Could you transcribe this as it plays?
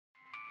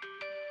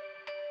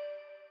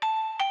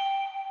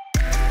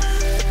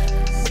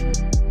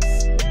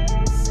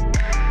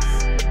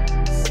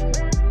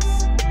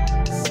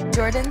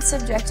Jordan's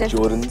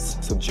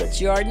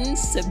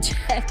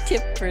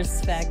subjective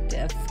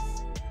perspective.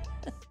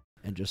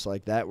 And just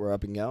like that, we're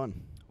up and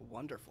going.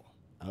 Wonderful.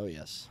 Oh,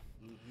 yes.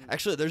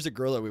 Actually, there's a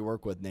girl that we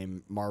work with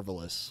named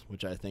Marvelous,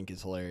 which I think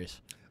is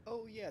hilarious.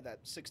 Oh, yeah,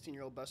 that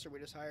 16-year-old buster we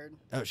just hired.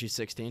 Oh, she's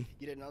 16?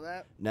 You didn't know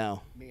that?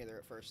 No. Me either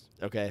at first.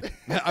 Okay.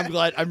 I'm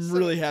glad. I'm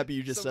really happy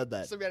you just said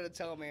that. Somebody had to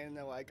tell me, and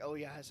they're like, oh,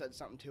 yeah, I said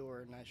something to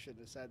her, and I shouldn't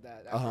have said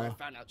that. After I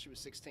found out she was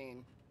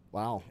 16.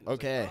 Wow. And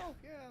Okay. like, oh,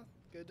 yeah,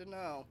 good to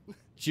know.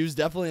 She was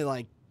definitely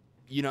like,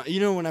 you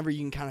know, whenever you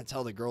can kind of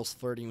tell the girl's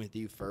flirting with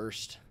you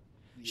first.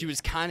 Yeah. She was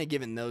kind of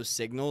giving those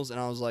signals, and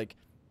I was like,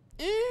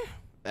 eh.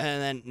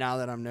 And then now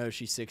that I know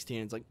she's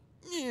 16, it's like,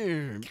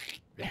 yeah.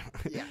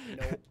 Yeah,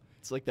 no.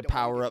 It's like the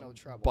power up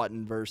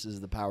button versus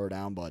the power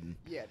down button.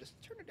 Yeah, just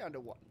turn it down to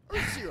 1 or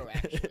 0,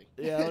 actually.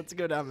 Yeah, let's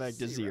go down back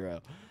to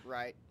 0.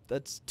 Right.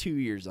 That's 2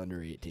 years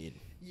under 18.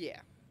 Yeah.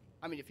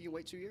 I mean, if you can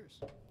wait 2 years.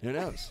 Who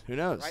knows? Who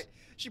knows? Right?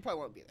 She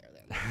probably won't be there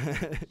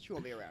then. She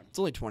won't be around. It's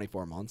only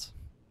 24 months.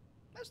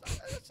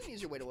 That's an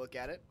easier way to look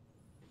at it.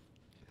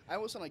 I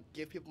always want to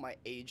give people my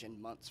age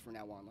in months from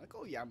now on. Like,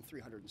 oh, yeah, I'm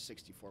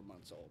 364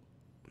 months old.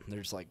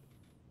 They're just like,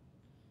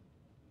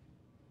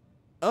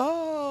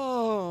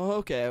 oh,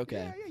 okay.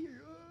 Yeah,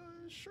 you're,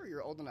 sure,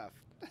 you're old enough.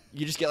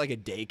 You just get like a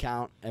day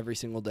count every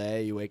single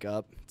day. You wake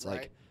up. It's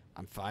right. like,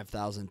 I'm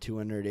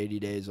 5,280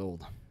 days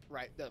old.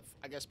 Right.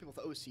 I guess people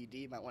with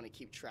OCD might want to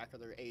keep track of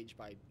their age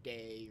by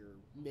day or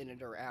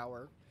minute or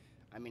hour.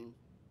 I mean,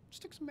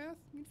 just take some math.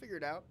 You can figure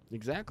it out.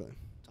 Exactly.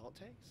 That's all it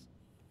takes.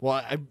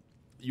 Well,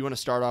 you want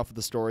to start off with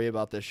the story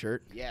about this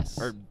shirt? Yes.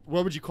 Or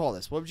what would you call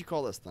this? What would you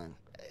call this thing?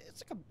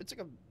 It's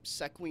like a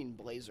sequin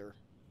blazer.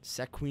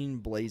 Sequin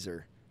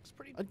blazer. It's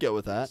pretty. I'd go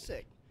with that.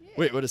 Sick. Yeah.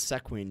 Wait, what does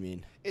sequin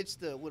mean? It's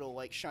the little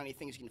like shiny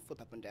things you can flip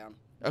up and down.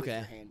 Okay.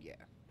 With your hand, yeah.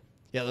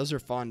 Yeah, those are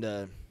fun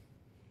to,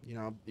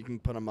 you can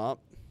put them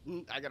up.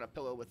 I got a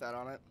pillow with that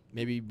on it.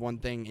 Maybe one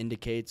thing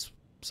indicates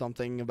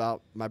something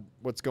about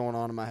what's going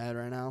on in my head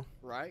right now.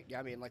 Right. Yeah.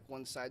 I mean, like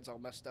one side's all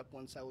messed up,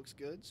 one side looks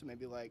good. So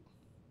maybe like,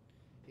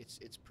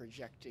 it's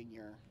projecting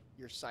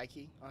your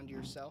psyche onto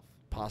yourself.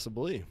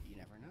 Possibly. You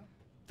never know.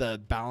 The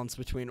balance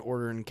between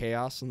order and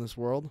chaos in this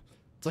world.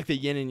 It's like the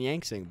yin and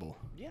yang symbol.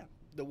 Yeah.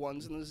 The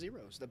ones and the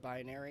zeros, the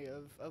binary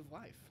of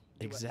life.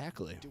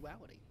 Exactly.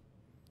 Duality.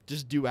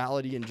 Just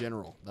duality in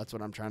general. That's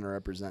what I'm trying to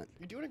represent.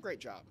 You're doing a great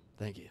job.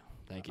 Thank you.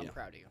 Thank you. I'm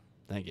proud of you.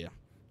 Thank you. You're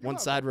One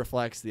welcome. side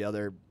reflects, the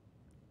other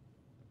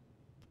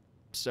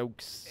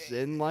soaks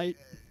in light.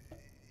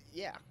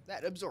 Yeah,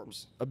 that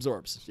absorbs.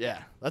 Absorbs. Yeah,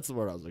 that's the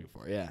word I was looking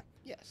for. Yeah.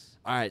 Yes.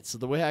 All right, so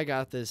the way I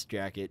got this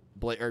jacket,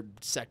 or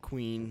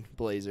sequin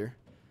blazer.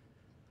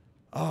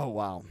 Oh,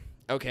 wow.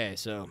 Okay,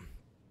 so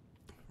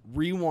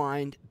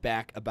rewind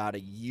back about a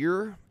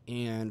year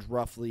and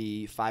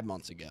roughly 5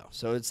 months ago.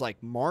 So it's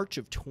like March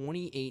of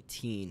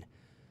 2018.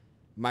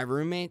 My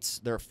roommates,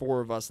 there are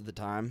 4 of us at the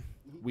time.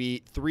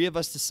 3 of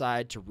us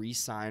decide to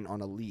re-sign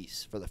on a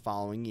lease for the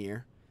following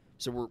year.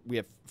 So we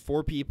have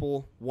 4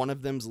 people. 1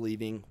 of them's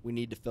leaving. We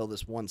need to fill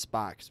this one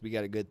spot because we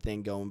got a good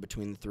thing going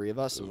between the 3 of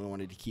us, and we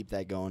wanted to keep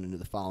that going into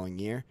the following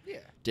year. Yeah.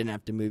 Didn't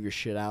have to move your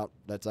shit out.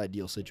 That's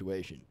ideal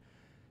situation.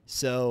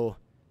 So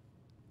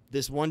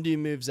this one dude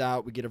moves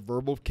out. We get a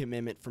verbal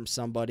commitment from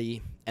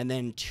somebody, and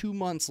then 2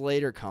 months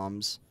later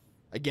comes.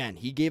 Again,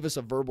 he gave us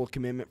a verbal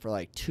commitment for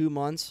like 2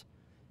 months.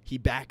 He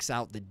backs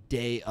out the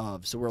day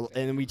of. And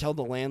then we tell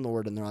the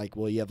landlord, and they're like,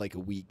 well, you have like a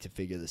week to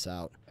figure this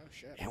out.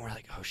 Shit. And we're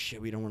like, oh,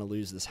 shit, we don't want to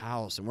lose this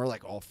house. And we're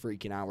like all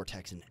freaking out. We're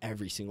texting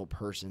every single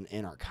person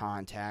in our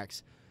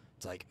contacts.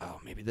 It's like,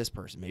 oh, maybe this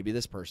person, maybe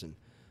this person.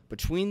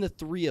 Between the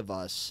 3 of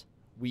us,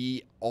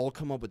 we all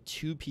come up with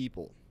 2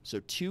 people.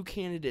 So 2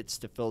 candidates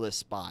to fill this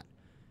spot.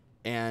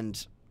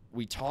 And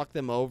we talked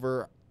them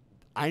over.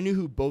 I knew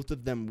who both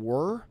of them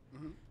were,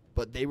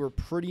 but they were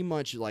pretty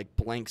much like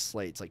blank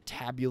slates, like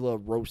tabula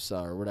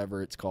rasa or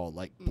whatever it's called.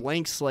 Like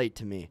blank slate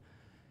to me.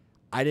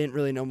 I didn't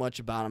really know much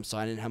about him, so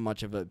I didn't have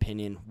much of an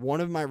opinion. One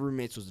of my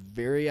roommates was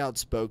very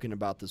outspoken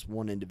about this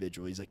one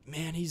individual. He's like,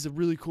 man, he's a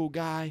really cool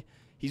guy.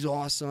 He's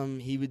awesome.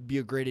 He would be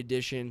a great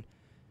addition.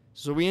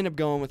 So we end up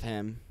going with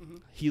him.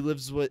 He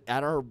lives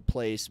at our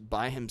place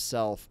by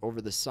himself over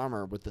the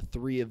summer with the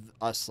 3 of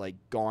us like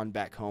gone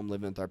back home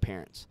living with our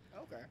parents.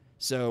 Okay.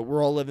 So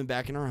we're all living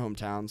back in our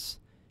hometowns,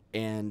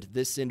 and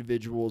this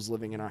individual is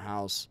living in our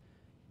house.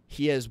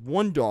 He has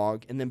 1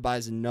 dog and then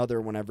buys another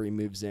whenever he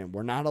moves in.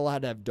 We're not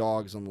allowed to have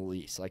dogs on the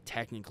lease, like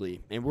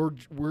technically, and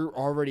we're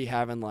already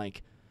having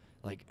like.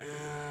 Did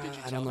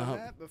you tell him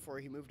that before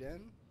he moved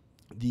in?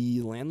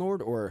 The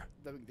landlord or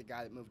the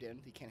guy that moved in,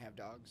 he can't have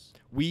dogs.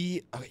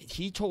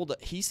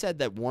 He said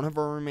that one of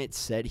our roommates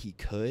said he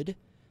could,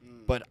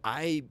 but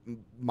my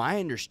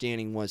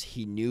understanding was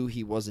he knew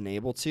he wasn't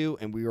able to,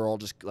 and we were all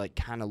just like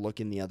kind of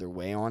looking the other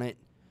way on it,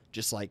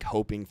 just like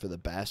hoping for the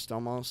best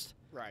almost.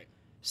 Right.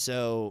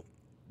 So.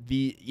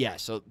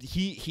 So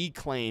he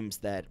claims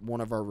that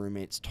one of our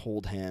roommates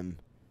told him,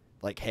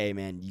 like, hey,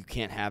 man, you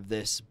can't have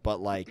this,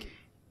 but, like,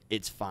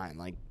 it's fine.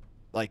 Like,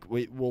 like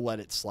we'll let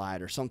it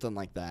slide or something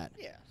like that.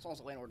 Yeah, as long as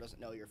the landlord doesn't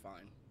know, you're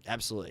fine.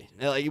 Absolutely.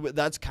 Like,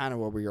 that's kind of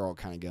what we were all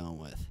kind of going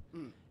with.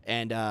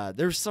 And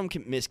there's some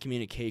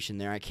miscommunication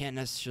there. I can't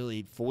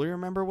necessarily fully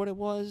remember what it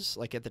was,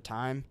 like, at the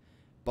time.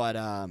 But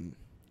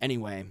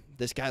anyway,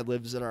 this guy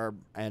lives at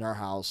our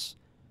house.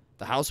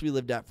 The house we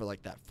lived at for,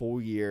 like, that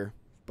full year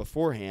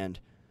beforehand.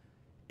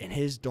 And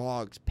his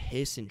dogs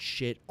piss and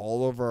shit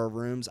all over our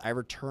rooms. I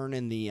return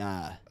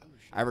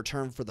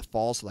for the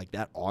fall, so, like,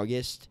 that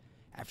August.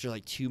 After,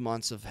 like, 2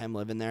 months of him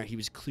living there, he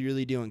was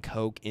clearly doing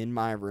coke in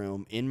my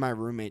room, in my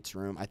roommate's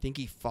room. I think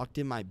he fucked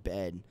in my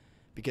bed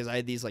because I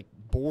had these, like,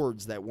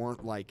 boards that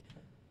weren't, like,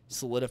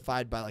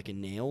 solidified by, like, a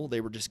nail. They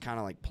were just kind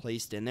of, like,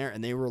 placed in there,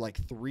 and they were,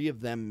 like, 3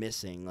 of them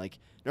missing. Like,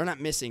 they're not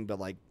missing, but,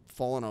 like,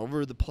 falling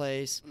over the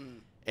place.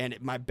 And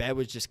my bed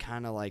was just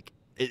kind of, like,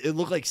 it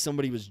looked like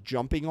somebody was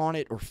jumping on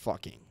it or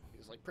fucking. It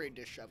was, like, pretty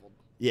disheveled.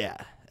 Yeah.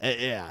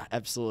 Yeah,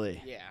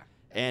 absolutely. Yeah.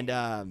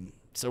 And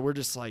so we're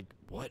just like,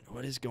 what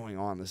is going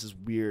on? This is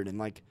weird. And,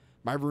 like,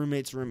 my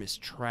roommate's room is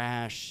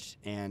trashed.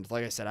 And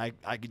like I said,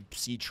 I could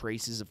see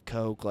traces of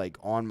coke, like,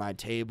 on my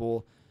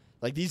table.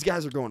 Like, these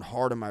guys are going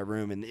hard in my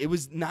room. And it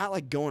was not,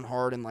 like, going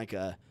hard in, like,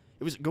 it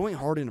was going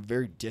hard in a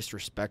very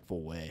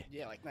disrespectful way.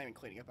 Yeah, like, not even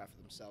cleaning up after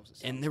themselves.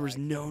 And there was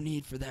no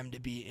need for them to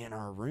be in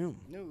our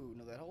room. No,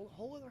 that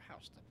whole other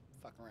house to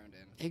fuck around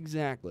in.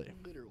 Exactly.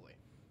 Literally.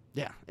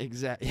 Yeah,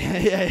 exactly.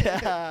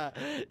 Yeah,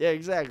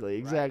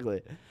 exactly.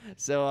 Right.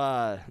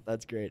 So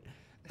that's great.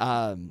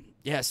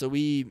 Yeah, so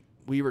we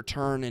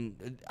return,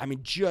 and I mean,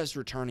 just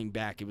returning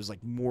back, it was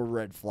like more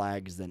red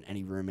flags than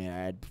any roommate I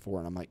had before,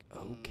 and I'm like,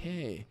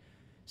 okay.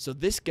 So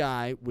this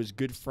guy was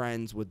good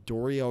friends with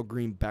Dorial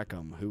Green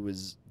Beckham, who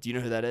was, do you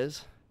know who that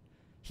is?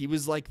 He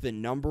was like the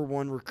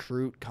 #1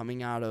 recruit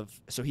coming out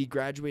of, so he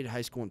graduated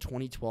high school in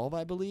 2012,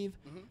 I believe.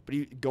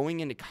 But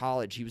going into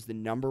college, he was the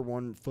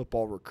 #1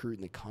 football recruit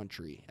in the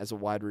country as a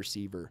wide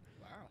receiver.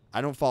 Wow.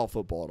 I don't follow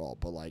football at all,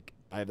 but, like,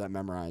 I have that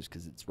memorized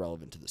because it's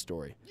relevant to the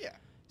story. Yeah.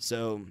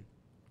 So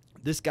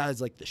this guy's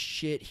like the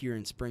shit here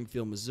in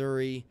Springfield,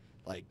 Missouri,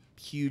 like,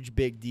 huge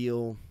big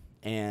deal.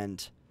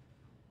 And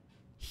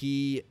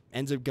he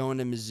ends up going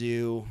to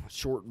Mizzou,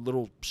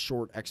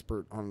 short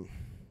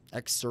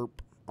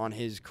excerpt on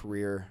his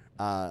career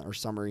or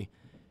summary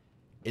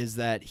is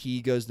that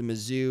he goes to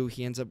Mizzou.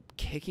 He ends up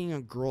kicking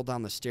a girl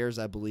down the stairs,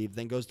 I believe,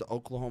 then goes to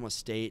Oklahoma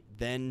State.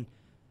 Then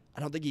I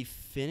don't think he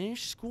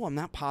finished school. I'm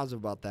not positive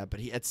about that, but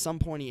at some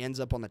point he ends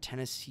up on the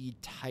Tennessee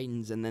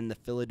Titans and then the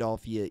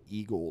Philadelphia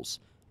Eagles,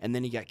 and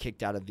then he got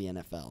kicked out of the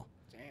NFL.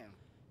 Damn.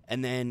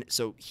 And then,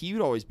 so he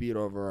would always be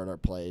over at our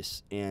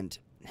place, and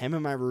him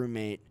and my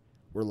roommate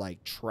were,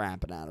 like,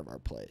 trapping out of our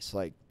place,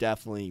 like,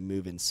 definitely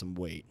moving some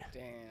weight.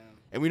 Damn.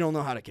 And we don't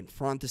know how to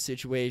confront the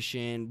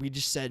situation. We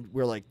just said,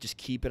 we're like, just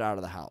keep it out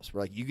of the house.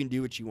 We're like, you can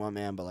do what you want,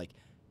 man, but, like,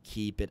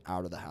 keep it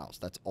out of the house.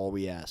 That's all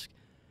we ask.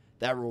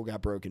 That rule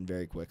got broken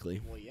very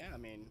quickly. Well, yeah, I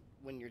mean,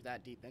 when you're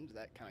that deep into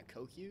that kind of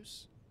coke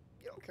use,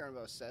 you don't care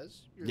what it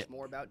says. You're just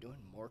more about doing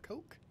more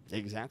coke.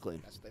 Exactly.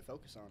 That's what they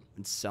focus on.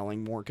 And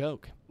selling more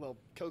coke. Well,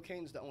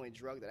 cocaine's the only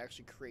drug that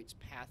actually creates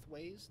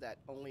pathways that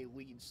only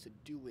leads to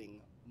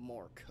doing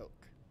more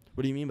coke.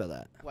 What do you mean by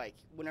that? Like,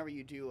 whenever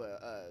you do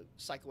a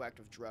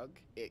psychoactive drug,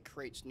 it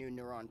creates new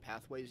neuron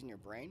pathways in your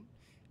brain.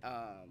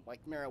 Like,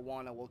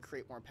 marijuana will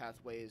create more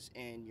pathways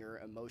in your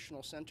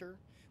emotional center,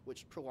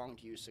 which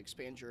prolonged use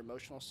expands your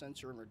emotional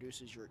center and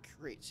reduces your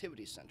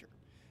creativity center.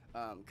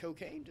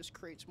 Cocaine just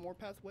creates more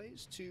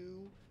pathways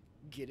to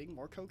getting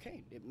more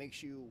cocaine. It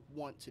makes you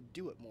want to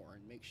do it more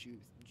and makes you,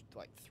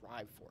 like,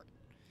 thrive for it.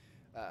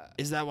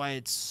 Is that why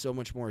it's so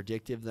much more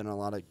addictive than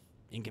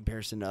in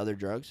comparison to other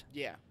drugs?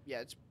 Yeah,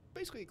 it's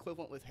basically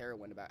equivalent with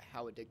heroin about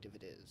how addictive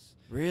it is.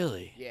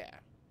 Really? Yeah.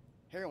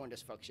 Heroin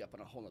just fucks you up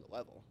on a whole nother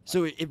level.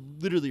 So it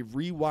literally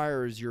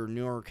rewires your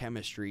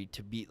neurochemistry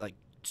to be, like,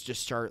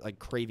 just start, like,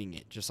 craving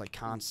it, just, like,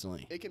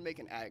 constantly. It can make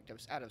an addict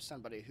out of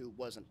somebody who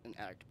wasn't an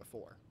addict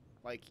before.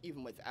 Like,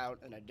 even without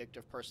an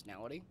addictive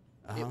personality,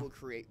 it will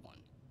create one.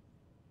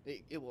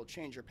 It will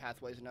change your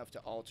pathways enough to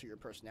alter your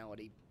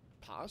personality,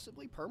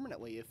 possibly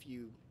permanently, if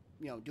you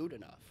do it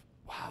enough.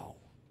 Wow.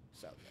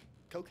 So,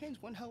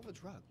 cocaine's one hell of a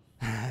drug.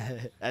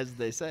 As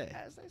they say.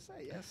 As they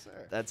say, yes,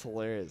 sir. That's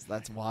hilarious.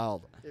 That's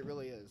wild. It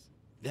really is.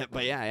 Yeah,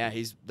 but yeah,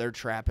 they're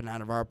trapping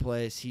out of our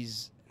place. He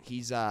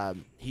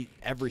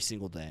every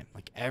single day,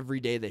 like every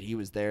day that he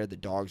was there, the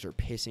dogs are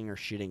pissing or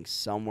shitting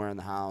somewhere in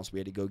the house. We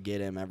had to go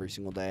get him every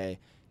single day,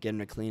 get him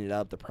to clean it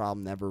up. The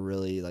problem never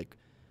really, like,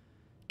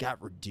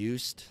 got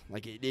reduced.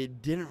 Like,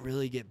 it didn't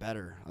really get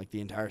better, like, the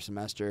entire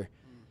semester.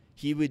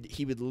 He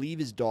would leave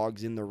his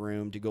dogs in the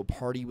room to go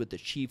party with the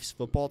Chiefs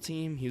football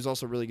team. He was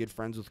also really good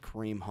friends with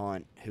Kareem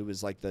Hunt, who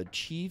was, like, the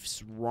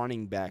Chiefs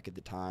running back at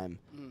the time,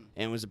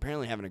 and was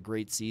apparently having a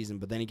great season.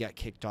 But then he got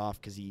kicked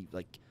off because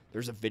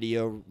there's a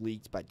video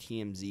leaked by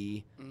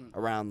TMZ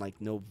around,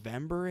 like,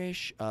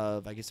 November-ish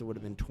of, I guess it would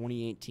have been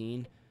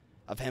 2018,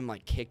 of him,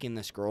 like, kicking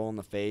this girl in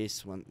the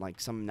face when,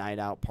 like, some night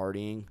out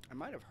partying. I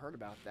might have heard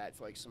about that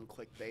for, like, some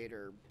clickbait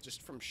or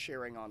just from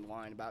sharing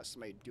online about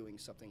somebody doing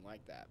something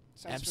like that.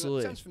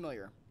 Absolutely. Sounds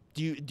familiar.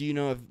 Do you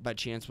know if by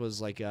chance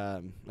was like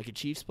a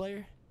Chiefs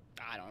player?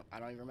 I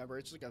don't even remember.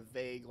 It's like a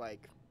vague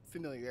like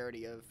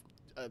familiarity of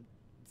a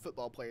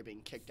football player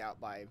being kicked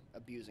out by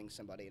abusing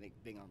somebody and it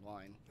being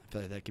online. I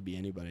feel like that could be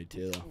anybody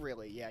too.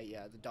 Really,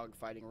 yeah. The dog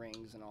fighting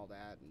rings and all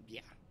that. And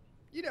yeah,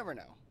 you never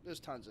know. There's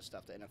tons of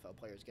stuff that NFL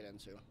players get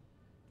into.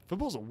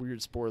 Football's a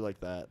weird sport like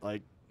that.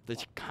 Like the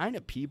kind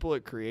of people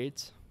it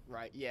creates.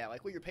 Right, yeah.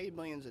 Like, well, you're paid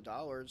millions of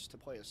dollars to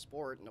play a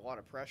sport and a lot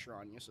of pressure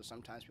on you, so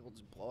sometimes people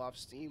just blow off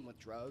steam with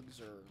drugs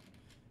or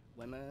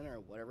women or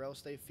whatever else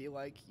they feel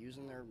like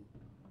using their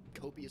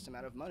copious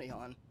amount of money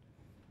on.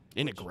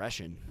 In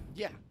aggression.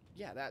 Yeah,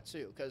 that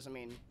too. Because, I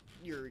mean,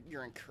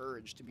 you're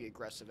encouraged to be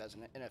aggressive as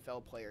an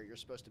NFL player. You're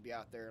supposed to be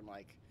out there and,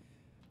 like,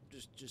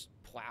 just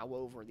plow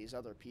over these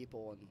other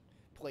people and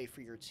play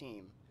for your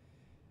team.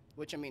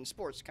 Which, I mean,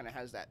 sports kind of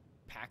has that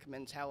pack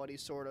mentality,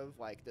 sort of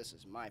like, this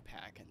is my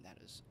pack and that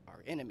is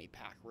our enemy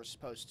pack. We're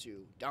supposed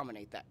to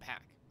dominate that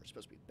pack. We're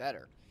supposed to be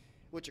better,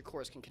 which of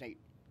course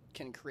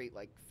can create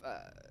like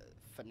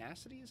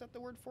fanacity. Is that the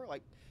word for it?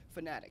 Like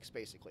fanatics,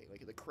 basically,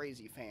 like the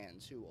crazy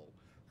fans who will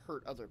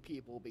hurt other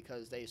people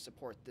because they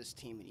support this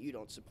team and you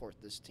don't support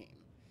this team.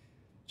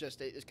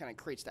 It kind of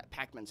creates that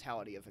pack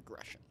mentality of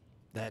aggression.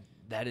 That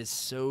is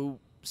so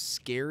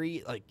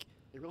scary. Like,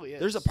 it really is.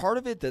 There's a part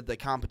of it that the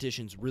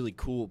competition's really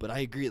cool, but I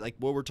agree. Like,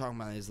 what we're talking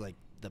about is, like,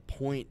 the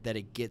point that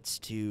it gets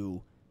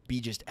to be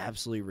just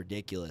absolutely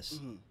ridiculous.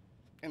 Mm-hmm.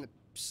 And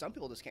some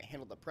people just can't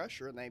handle the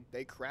pressure, and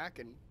they crack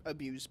and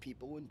abuse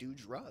people and do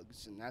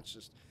drugs, and that's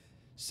just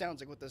sounds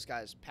like what this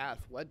guy's path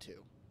led to.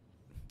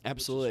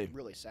 Absolutely. Which is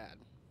really sad.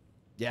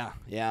 Yeah.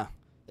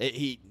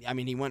 He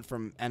went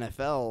from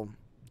NFL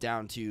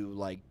down to,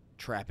 like,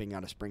 trapping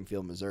out of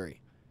Springfield,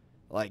 Missouri.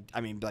 Like,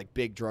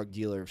 big drug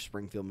dealer of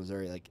Springfield,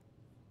 Missouri, like,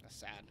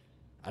 sad.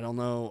 I don't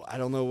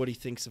know what he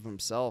thinks of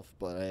himself,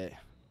 but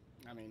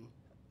I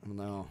don't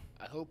know.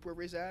 I hope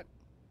wherever he's at,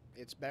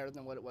 it's better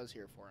than what it was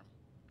here for him.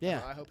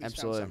 Yeah, I hope he's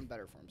absolutely. found something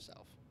better for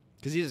himself.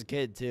 Because he's a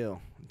kid too.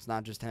 It's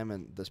not just him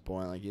at this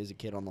point. Like, he has a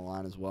kid on the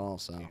line as well.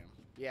 So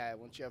yeah,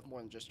 once you have more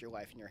than just your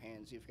life in your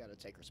hands, you've got to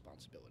take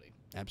responsibility.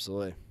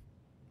 Absolutely.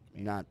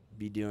 Man. Not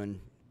be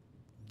dealing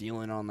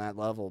on that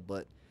level,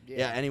 but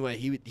yeah. Anyway,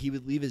 he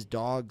would leave his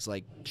dogs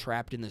like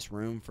trapped in this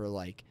room for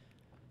like,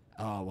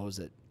 what was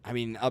it? I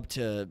mean, up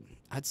to,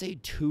 I'd say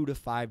 2 to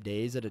 5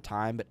 days at a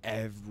time, but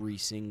every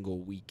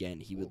single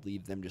weekend he would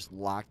leave them just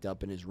locked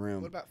up in his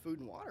room. What about food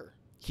and water?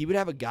 He would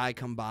have a guy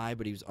come by,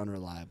 but he was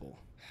unreliable.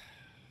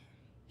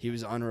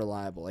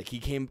 Like, he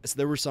came, so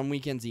there were some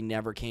weekends he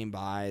never came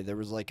by. There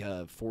was like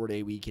a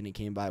 4-day weekend he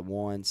came by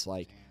once.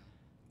 Like, damn.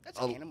 That's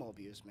animal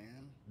abuse,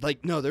 man.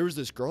 Like, no, there was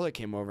this girl that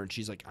came over and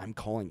she's like, I'm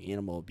calling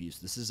animal abuse.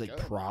 This is a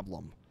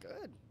problem.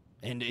 Good.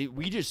 And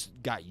we just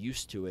got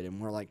used to it,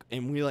 and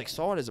we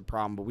saw it as a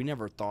problem, but we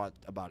never thought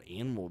about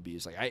animal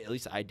abuse. Like, at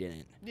least I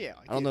didn't. Yeah.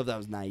 I don't know if that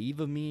was naive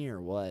of me or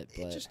what,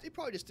 but it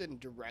probably just didn't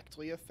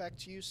directly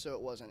affect you, so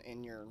it wasn't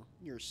in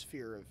your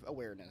sphere of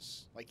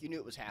awareness. Like, you knew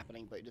it was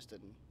happening, but it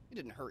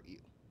didn't hurt you.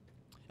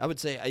 I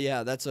would say,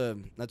 that's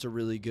a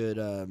really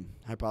good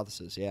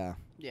hypothesis. Yeah.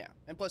 Yeah,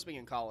 and plus being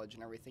in college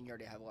and everything, you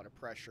already have a lot of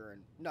pressure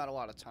and not a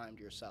lot of time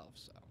to yourself,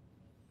 so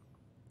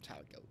that's how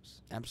it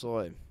goes.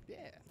 Absolutely. Yeah.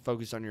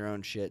 Focus on your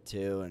own shit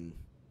too, and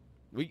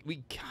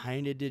we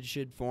kind of did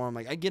shit for him.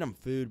 Like, I get him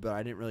food, but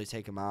I didn't really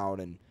take him out,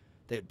 and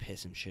they would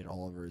piss and shit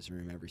all over his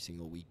room every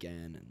single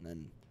weekend, and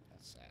then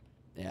that's sad.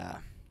 Yeah.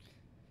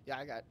 Yeah,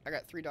 I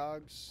got 3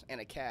 dogs and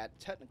a cat.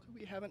 Technically,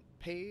 we haven't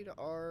paid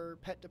our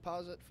pet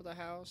deposit for the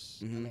house.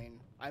 Mm-hmm. I mean,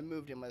 I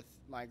moved in with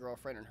my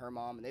girlfriend and her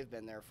mom, and they've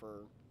been there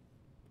for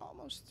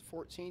almost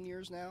 14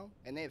 years now,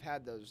 and they've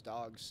had those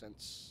dogs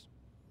since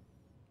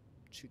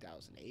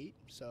 2008.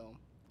 So.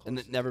 And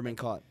it never been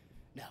caught.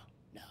 No.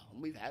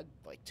 We've had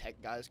like tech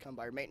guys come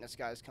by, or maintenance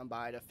guys come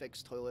by to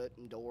fix toilet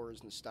and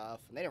doors and stuff,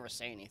 and they never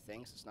say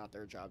anything, so it's not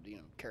their job to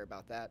care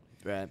about that.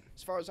 Right.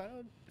 As far as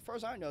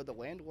I know, the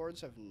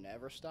landlords have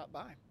never stopped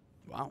by.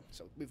 Wow.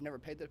 So we've never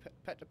paid the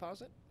pet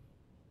deposit.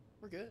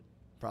 We're good.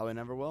 Probably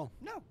never will.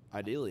 No.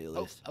 Ideally, at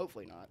least.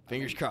 Hopefully not.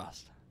 Fingers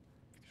crossed.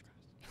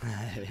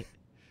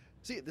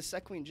 See, the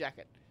sequin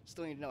jacket.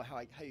 Still need to know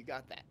how you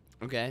got that.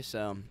 Okay,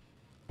 so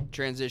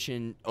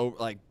transition over,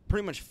 like,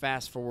 pretty much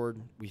fast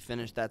forward. We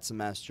finished that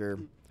semester.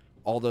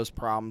 All those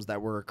problems that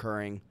were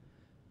occurring.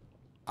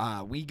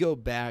 We go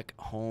back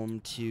home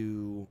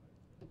to.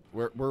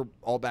 We're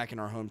all back in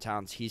our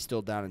hometowns. He's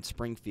still down in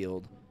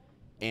Springfield,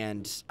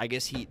 and I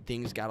guess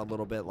things got a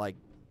little bit like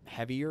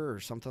heavier or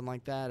something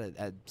like that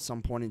at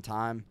some point in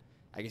time.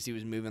 I guess he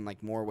was moving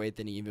like more weight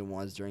than he even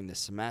was during the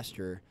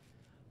semester.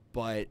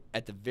 But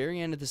at the very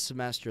end of the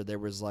semester, there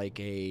was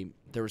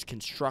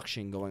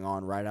construction going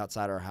on right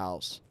outside our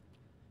house,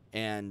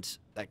 and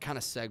that kind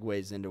of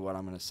segues into what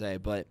I'm going to say.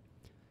 But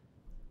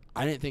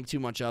I didn't think too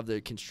much of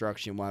the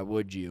construction. Why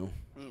would you?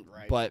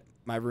 Right. But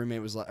my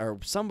roommate was like, or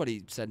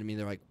somebody said to me,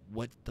 they're like,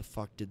 "What the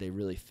fuck did they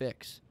really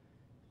fix?"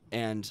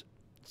 And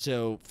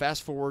so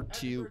fast forward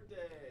Happy to. birthday.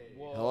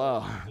 Whoa.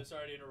 Hello. So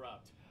sorry to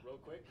interrupt. Real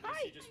quick,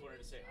 Hi. Lucy just wanted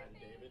to say hi to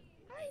David.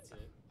 Hi. That's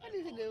it. How do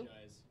you do?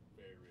 Apologize.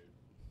 Very rude.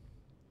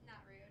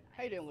 Not rude.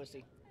 How you doing,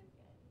 Lucy? I'm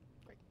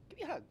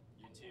me a hug.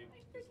 You too.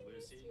 This is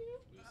Lucy.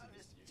 Lucy,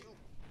 this is you.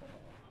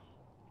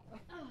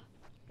 Oh,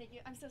 thank you.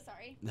 I'm so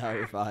sorry. No,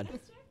 you're fine. Nice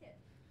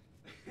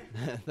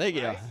jacket. Thank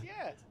you. Nice,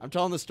 yeah. I'm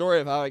telling the story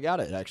of how I got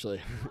it, actually.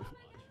 Oh my god.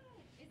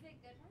 Is it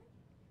a good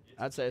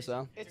one? I'd say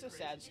so. It's a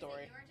sad Is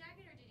story. it your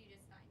jacket or did you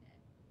just find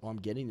it? Well, I'm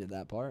getting to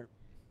that part.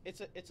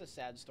 It's a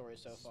sad story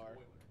so far.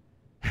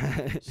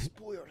 Spoiler.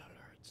 Spoiler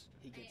alert.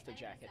 He gets the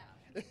jacket.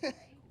 Cool. See you guys.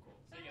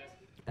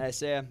 Hey,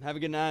 Sam. Have a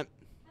good night.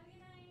 Have a good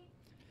night.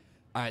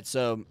 All right,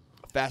 so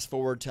fast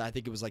forward to, I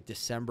think it was like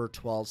December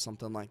 12th,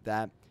 something like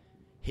that.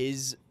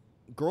 His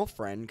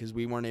girlfriend, because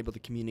we weren't able to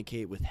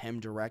communicate with him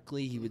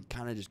directly, he would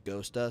kind of just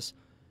ghost us.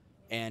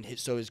 And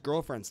so his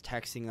girlfriend's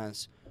texting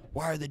us,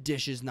 why are the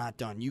dishes not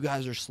done? You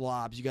guys are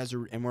slobs. You guys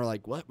are, and we're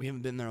like, what? We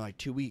haven't been there like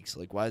 2 weeks.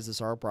 Like, why is this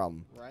our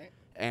problem? Right?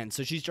 And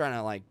so she's trying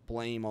to like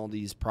blame all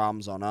these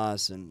problems on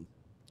us. And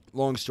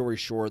long story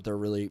short, they're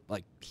really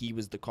like, he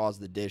was the cause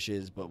of the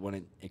dishes, but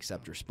wouldn't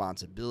accept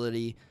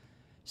responsibility.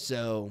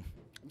 So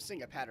I'm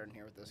seeing a pattern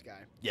here with this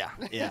guy. yeah,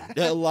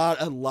 a lot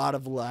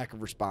of lack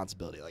of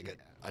responsibility, like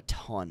a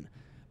ton.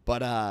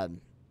 But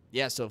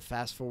yeah. So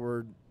fast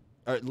forward,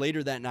 or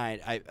later that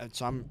night,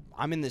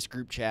 I'm in this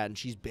group chat and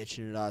she's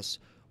bitching at us.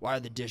 Why are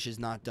the dishes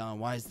not done?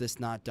 Why is this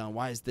not done?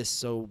 Why is this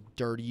so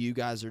dirty? You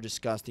guys are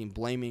disgusting,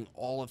 blaming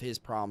all of his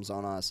problems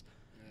on us.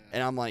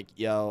 And I'm like,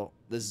 yo,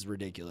 this is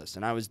ridiculous.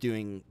 And I was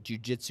doing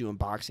jiu-jitsu and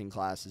boxing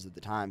classes at the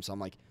time, so I'm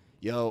like,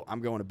 yo,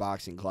 I'm going to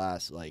boxing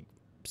class. Like,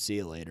 see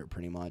you later,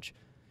 pretty much.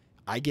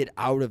 I get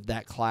out of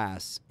that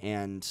class,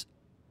 and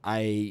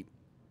I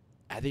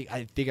think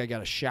I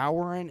got a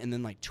shower in, and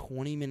then like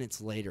 20 minutes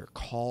later,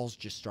 calls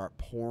just start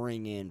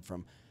pouring in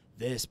from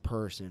this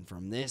person,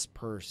 from this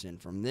person,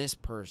 from this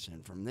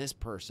person, from this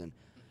person.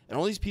 And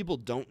all these people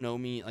don't know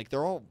me. Like,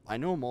 I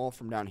know them all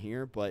from down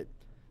here, but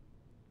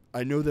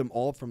I know them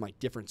all from like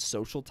different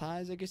social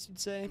ties, I guess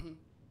you'd say.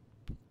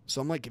 Mhm. So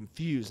I'm like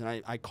confused,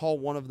 and I call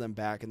one of them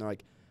back, and they're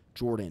like,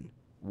 Jordan,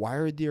 why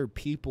are there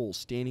people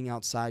standing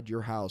outside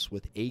your house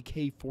with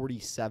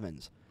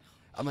AK-47s?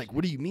 I'm like,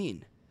 what do you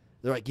mean?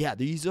 They're like, yeah,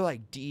 these are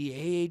like DEA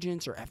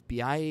agents or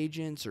FBI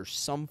agents or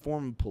some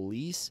form of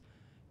police,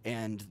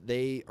 and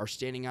they are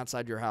standing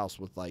outside your house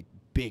with like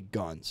big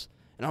guns.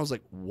 And I was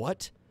like,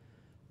 what?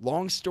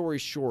 Long story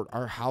short,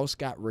 our house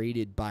got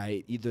raided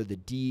by either the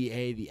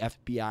DEA, the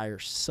FBI, or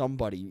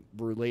somebody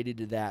related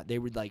to that. They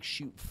would like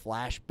shoot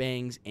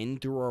flashbangs in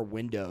through our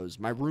windows.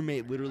 My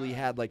roommate literally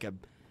had like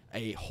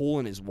a hole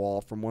in his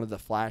wall from one of the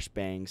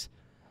flashbangs,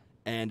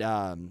 and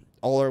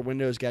all our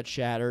windows got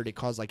shattered. It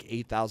caused like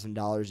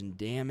 $8,000 in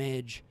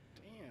damage.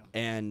 Damn.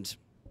 And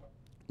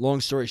long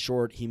story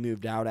short, he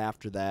moved out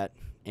after that.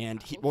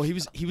 And he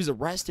was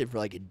arrested for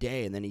like a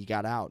day, and then he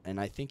got out. And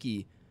I think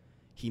he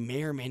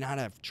may or may not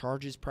have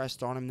charges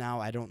pressed on him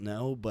now. I don't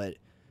know, but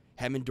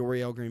him and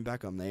Doriel Green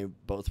Beckham, they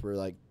both were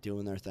like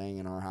doing their thing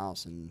in our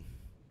house and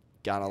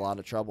got a lot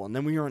of trouble. And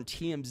then we were on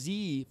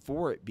TMZ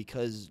for it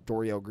because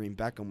Doriel Green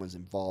Beckham was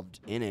involved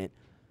in it,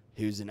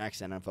 who's an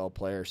ex-NFL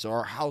player. So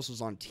our house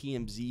was on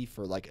TMZ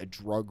for like a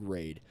drug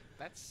raid.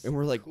 That's And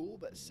we're like, cool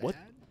but sad. what?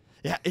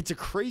 Yeah, it's a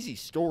crazy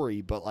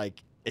story, but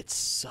like it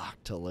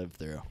sucked to live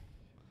through.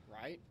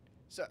 Right?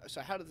 So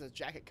how did the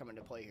jacket come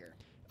into play here?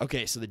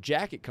 Okay, so the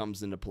jacket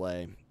comes into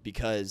play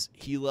because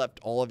he left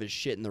all of his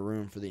shit in the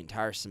room for the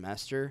entire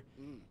semester.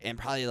 And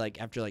probably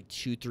like after like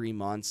 2-3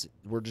 months,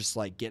 we're just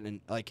like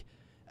getting like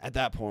at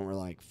that point we're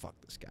like, fuck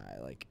this guy,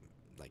 like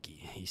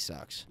he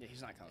sucks. Yeah,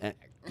 he's not coming And,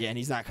 back. yeah, and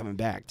he's not coming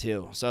back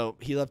too. So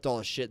he left all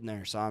his shit in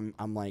there. So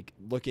I'm like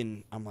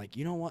looking. I'm like,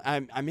 you know what?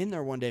 I'm in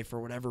there one day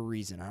for whatever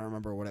reason. I don't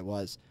remember what it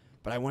was,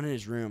 but I went in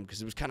his room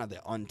because it was kind of the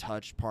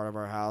untouched part of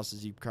our house,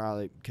 as you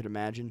probably could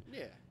imagine.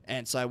 Yeah.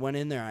 And so I went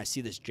in there and I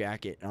see this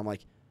jacket, and I'm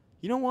like,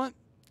 you know what?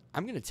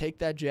 I'm gonna take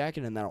that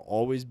jacket, and that'll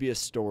always be a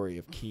story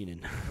of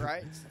Keenan.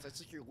 Right?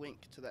 That's like your link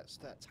to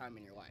that time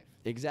in your life.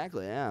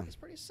 Exactly. Yeah. It's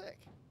pretty sick.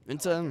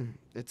 It's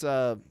it's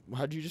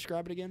how'd you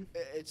describe it again?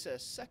 It's a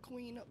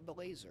sequin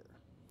blazer.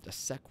 A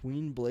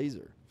sequin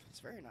blazer.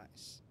 It's very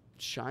nice.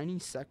 Shiny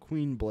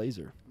sequin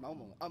blazer.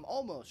 I'm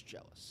almost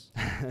jealous.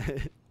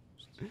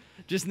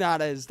 Just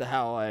not as to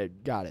how I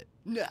got it.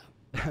 No,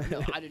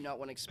 I did not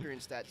want to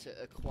experience that to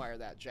acquire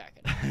that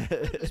jacket.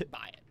 Just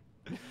buy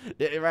it.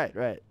 Yeah, right.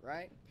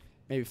 Right?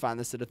 Maybe find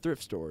this at a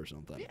thrift store or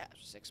something. Yeah,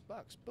 $6.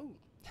 Boom.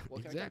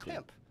 Looking Exactly. like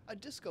a pimp. A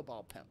disco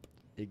ball pimp.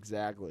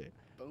 Exactly.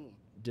 Boom.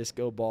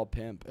 Disco ball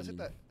pimp. That's I mean,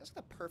 like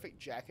the perfect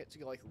jacket to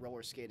go like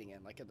roller skating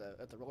in, like at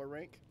the roller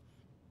rink.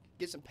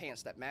 Get some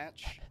pants that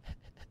match.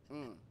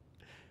 You'd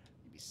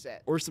be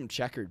set. or some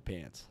checkered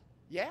pants.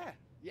 Yeah.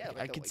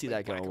 I could see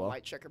that black going and well.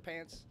 white checker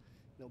pants.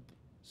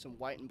 Some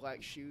white and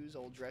black shoes,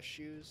 old dress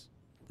shoes.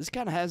 This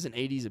kind of has an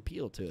 80s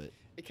appeal to it.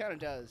 It kind of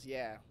does,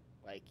 yeah.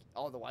 Like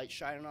all the light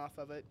shining off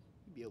of it.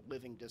 You'd be a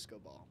living disco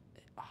ball.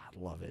 Oh, I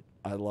love it.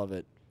 I love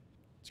it.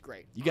 It's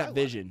great. You I got love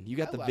vision. it. You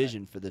got I the love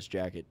vision for this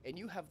jacket. it. And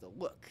you have the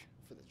look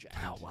for the jacket.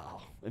 Oh,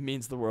 wow. It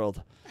means the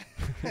world.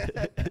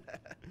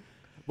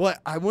 Well,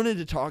 I wanted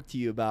to talk to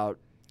you about,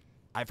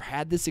 I've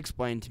had this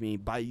explained to me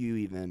by you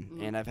even,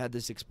 and I've had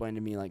this explained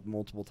to me like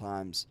multiple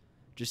times.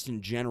 just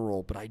in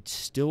general, but I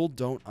still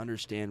don't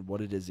understand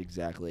what it is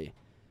exactly.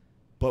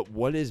 But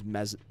what is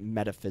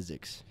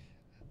metaphysics?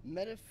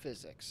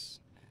 Metaphysics.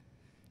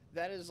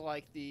 That is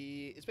like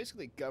it's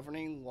basically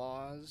governing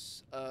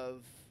laws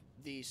of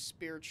the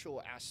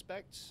spiritual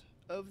aspects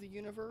of the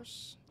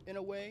universe in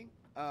a way.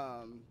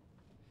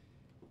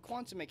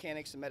 Quantum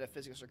mechanics and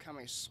metaphysics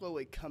are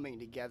slowly coming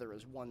together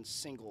as one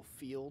single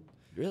field.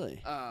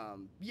 Really?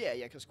 Yeah,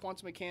 because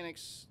quantum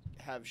mechanics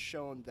have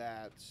shown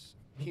that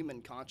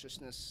human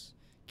consciousness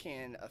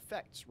can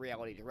affect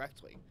reality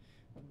directly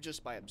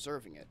just by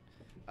observing it.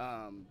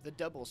 The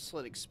double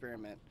slit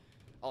experiment,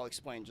 I'll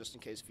explain just in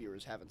case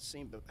viewers haven't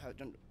seen but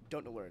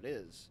don't know what it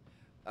is.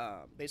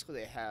 Basically,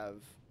 they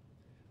have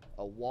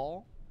a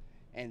wall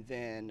and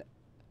then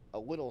a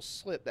little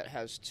slit that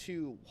has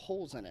two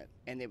holes in it,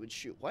 and they would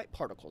shoot light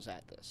particles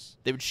at this.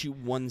 They would shoot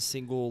one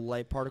single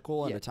light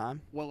particle at a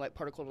time? One light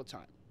particle at a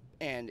time.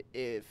 And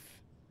if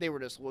they were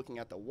just looking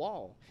at the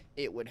wall,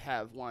 it would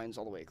have lines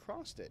all the way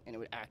across it, and it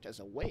would act as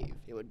a wave.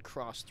 It would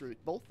cross through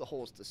both the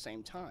holes at the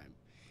same time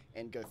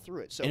and go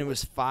through it. So and it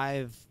was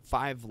five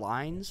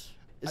lines?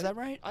 Is that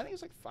right? I think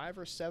it's like 5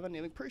 or 7.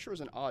 I'm pretty sure it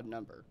was an odd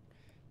number.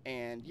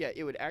 And, yeah,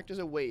 it would act as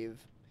a wave,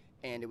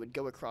 and it would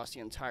go across the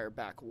entire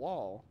back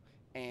wall.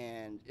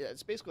 And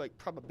it's basically like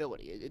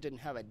probability. It didn't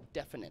have a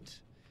definite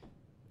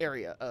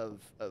area of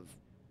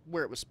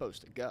where it was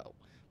supposed to go.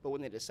 But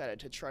when they decided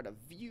to try to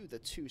view the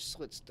two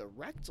slits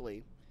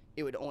directly,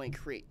 it would only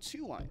create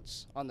 2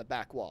 lines on the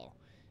back wall,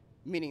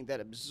 meaning that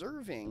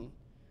observing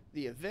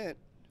the event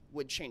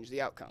would change the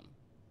outcome.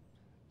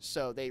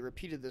 So they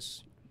repeated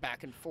this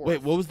back and forth.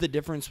 Wait, what was the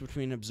difference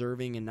between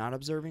observing and not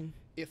observing?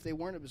 If they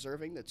weren't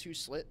observing the 2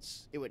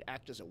 slits, it would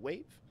act as a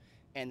wave,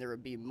 and there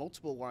would be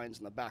multiple lines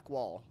in the back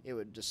wall. It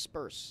would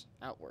disperse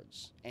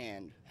outwards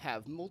and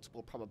have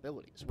multiple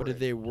probabilities. But if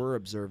they were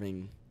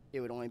observing,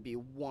 it would only be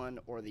one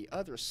or the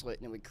other slit,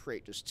 and it would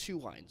create just 2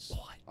 lines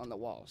on the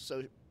wall.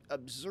 So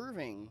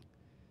observing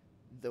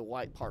the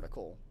light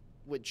particle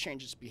would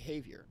change its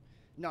behavior,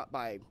 not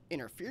by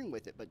interfering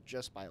with it, but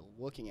just by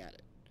looking at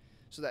it.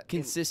 So that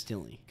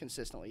consistently,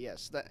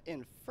 yes. That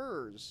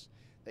infers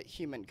that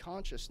human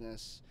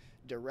consciousness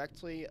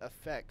directly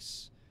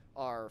affects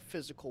our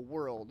physical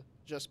world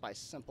just by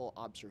simple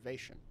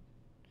observation.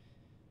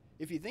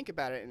 If you think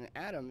about it, an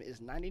atom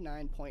is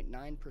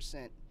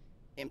 99.9%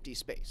 empty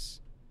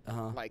space.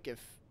 Like if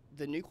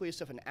the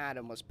nucleus of an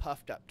atom was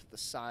puffed up to the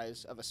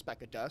size of a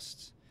speck of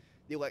dust,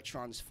 the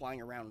electrons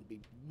flying around would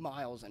be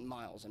miles and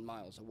miles and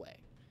miles away.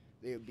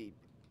 There would be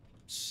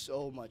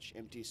so much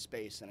empty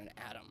space in an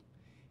atom.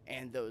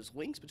 And those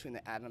links between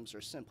the atoms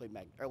are simply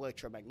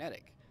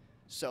electromagnetic.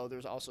 So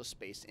there's also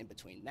space in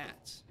between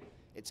that.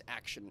 It's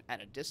action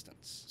at a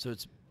distance. So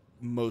it's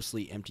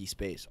mostly empty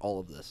space, all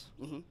of this.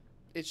 Mm-hmm.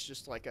 It's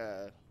just like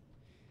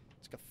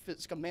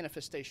it's a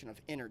manifestation of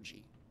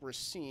energy. We're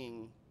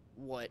seeing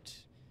what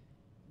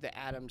the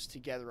atoms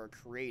together are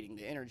creating,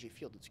 the energy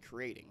field it's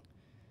creating.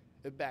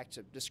 Back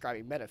to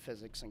describing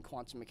metaphysics and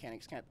quantum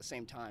mechanics kind of at the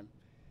same time.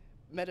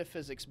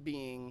 Metaphysics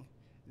being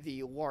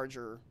the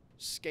larger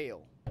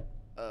scale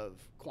of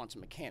quantum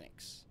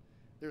mechanics.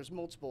 There's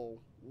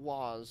multiple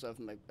laws of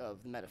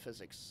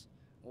metaphysics,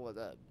 or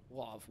the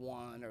law of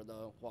one, or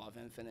the law of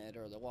infinite,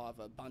 or the law of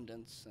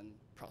abundance and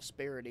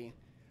prosperity.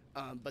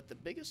 But the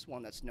biggest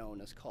one that's known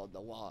is called the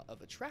law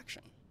of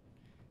attraction.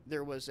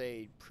 There was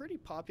a pretty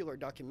popular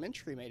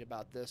documentary made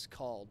about this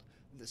called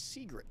The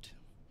Secret,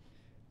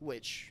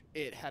 which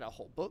it had a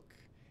whole book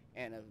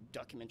and a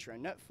documentary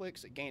on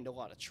Netflix. It gained a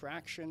lot of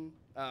traction.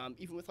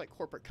 Even with like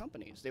corporate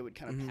companies, they would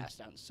kind of pass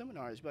down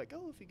seminars, be like,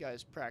 oh, if you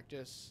guys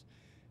practice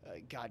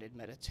guided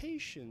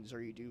meditations,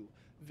 or you do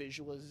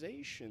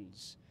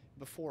visualizations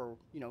before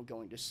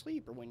going to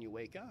sleep or when you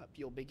wake up,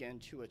 you'll begin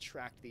to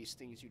attract these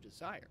things you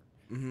desire.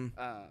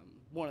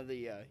 One of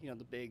the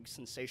the big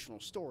sensational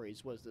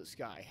stories was this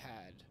guy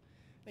had,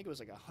 I think it was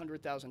like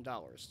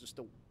 $100,000, just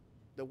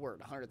the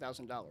word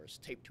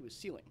 $100,000 taped to his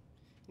ceiling,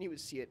 and he would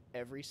see it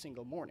every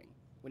single morning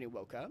when he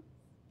woke up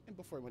and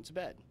before he went to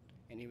bed,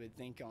 and he would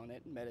think on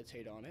it and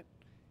meditate on it.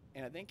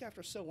 And I think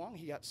after so long,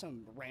 he got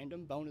some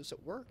random bonus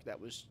at work that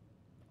was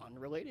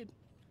unrelated,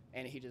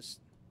 and he just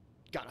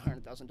got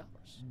 $100,000.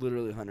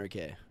 Literally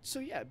 $100K. So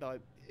yeah,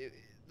 but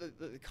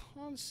the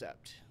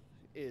concept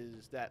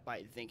is that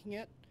by thinking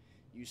it,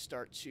 you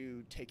start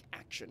to take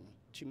action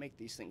to make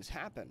these things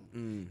happen,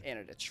 and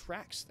it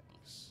attracts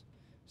things.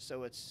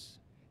 So it's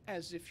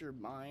as if your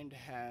mind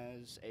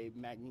has a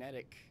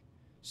magnetic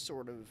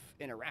sort of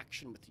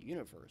interaction with the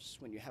universe.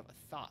 When you have a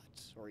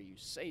thought, or you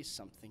say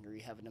something, or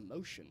you have an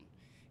emotion,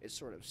 it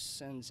sort of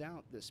sends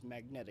out this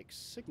magnetic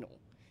signal,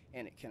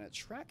 and it can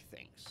attract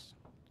things.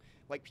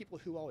 Like people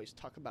who always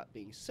talk about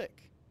being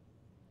sick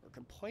or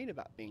complain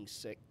about being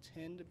sick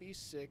tend to be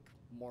sick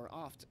more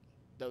often.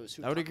 Those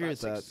who I would talk agree about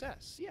with that.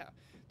 success, yeah,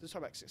 those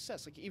talk about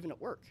success. Like even at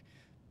work,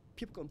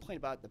 people complain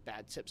about the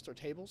bad tips to their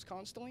tables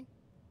constantly.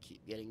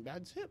 Keep getting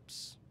bad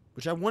tips.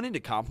 Which I wanted to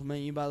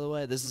compliment you, by the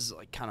way. This is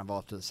like kind of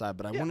off to the side,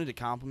 but I wanted to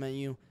compliment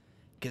you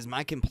because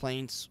my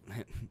complaints,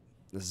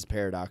 this is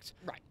paradox,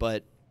 Right.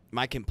 but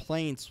my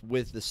complaints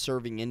with the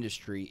serving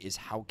industry is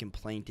how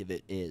complaintive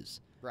it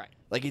is. Right.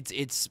 Like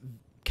it's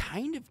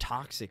kind of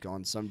toxic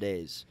on some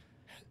days,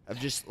 of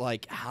just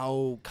like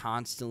how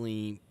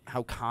constant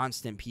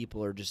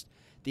people are, just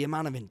the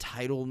amount of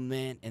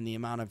entitlement and the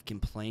amount of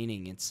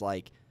complaining. It's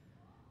like,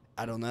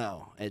 I don't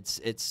know. It's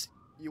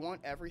You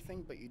want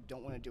everything, but you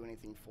don't want to do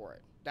anything for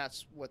it.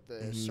 That's what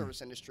the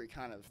service industry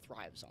kind of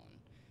thrives on.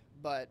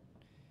 But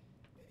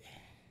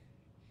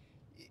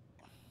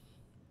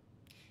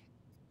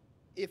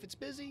if it's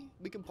busy,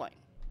 we complain.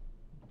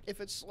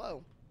 If it's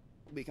slow,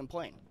 we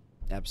complain.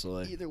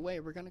 absolutely. Either way,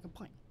 we're going to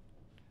complain.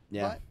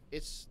 Yeah. But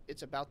it's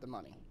about the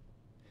money,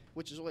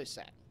 which is really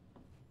sad.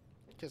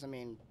 Because, I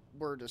mean,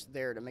 we're just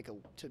there to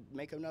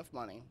make enough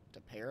money to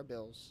pay our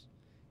bills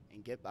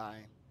and get by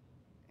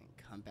and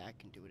come back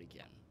and do it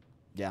again.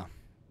 Yeah.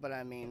 But,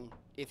 I mean,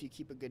 if you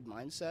keep a good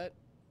mindset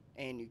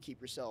and you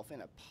keep yourself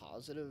in a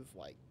positive,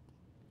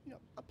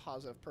 a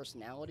positive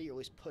personality, or at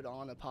least put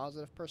on a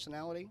positive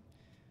personality,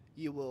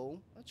 you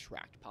will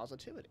attract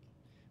positivity.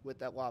 With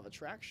that law of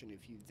attraction,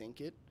 if you think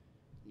it,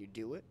 you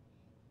do it,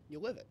 you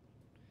live it.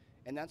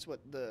 And that's what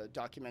the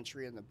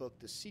documentary and the book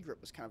The Secret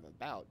was kind of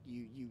about.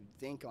 You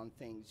think on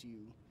things, you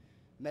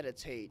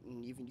meditate,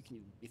 and even you can,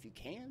 if you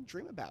can,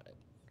 dream about it.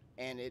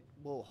 And it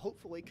will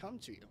hopefully come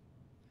to you.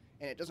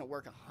 And it doesn't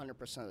work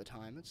 100% of the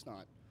time. It's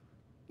not,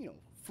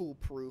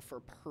 foolproof or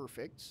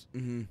perfect.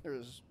 Mm-hmm.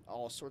 There's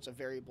all sorts of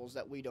variables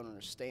that we don't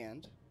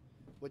understand,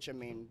 which, I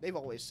mean, they've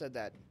always said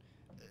that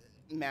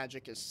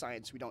magic is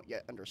science we don't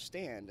yet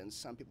understand. And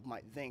some people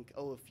might think,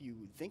 oh, if you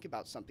think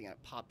about something and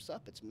it pops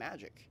up, it's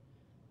magic.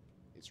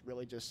 It's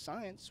really just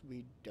science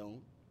we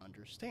don't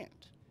understand.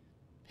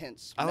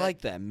 Hence, I like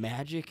that.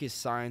 Magic is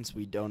science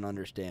we don't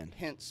understand.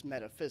 hence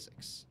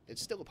metaphysics.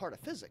 It's still a part of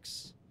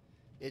physics.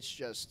 It's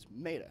just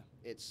meta.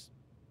 It's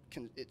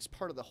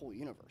part of the whole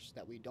universe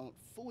that we don't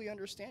fully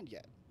understand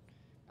yet.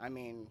 I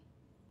mean,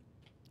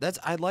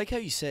 I like how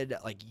you said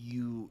that, like,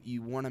 you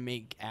want to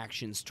make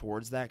actions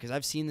towards that, because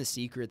I've seen The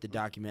Secret, the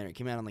documentary. It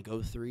came out in like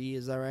 2003,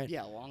 is that right?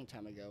 yeah, a long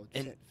time ago.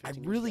 And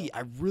 15 years ago.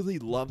 I really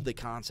loved the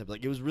concept.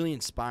 Like, it was really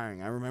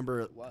inspiring. I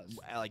remember, It was.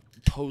 like,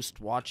 post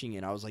watching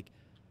it, I was like,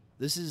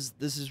 this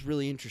is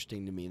really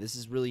interesting to me. This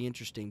is really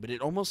interesting. But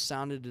it almost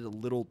sounded a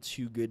little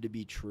too good to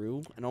be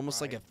true, and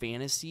almost like a Right.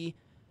 fantasy.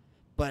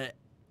 But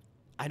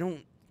I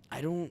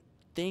don't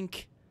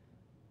think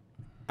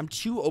I'm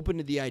too open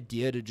to the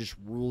idea to just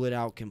rule it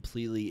out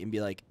completely and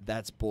be like,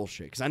 that's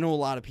bullshit. Because I know a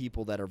lot of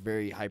people that are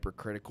very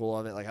hypercritical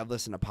of it. Like, I've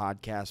listened to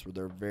podcasts where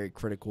they're very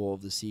critical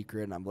of The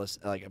Secret, and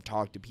I've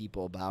talked to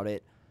people about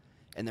it,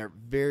 and they're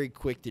very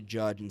quick to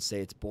judge and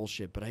say it's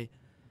bullshit. But I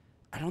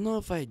don't know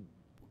if I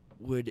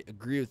would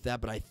agree with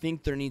that. But I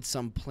think there needs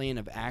some plan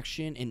of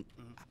action, and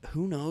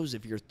who knows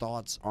if your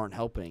thoughts aren't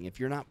helping, if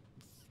you're not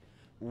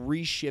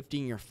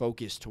reshifting your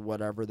focus to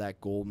whatever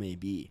that goal may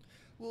be.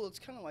 Well, it's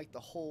kind of like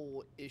the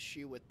whole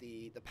issue with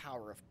the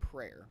power of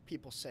prayer.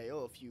 People say,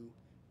 oh, if you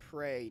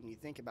pray and you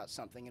think about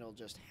something, it'll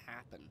just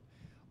happen.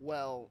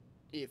 Well,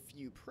 if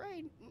you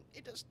pray,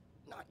 it does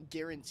not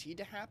guaranteed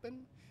to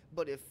happen.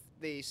 But if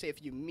they say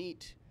if you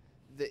meet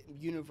the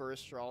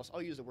universe, or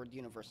I'll use the word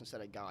universe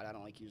instead of God. I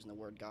don't like using the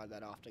word God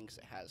that often because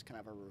it has kind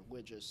of a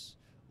religious,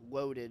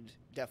 loaded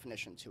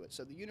definition to it.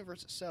 So the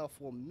universe itself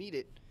will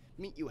meet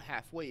you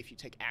halfway if you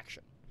take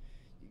action.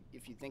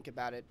 If you think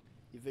about it,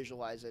 you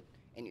visualize it,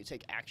 and you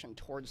take action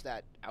towards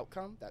that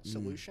outcome, that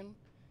solution,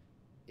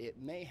 it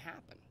may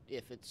happen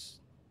if it's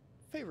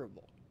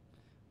favorable.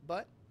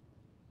 But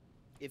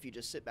if you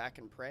just sit back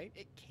and pray,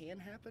 it can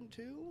happen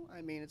too.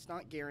 I mean, it's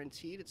not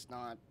guaranteed.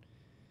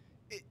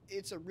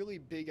 It's a really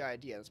big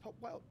idea. That's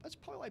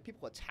probably why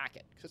people attack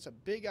it, because it's a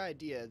big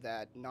idea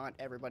that not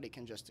everybody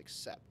can just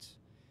accept.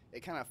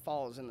 It kind of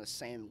falls in the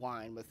same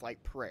line with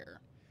like prayer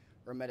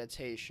or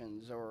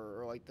meditations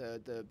or like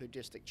the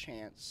Buddhistic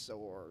chants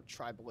or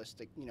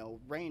tribalistic,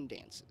 rain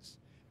dances.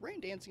 Rain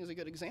dancing is a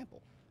good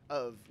example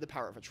of the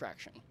power of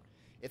attraction.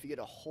 If you get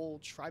a whole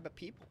tribe of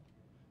people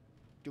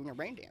doing a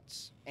rain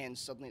dance and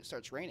suddenly it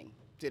starts raining,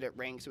 did it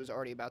rain because it was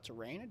already about to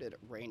rain, or did it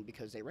rain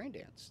because they rain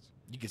danced?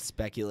 You could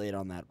speculate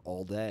on that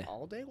all day.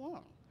 All day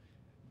long.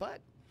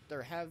 But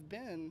there have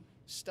been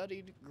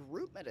studied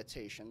group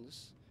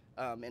meditations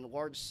in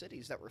large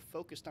cities that were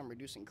focused on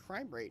reducing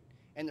crime rate,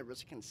 and there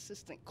was a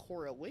consistent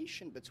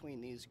correlation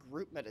between these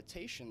group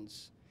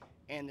meditations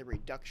and the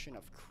reduction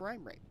of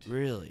crime rate.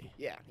 Really?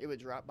 Yeah, it would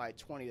drop by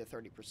 20 to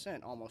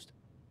 30%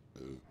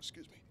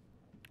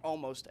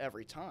 almost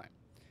every time.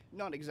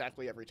 Not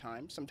exactly every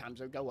time.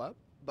 Sometimes it would go up,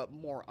 but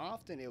more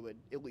often it would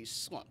at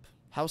least slump.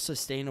 How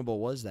sustainable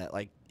was that?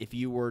 Like, if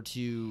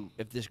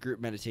this group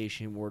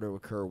meditation were to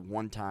occur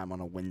one time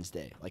on a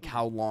Wednesday, like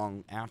how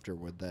long after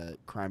would the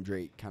crime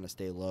rate kind of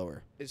stay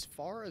lower? As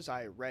far as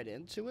I read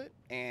into it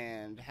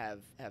and have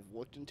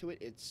looked into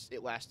it,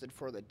 it lasted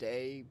for the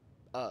day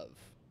of,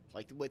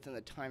 like within the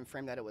time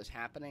frame that it was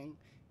happening,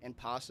 and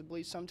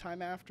possibly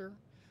sometime after.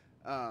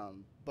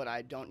 But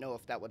I don't know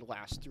if that would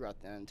last throughout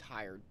the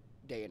entire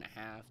day and a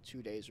half,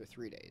 2 days, or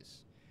 3 days.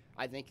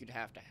 I think you'd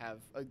have to have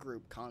a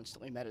group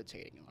constantly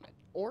meditating on it.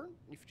 Or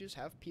if you just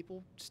have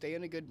people stay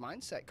in a good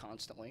mindset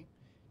constantly,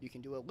 you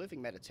can do a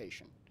living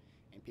meditation.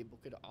 And people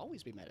could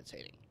always be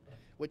meditating,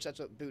 which that's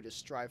what Buddhists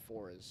strive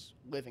for, is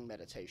living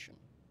meditation.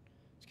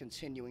 It's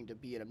continuing to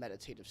be in a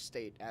meditative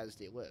state as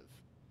they live.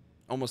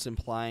 Almost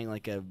implying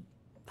like a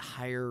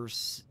higher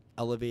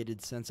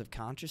elevated sense of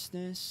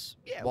consciousness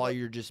Yeah, while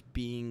you're just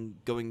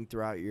going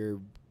throughout your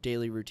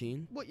daily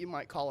routine. What you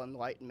might call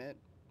enlightenment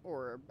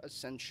or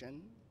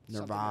ascension.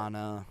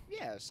 Nirvana.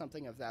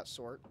 Something of that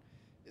sort.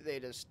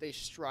 They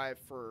strive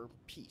for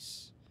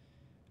peace.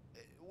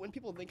 When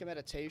people think of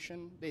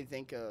meditation, they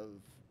think of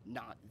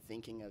not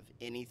thinking of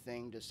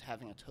anything, just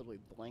having a totally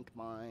blank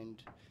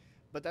mind.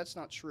 But that's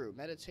not true.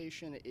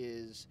 Meditation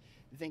is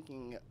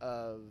thinking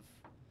of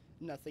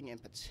nothing in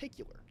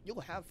particular.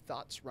 You'll have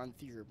thoughts run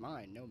through your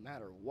mind no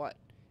matter what.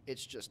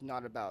 It's just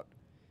not about,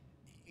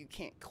 you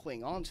can't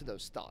cling on to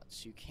those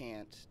thoughts. You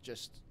can't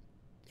just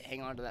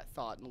hang on to that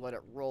thought and let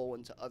it roll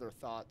into other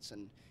thoughts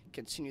and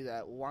continue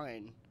that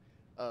line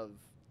of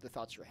the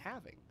thoughts you're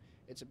having.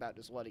 It's about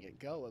just letting it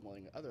go and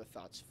letting other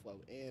thoughts flow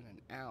in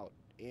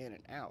and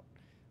out,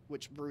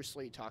 which Bruce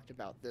Lee talked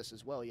about this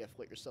as well. You have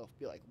to let yourself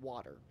be like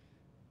water.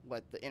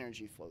 Let the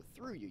energy flow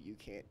through you. You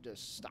can't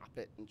just stop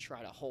it and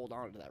try to hold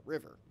on to that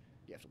river.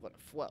 You have to let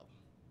it flow.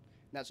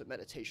 And that's what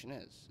meditation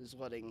is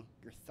letting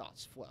your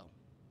thoughts flow.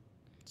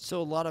 So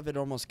a lot of it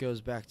almost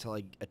goes back to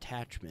like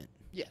attachment.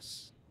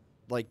 Yes.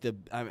 Like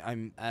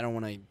I don't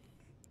want to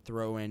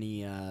throw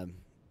any I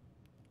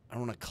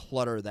don't want to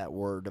clutter that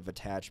word of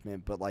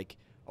attachment, but like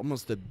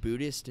almost the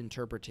Buddhist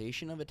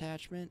interpretation of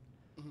attachment.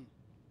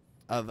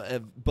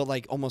 Mm-hmm. But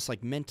like almost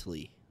like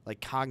mentally,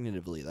 like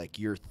cognitively, like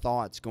your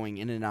thoughts going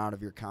in and out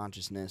of your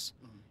consciousness,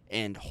 Mm-hmm.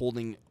 and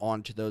holding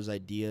on to those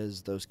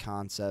ideas, those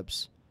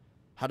concepts.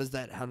 How does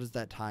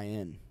that tie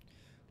in?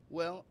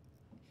 Well,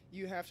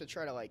 you have to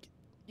try to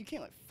you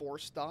can't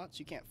force thoughts.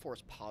 You can't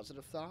force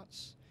positive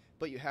thoughts,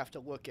 but you have to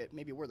look at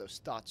maybe where those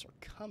thoughts are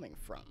coming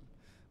from.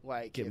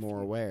 Get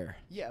more aware.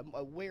 Yeah,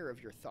 aware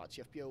of your thoughts.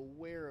 You have to be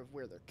aware of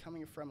where they're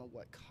coming from and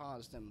what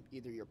caused them,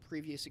 either your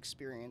previous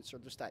experience or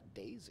just that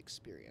day's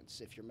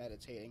experience. If you're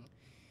meditating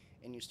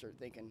and you start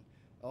thinking,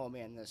 oh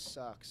man, this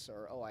sucks,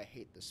 or oh, I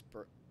hate this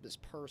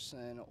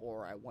person,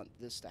 or I want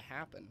this to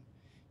happen,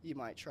 you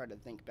might try to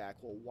think back,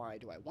 well, why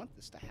do I want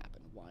this to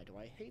happen? Why do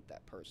I hate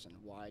that person?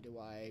 Why do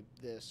I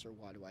this or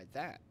why do I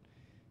that?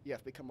 You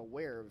have to become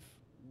aware of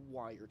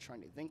why you're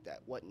trying to think that,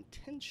 what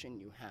intention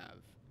you have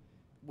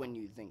when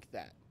you think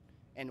that,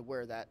 and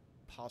where that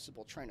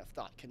possible train of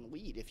thought can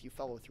lead if you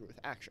follow through with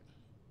action.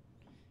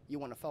 You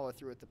want to follow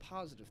through with the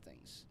positive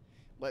things.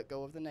 Let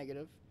go of the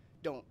negative.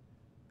 Don't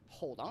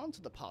hold on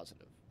to the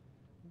positive,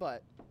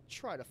 but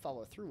try to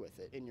follow through with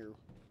it in your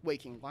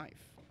waking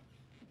life.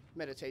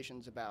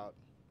 Meditation's about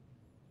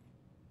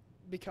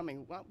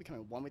not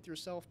becoming one with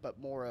yourself, but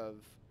more of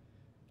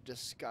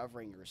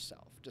discovering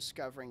yourself,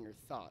 discovering your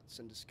thoughts,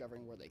 and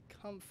discovering where they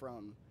come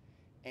from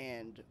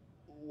and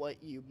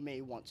what you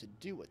may want to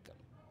do with them.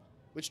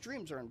 Which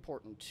dreams are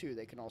important too.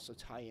 They can also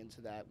tie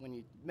into that. When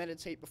you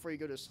meditate before you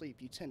go to sleep,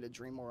 you tend to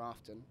dream more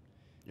often.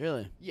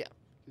 Really? Yeah.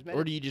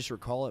 Or do you just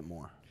recall it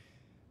more?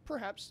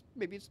 Perhaps.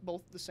 Maybe it's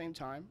both at the same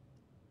time.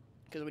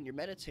 Because when you're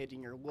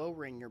meditating, you're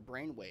lowering your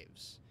brain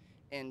waves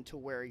into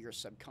where your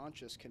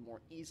subconscious can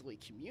more easily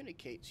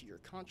communicate to your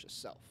conscious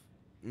self.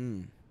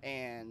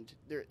 And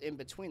there, in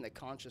between the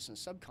conscious and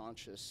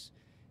subconscious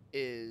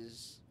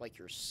is like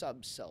your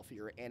sub-self,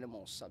 your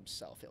animal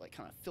sub-self. It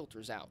kind of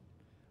filters out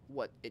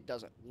what it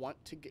doesn't want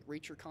to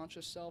reach your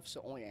conscious self,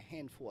 so only a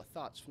handful of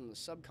thoughts from the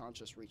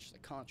subconscious reach the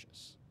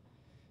conscious.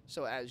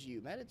 So as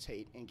you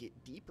meditate and get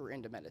deeper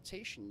into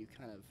meditation, you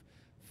kind of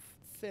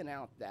thin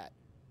out that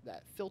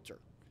filter,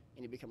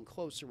 and you become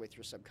closer with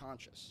your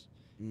subconscious.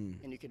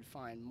 And you can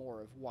find more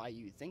of why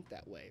you think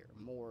that way,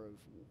 or more of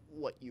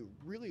what you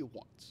really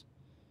want.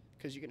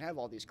 Because you can have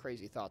all these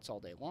crazy thoughts all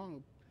day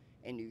long,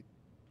 and you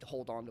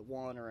hold on to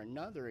one or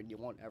another, and you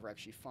won't ever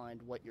actually find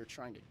what you're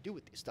trying to do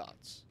with these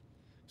thoughts.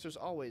 So there's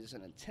always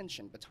an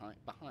intention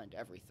behind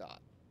every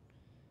thought.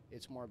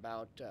 It's more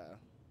about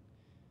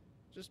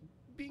just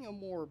being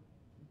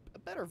a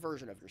better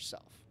version of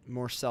yourself.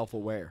 More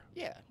self-aware.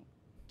 Yeah,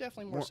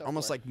 definitely more self-aware.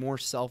 Almost like more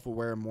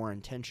self-aware and more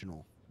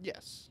intentional.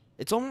 Yes.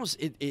 It's almost,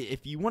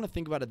 if you want to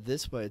think about it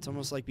this way, it's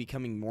almost like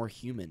becoming more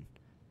human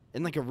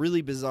in like a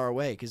really bizarre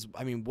way. Because,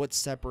 I mean, what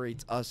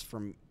separates us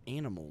from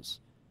animals?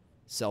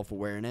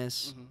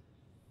 Self-awareness. Mm-hmm.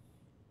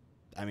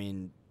 I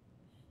mean...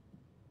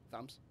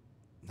 Thumbs?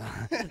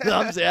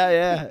 Thumbs,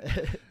 yeah.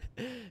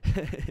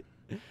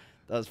 That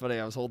was funny.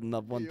 I was holding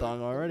up one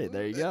thumb already.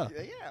 There you go.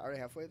 Yeah, already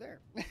halfway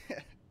there.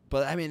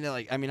 But, I mean,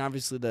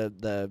 obviously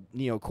the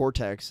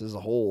neocortex as a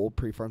whole,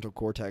 prefrontal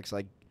cortex,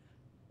 like,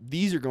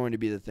 these are going to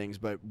be the things,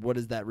 but what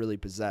does that really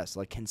possess?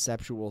 Like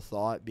conceptual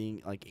thought,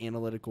 being like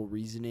analytical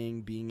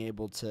reasoning, being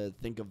able to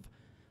think of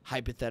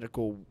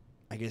hypothetical,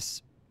 I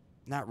guess,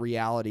 not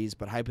realities,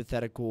 but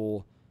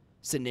hypothetical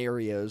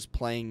scenarios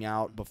playing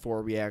out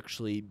before we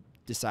actually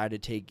decide to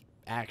take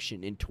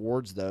action in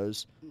towards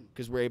those,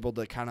 because we're able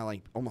to kind of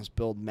like almost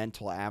build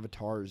mental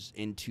avatars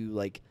into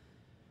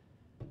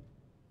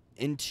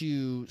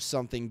into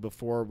something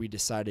before we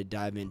decide to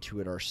dive into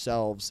it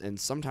ourselves, and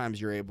sometimes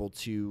you're able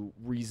to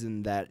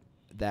reason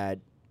that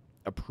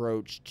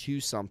approach to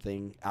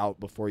something out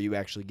before you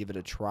actually give it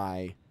a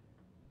try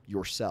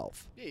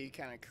yourself. Yeah, you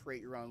kind of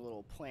create your own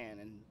little plan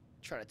and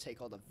try to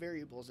take all the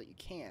variables that you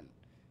can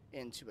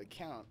into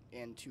account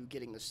into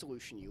getting the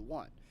solution you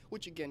want,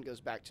 which again goes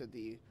back to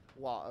the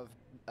law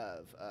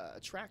of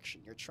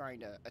attraction. You're trying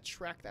to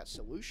attract that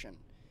solution,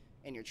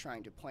 and you're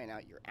trying to plan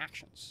out your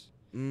actions.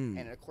 And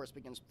it, of course,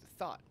 begins with the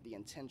thought, the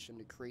intention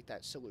to create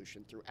that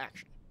solution through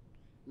action.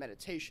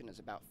 Meditation is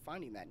about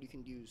finding that. You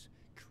can use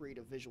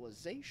creative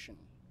visualization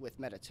with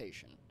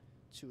meditation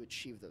to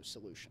achieve those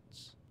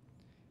solutions.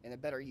 And the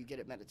better you get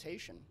at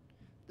meditation,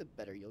 the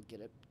better you'll get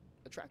at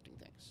attracting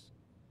things.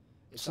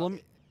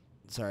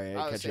 Sorry,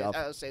 I cut you off.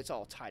 I would say it's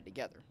all tied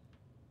together.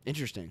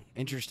 Interesting.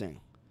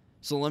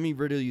 So let me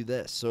riddle you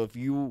this. So if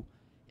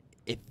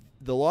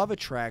the law of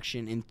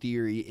attraction in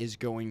theory is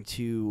going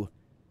to,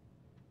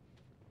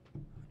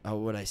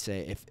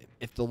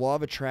 if the law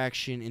of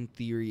attraction in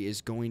theory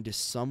is going to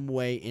some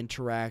way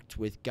interact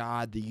with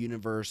God, the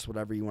universe,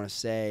 whatever you want to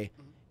say,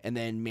 and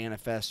then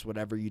manifest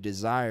whatever you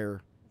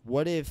desire,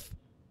 what if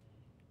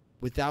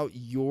without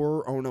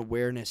your own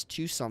awareness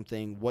to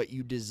something, what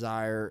you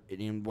desire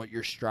and what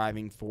you're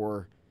striving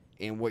for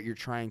and what you're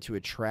trying to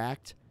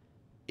attract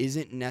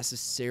isn't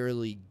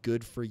necessarily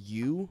good for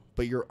you,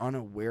 but you're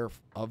unaware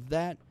of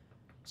that?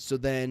 So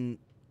then,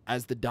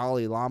 as the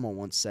Dalai Lama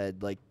once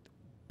said, like,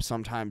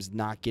 sometimes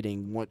not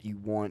getting what you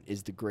want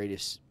is the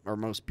greatest or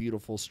most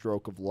beautiful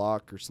stroke of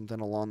luck, or something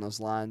along those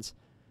lines.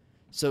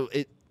 So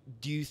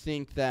do you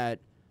think that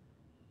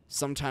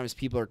sometimes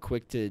people are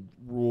quick to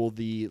rule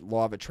the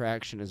law of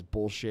attraction as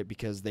bullshit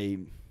because they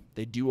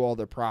do all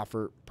the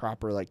proper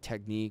like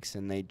techniques,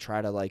 and they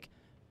try to like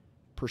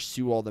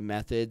pursue all the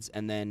methods,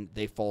 and then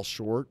they fall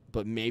short?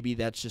 But maybe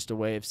that's just a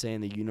way of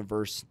saying the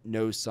universe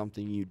knows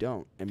something you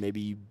don't, and maybe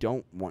you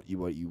don't want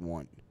what you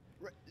want.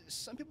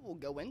 Some people will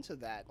go into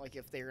that, like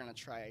if they're going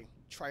to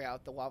try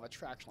out the law of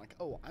attraction, like,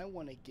 oh, I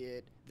want to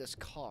get this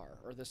car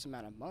or this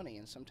amount of money,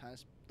 and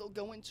sometimes they'll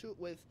go into it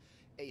with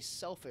a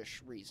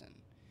selfish reason.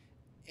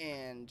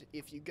 And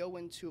if you go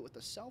into it with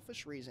a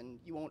selfish reason,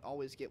 you won't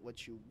always get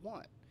what you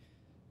want.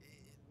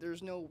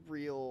 There's no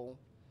real.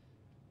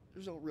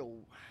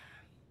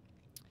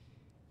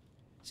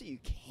 So you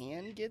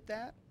can get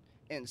that,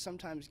 and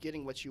sometimes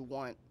getting what you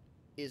want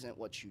isn't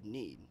what you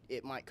need.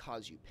 It might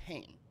cause you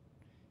pain.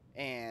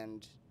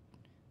 And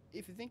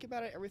if you think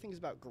about it, everything's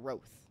about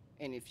growth.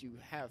 And if you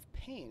have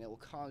pain, it will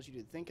cause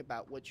you to think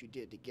about what you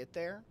did to get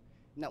there,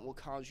 and that will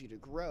cause you to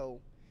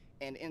grow.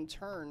 And in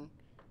turn,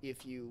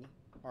 if you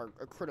are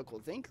a critical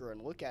thinker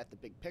and look at the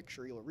big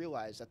picture, you'll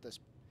realize that this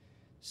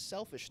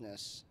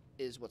selfishness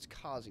is what's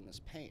causing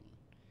this pain.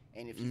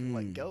 And if you can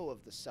let go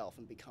of the self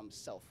and become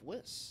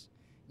selfless,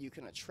 you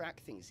can attract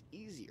things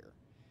easier.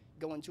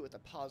 Go into it with a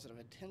positive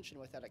intention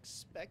without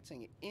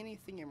expecting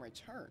anything in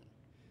return.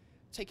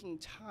 Taking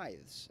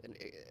tithes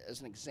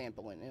as an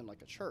example in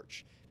like a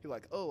church, people are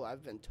like, oh,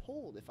 I've been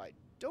told if I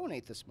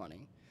donate this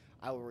money,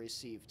 I will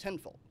receive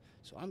tenfold.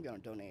 So I'm going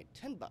to donate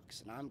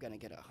 $10 and I'm going to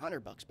get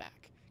 $100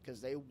 back,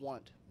 because they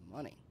want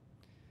money.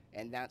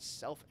 And that's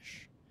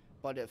selfish.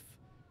 But if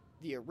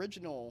the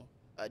original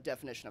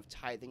definition of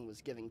tithing was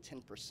giving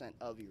 10%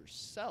 of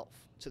yourself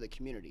to the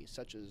community,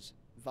 such as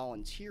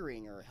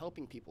volunteering or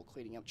helping people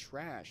cleaning up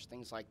trash,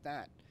 things like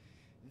that,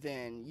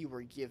 then you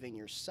were giving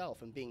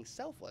yourself and being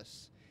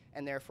selfless,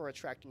 and therefore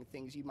attracting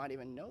things you might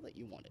even know that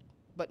you wanted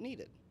but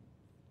needed.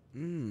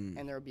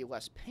 And there would be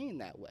less pain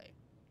that way.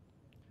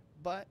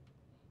 But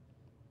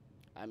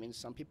I mean,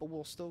 some people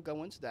will still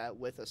go into that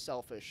with a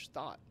selfish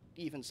thought,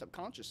 even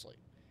subconsciously.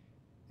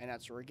 And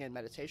that's where, again,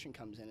 meditation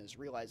comes in, is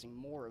realizing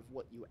more of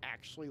what you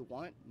actually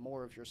want,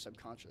 more of your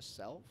subconscious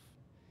self.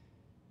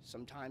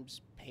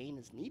 Sometimes pain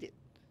is needed.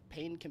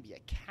 Pain can be a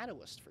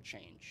catalyst for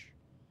change,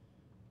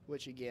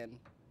 which, again,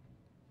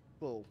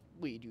 will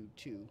lead you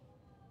to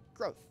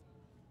growth.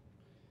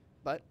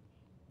 But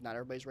not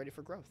everybody's ready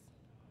for growth.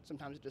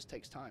 Sometimes it just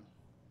takes time.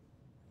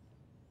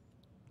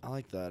 I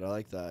like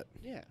that.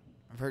 Yeah.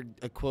 I've heard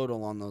a quote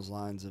along those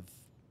lines of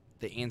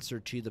the answer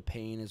to the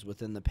pain is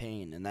within the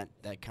pain, and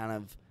that kind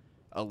of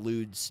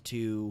alludes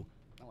to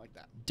I like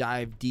that.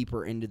 dive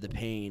deeper into the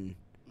pain.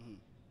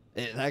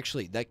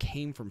 That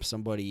came from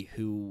somebody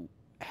who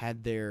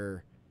had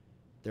their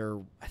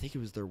I think it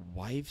was their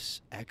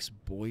wife's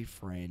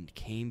ex-boyfriend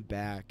came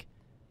back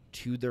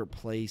to their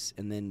place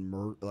and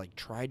then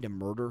tried to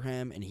murder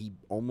him, and he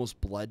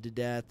almost bled to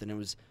death, and it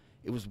was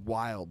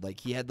wild. Like,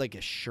 he had like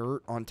a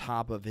shirt on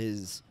top of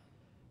this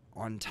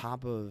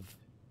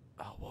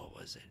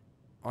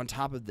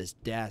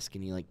desk,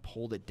 and he like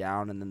pulled it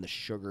down, and then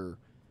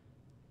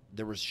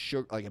there was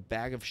sugar, like a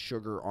bag of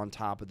sugar on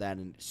top of that,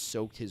 and it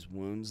soaked his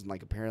wounds, and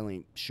like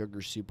apparently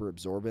sugar's super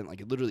absorbent. Like,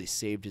 it literally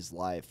saved his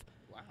life.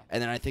 Wow.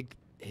 And then I think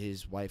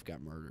his wife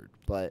got murdered,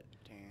 but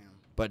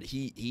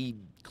he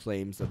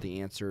claims that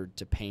the answer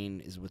to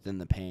pain is within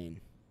the pain.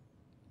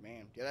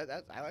 Man, yeah,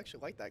 I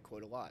actually like that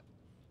quote a lot.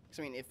 Because,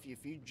 I mean,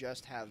 if you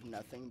just have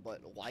nothing but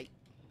light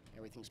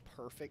everything's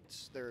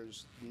perfect,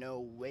 there's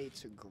no way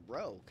to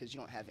grow because you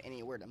don't have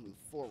anywhere to move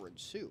forward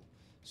to.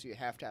 So you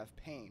have to have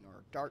pain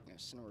or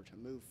darkness in order to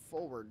move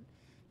forward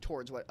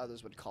towards what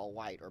others would call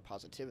light or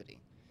positivity.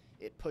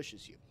 It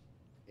pushes you.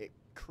 It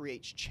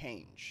creates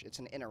change. It's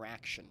an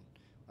interaction,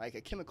 like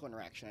a chemical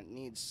interaction. It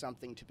needs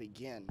something to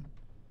begin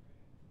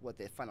what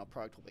the final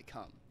product will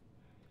become.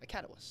 A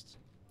catalyst.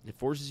 It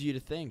forces you to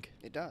think.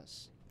 It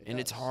does.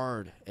 It's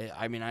hard.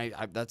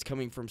 I that's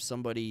coming from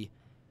somebody.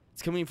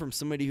 It's coming from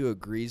somebody who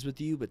agrees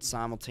with you, but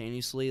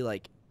simultaneously,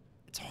 like,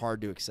 it's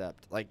hard to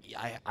accept. Like,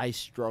 I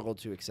struggle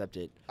to accept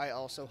it. I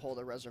also hold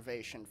a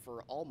reservation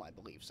for all my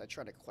beliefs. I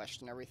try to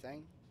question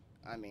everything.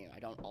 I mean, I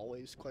don't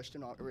always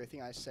question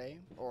everything I say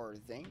or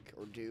think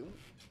or do.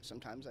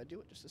 Sometimes I do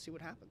it just to see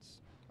what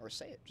happens, or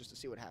say it just to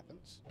see what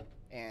happens,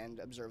 and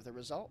observe the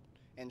result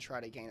and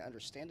try to gain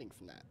understanding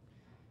from that,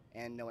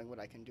 and knowing what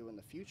I can do in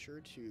the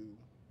future to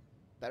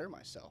better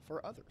myself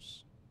or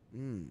others,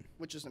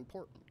 which is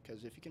important,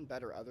 because if you can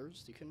better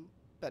others, you can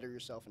better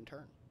yourself in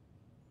turn.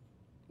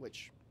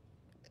 Which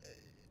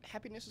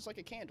happiness is like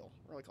a candle,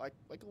 or like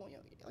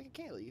a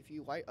candle. If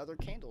you light other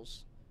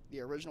candles, the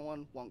original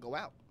one won't go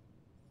out.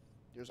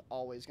 There's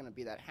always going to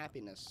be that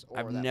happiness or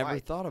I've that never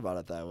light. thought about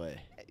it that way.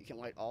 You can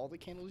light all the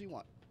candles you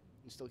want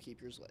and still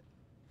keep yours lit.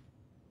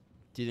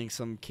 Do you think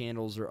some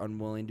candles are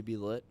unwilling to be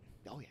lit?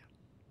 Oh, yeah.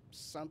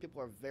 Some people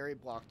are very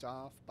blocked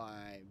off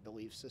by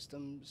belief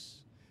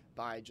systems,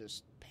 by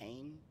just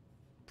pain,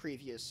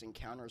 previous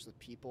encounters with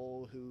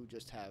people who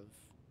just have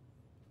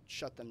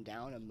shut them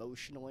down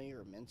emotionally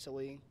or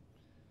mentally.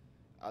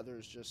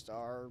 Others just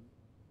are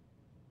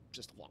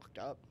just locked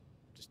up,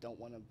 just don't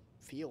want to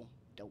feel,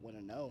 don't want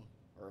to know,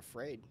 or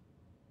afraid.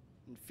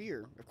 And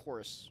fear, of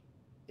course,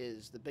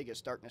 is the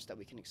biggest darkness that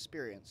we can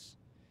experience.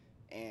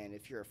 And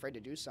if you're afraid to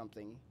do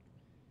something,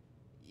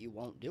 you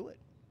won't do it.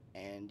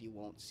 And you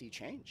won't see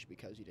change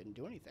because you didn't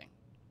do anything.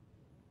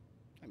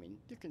 I mean,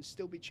 there can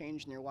still be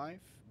change in your life,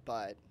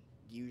 but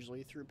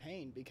usually through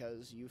pain,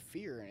 because you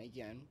fear, and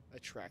again,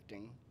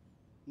 attracting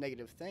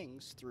negative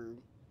things through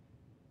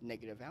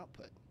negative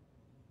output,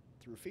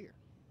 through fear.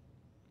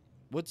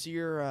 What's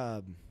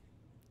your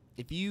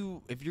if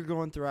you're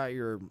going throughout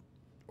your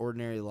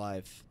ordinary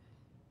life,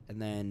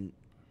 and then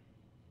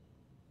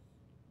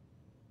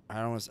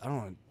I don't want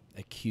to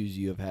accuse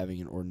you of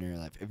having an ordinary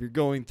life. If you're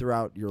going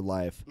throughout your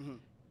life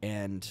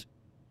and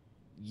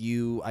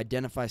you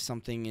identify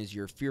something as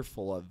you're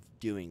fearful of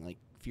doing, like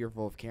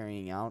fearful of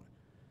carrying out,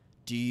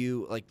 do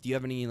you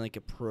have any like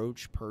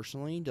approach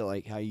personally to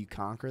like how you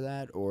conquer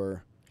that?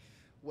 Or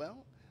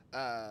Well,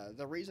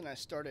 the reason I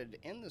started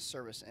in the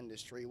service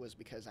industry was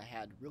because I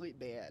had really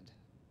bad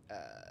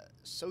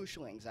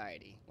social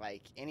anxiety.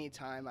 Like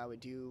anytime I would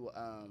do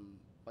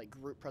like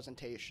group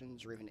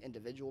presentations or even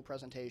individual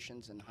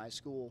presentations in high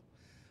school,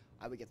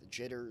 I would get the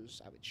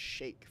jitters. I would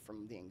shake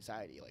from the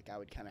anxiety. Like I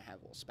would kind of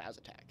have a little spaz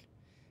attack.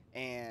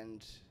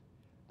 And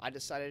I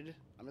decided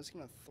I'm just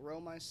going to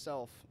throw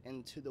myself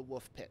into the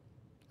wolf pit.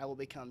 I will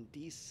become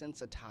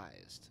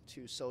desensitized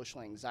to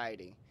social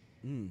anxiety.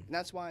 And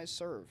that's why I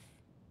serve.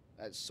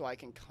 So I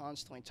can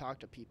constantly talk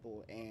to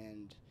people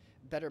and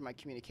better my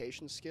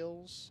communication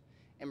skills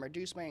and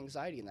reduce my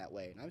anxiety in that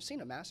way. And I've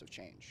seen a massive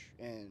change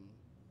in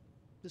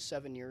the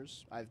 7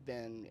 years I've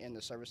been in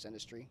the service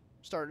industry.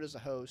 Started as a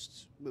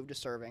host, moved to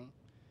serving,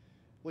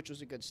 which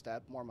was a good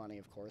step. More money,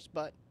 of course,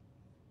 but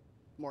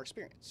more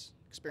experience.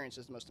 Experience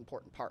is the most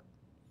important part.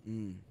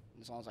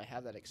 As long as I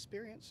have that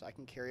experience, I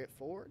can carry it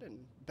forward and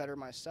better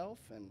myself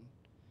and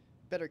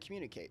better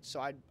communicate. So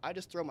I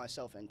just throw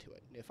myself into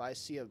it. If I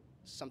see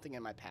something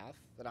in my path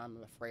that I'm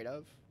afraid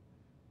of,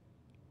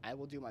 I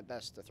will do my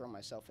best to throw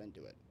myself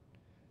into it.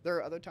 There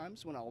are other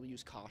times when I'll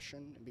use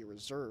caution and be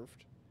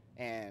reserved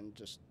and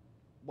just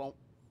won't,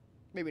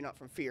 maybe not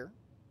from fear.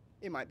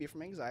 It might be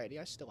from anxiety.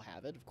 I still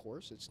have it, of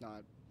course. It's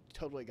not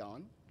totally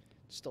gone.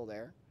 It's still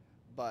there.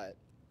 But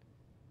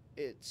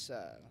it's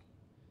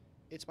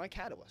my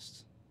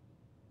catalyst.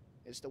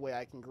 It's the way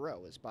I can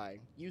grow, is by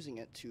using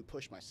it to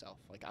push myself.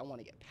 Like, I want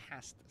to get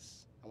past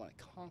this. I want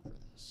to conquer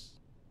this.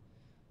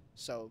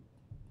 So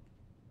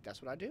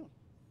that's what I do.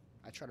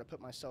 I try to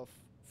put myself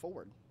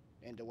forward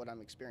into what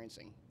I'm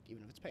experiencing,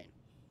 even if it's pain.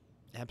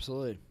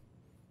 Absolutely.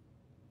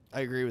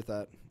 I agree with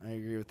that.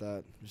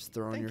 Just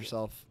throwing Thank you.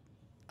 yourself.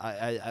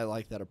 I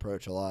like that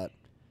approach a lot.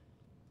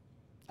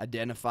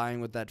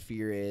 Identifying what that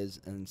fear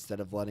is, and instead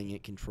of letting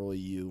it control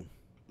you,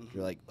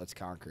 you're like, let's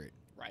conquer it.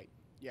 Right.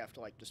 You have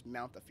to, like, just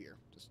mount the fear.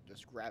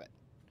 Just grab it.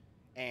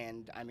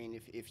 And, I mean,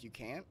 if you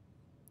can't,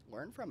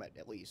 learn from it,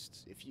 at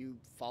least. If you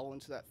fall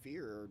into that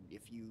fear, or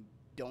if you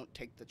don't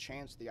take the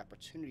chance, the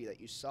opportunity that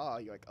you saw,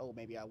 you're like, oh,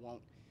 maybe I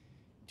won't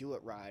do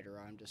it right,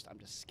 or I'm just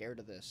scared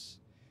of this.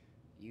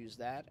 Use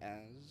that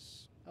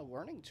as a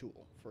learning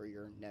tool for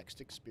your next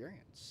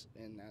experience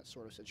in that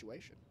sort of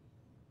situation,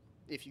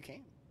 if you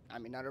can. I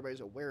mean, not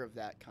everybody's aware of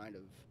that kind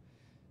of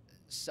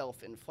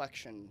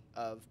self-inflection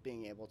of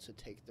being able to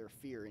take their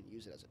fear and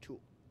use it as a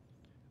tool.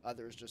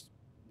 Others just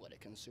let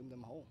it consume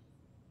them whole.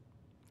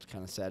 It's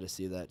kind of sad to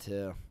see that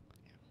too.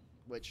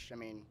 Which, I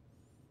mean,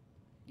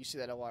 You see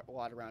that a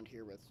lot around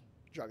here with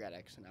drug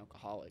addicts and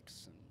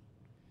alcoholics and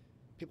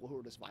people who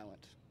are just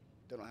violent.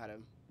 They don't know how to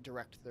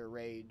direct their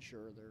rage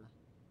or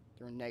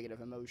their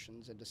negative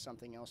emotions into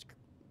something else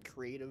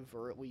creative,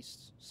 or at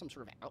least some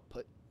sort of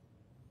output.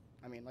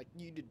 I mean, like,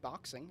 you did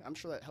boxing. I'm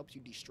sure that helps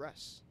you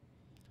de-stress.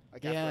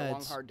 Like, Yeah, after a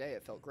long, it's hard day,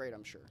 it felt great,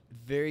 I'm sure.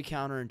 very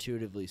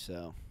counterintuitively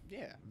so.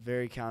 Yeah.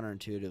 Very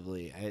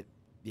counterintuitively.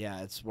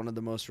 It's one of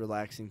the most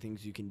relaxing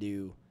things you can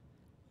do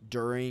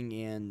during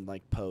and,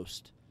 like,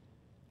 post.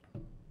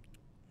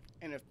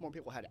 And if more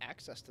people had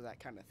access to that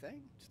kind of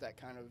thing, to that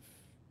kind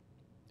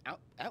of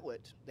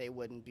outlet, they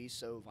wouldn't be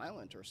so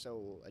violent or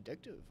so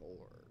addictive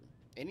or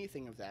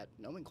anything of that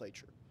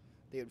nomenclature.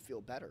 They would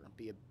feel better,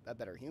 be a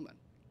better human.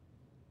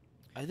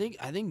 I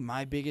think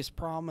my biggest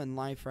problem in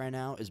life right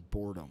now is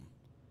boredom.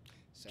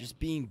 Same. Just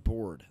being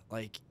bored.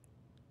 Like,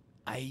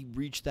 I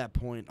reach that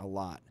point a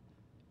lot.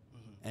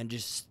 Mm-hmm. And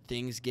just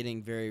things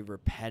getting very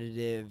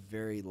repetitive,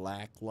 very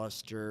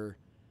lackluster,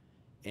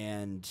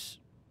 and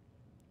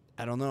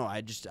I don't know.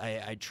 I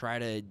try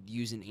to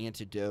use an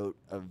antidote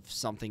of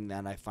something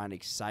that I find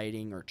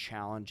exciting or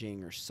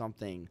challenging or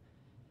something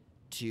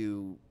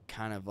to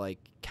kind of like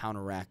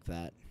counteract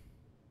that.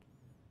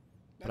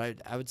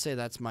 But I would say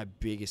that's my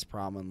biggest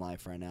problem in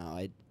life right now.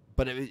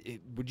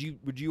 Would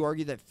you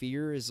argue that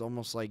fear is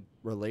almost like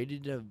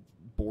related to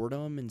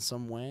boredom in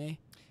some way?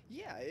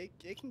 Yeah,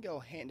 it can go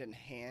hand in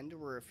hand,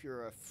 where if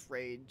you're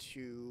afraid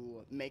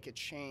to make a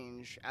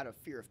change out of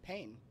fear of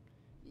pain,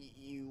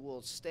 you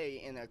will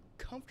stay in a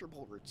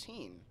comfortable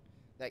routine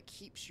that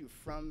keeps you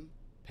from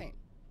pain.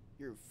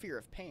 Your fear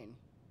of pain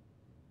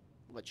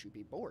lets you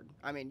be bored.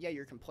 I mean, yeah,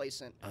 you're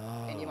complacent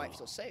and you might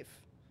feel safe,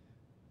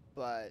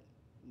 but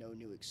no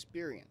new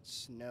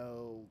experience,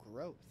 no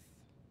growth.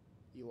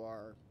 You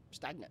are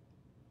stagnant,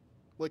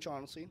 which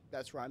honestly,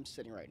 that's where I'm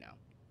sitting right now.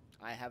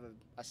 I have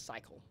a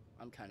cycle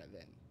I'm kind of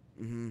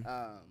in,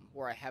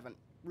 where I haven't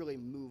really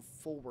moved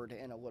forward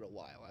in a little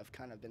while. I've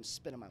kind of been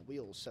spinning my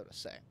wheels, so to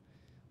say.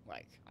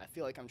 Like, I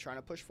feel like I'm trying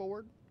to push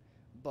forward,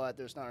 but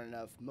there's not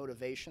enough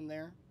motivation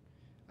there.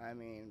 I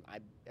mean,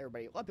 a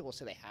lot of people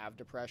say they have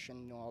depression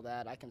and all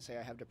that. I can say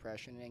I have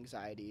depression and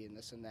anxiety and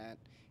this and that,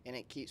 and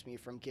it keeps me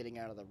from getting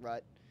out of the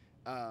rut.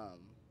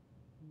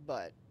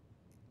 But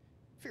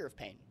fear of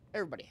pain,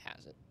 everybody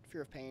has it.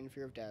 Fear of pain,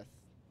 fear of death.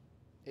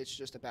 It's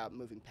just about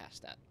moving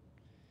past that.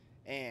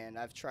 And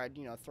I've tried,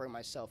 throwing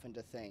myself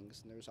into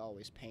things, and there's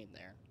always pain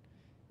there,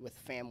 with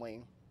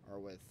family or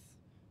with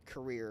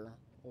career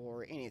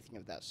or anything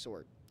of that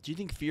sort. Do you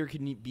think fear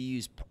can be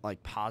used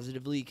like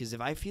positively? Because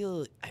I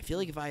feel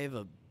like if I have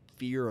a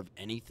fear of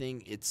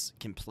anything, it's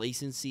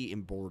complacency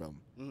and boredom.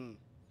 Mm-hmm.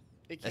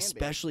 It can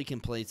Especially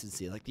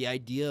complacency. Like the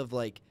idea of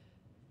like,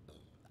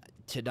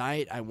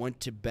 tonight I went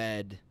to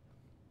bed.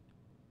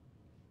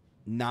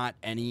 Not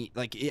any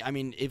like. I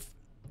mean, if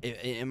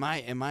in my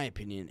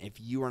opinion, if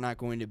you are not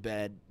going to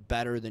bed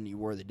better than you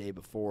were the day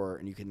before,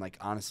 and you can like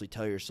honestly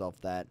tell yourself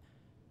that,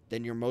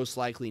 then you're most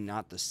likely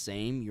not the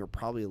same. You're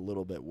probably a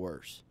little bit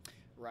worse.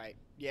 Right.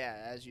 Yeah,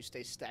 as you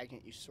stay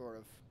stagnant, you sort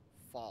of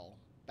fall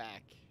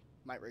back.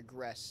 Might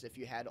regress if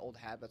you had old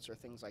habits or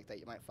things like that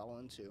you might fall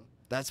into.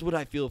 That's what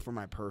I feel from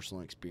my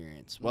personal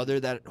experience.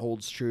 Whether that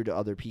holds true to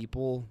other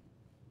people,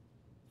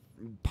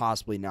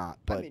 possibly not.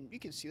 But I mean, you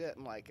can see that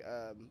in like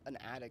an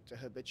addict, a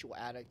habitual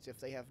addict. If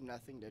they have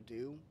nothing to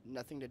do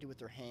with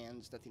their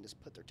hands, nothing to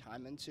put their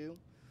time into,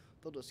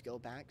 they'll just go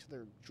back to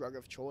their drug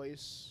of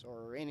choice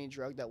or any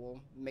drug that will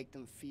make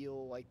them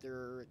feel like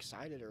they're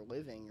excited or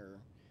living or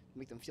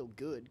make them feel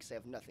good because they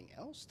have nothing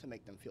else to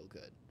make them feel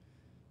good.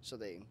 So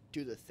they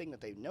do the thing that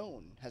they've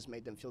known has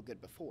made them feel good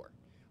before,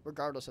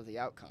 regardless of the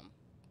outcome.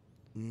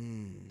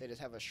 They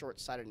just have a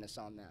short-sightedness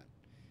on that,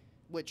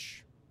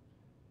 which...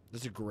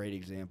 That's a great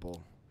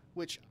example.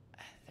 Which,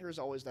 there's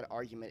always that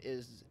argument,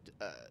 is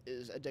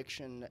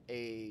addiction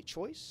a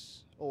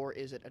choice or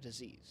is it a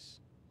disease?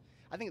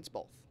 I think it's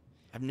both.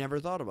 I've never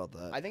thought about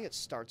that. I think it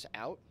starts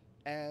out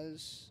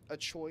as a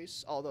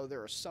choice, although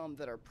there are some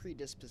that are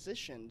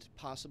predispositioned,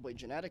 possibly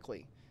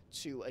genetically,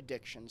 to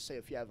addiction. Say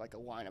if you have like a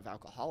line of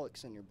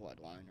alcoholics in your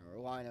bloodline or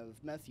a line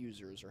of meth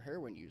users or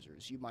heroin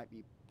users, you might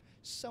be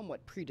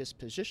somewhat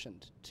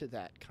predispositioned to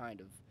that kind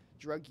of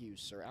drug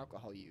use or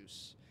alcohol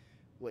use,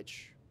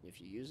 which if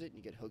you use it and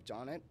you get hooked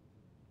on it,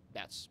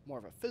 that's more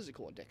of a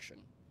physical addiction.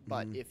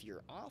 But if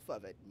you're off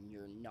of it and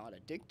you're not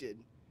addicted,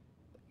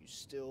 but you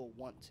still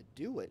want to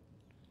do it,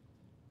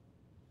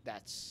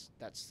 that's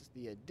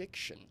the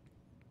addiction,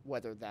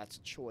 whether that's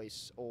a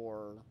choice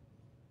or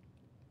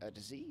a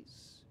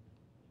disease.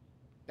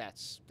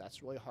 That's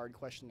a really hard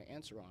question to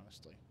answer,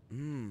 honestly.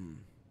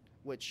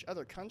 Which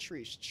other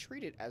countries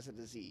treat it as a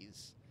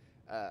disease.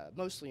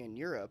 Mostly in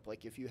Europe,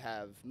 like if you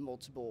have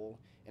multiple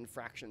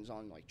infractions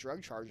on like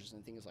drug charges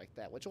and things like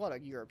that, which a lot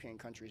of European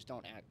countries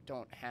don't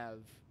have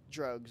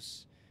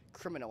drugs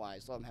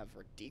criminalized. A lot of them have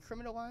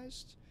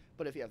decriminalized.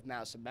 But if you have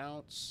mass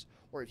amounts,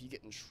 or if you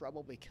get in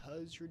trouble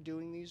because you're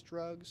doing these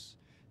drugs,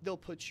 they'll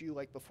put you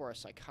like before a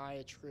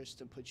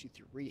psychiatrist and put you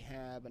through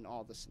rehab and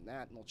all this and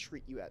that, and they'll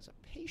treat you as a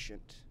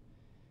patient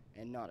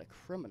and not a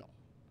criminal.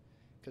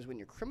 Because when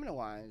you're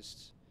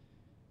criminalized,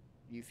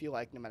 you feel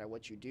like no matter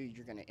what you do,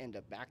 you're going to end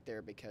up back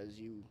there because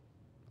you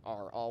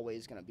are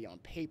always going to be on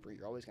paper.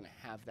 You're always going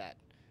to have that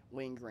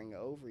lingering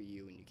over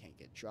you, and you can't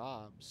get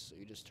jobs, so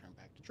you just turn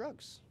back to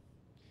drugs.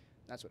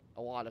 That's what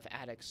a lot of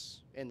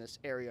addicts in this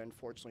area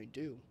unfortunately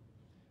do.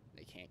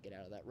 They can't get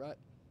out of that rut.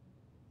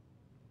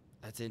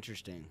 That's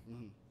interesting.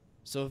 Mm-hmm.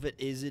 So if it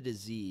is a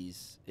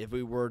disease, if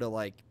we were to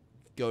like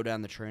go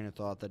down the train of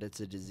thought that it's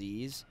a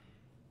disease,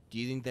 do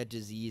you think that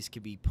disease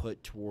could be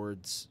put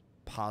towards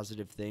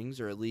positive things,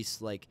 or at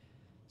least like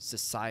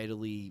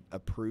societally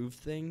approved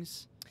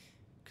things?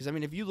 Because I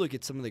mean, if you look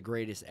at some of the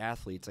greatest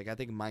athletes, like I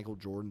think Michael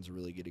Jordan's a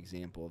really good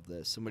example of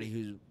this. Somebody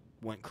who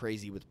went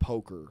crazy with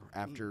poker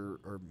after,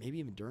 or maybe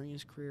even during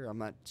his career. I'm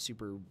not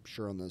super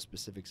sure on the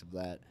specifics of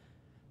that.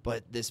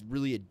 But this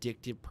really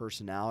addictive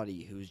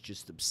personality who's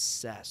just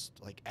obsessed,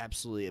 like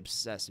absolutely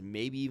obsessed, and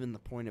maybe even the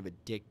point of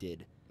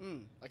addicted.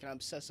 Like an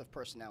obsessive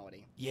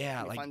personality. Yeah,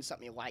 When like he finds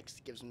something he likes,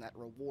 it gives him that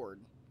reward.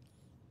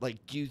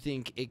 like, do you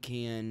think it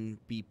can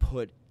be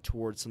put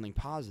towards something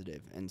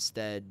positive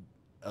instead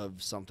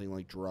of something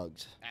like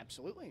drugs?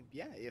 Absolutely,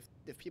 yeah.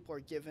 If people are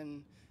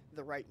given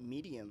the right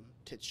medium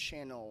to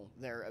channel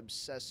their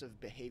obsessive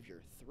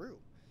behavior through,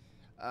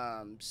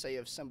 say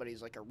if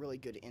somebody's like a really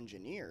good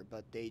engineer,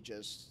 but they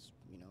just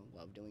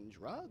love doing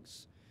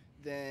drugs,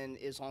 then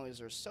as long as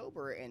they're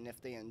sober and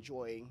if they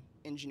enjoy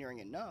engineering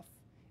enough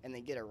and they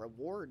get a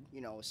reward, a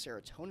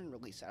serotonin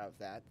release out of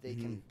that, they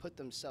can put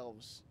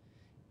themselves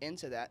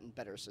into that in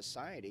better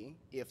society.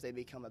 If they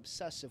become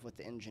obsessive with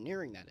the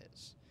engineering, that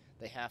is,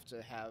 they have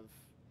to have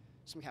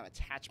some kind of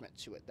attachment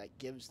to it that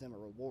gives them a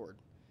reward.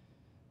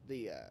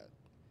 The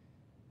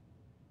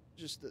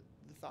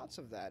thoughts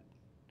of that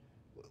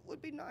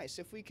would be nice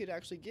if we could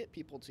actually get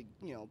people to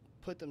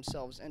put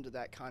themselves into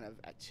that kind of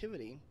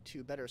activity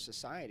to better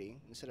society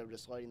instead of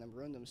just letting them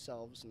ruin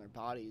themselves and their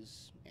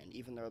bodies and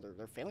even their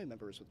family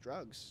members with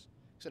drugs,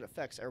 because it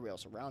affects everybody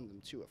else around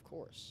them too, of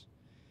course.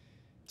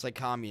 It's like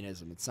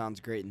communism. It sounds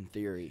great in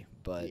theory,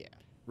 but Yeah.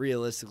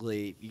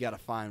 realistically, you got to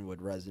find what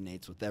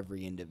resonates with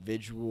every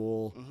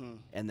individual,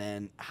 and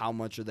then how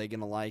much are they going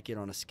to like it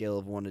on a scale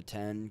of 1 to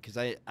 10? Because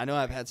I know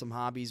I've had some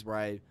hobbies where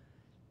I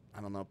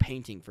don't know,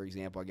 painting, for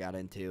example, I got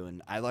into,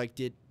 and I liked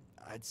it,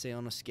 I'd say,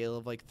 on a scale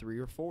of like 3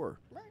 or 4.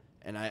 Right.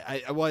 And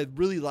I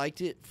really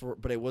liked it,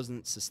 but it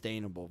wasn't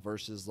sustainable,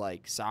 versus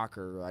like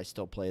soccer. I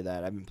still play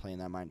that. I've been playing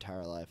that my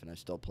entire life, and I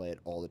still play it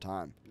all the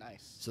time.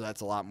 Nice. So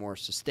that's a lot more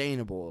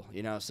sustainable,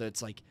 So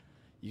it's like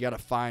you got to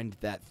find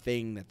that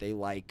thing that they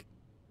like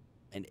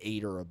an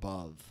 8 or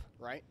above.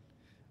 Right.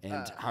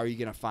 And how are you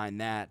going to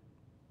find that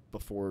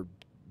before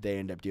they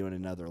end up doing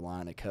another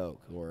line of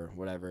Coke or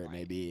whatever it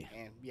may be?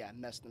 And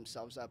mess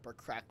themselves up or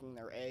cracking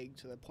their egg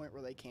to the point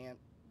where they can't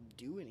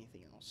do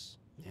anything else.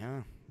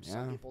 Yeah.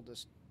 Some people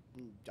just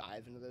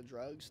dive into the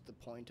drugs to the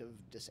point of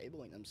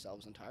disabling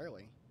themselves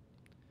entirely.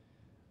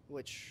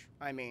 Which,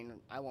 I mean,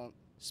 I won't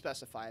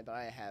specify, but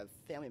I have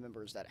family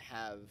members that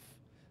have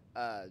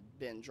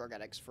been drug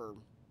addicts for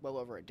well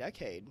over a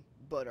decade,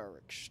 but are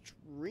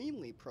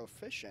extremely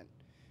proficient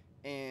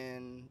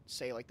in,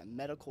 say, like the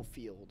medical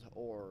field,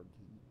 or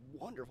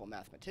wonderful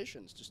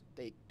mathematicians. Just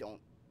they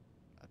don't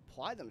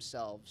apply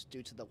themselves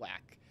due to the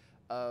lack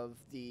of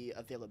the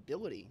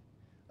availability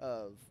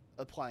of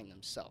applying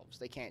themselves.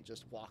 They can't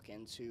just walk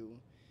into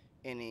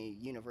any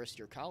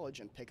university or college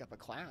and pick up a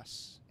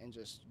class and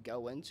just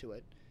go into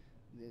it.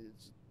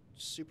 It's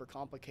super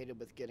complicated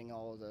with getting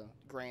all of the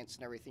grants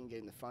and everything,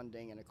 getting the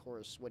funding, and of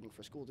course waiting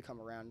for school to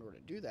come around in order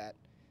to do that.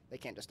 They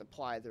can't just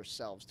apply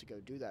themselves to go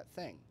do that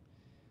thing.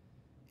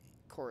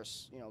 Of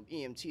course,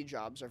 EMT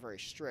jobs are very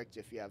strict.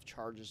 If you have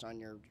charges on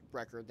your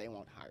record, they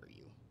won't hire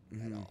you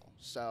at all.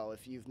 So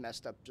if you've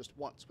messed up just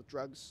once with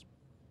drugs,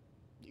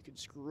 you could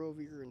screw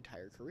over your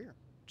entire career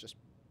just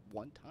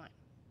one time.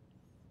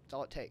 That's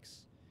all it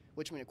takes.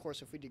 Which, I mean, of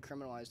course, if we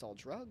decriminalized all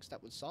drugs,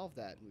 that would solve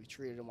that, and we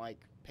treated them like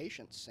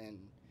patients and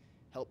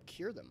help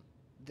cure them,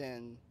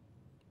 then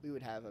we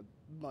would have a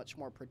much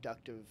more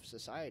productive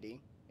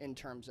society in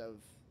terms of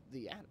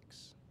the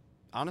addicts.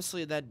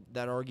 Honestly, that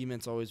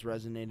argument's always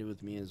resonated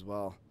with me as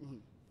well.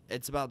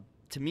 It's about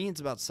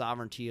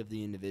sovereignty of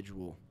the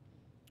individual.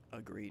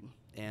 Agreed.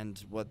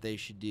 And what they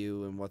should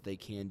do and what they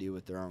can do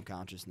with their own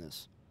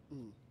consciousness.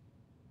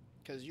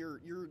 Because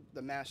you're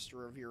the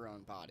master of your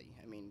own body.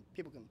 I mean,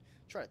 people can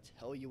try to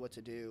tell you what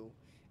to do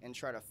and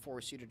try to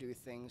force you to do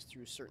things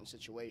through certain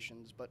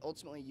situations, but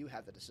ultimately you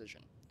have the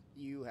decision.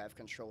 You have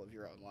control of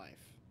your own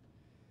life,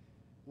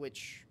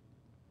 which,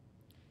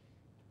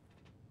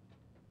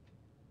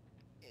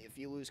 if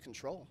you lose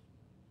control,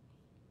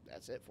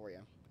 that's it for you.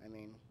 I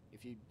mean,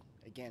 if you,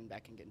 again,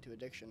 back and get into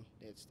addiction,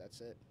 that's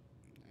it.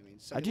 I mean,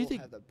 some people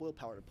have the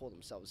willpower to pull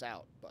themselves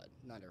out, but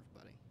not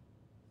everybody.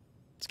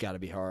 It's got to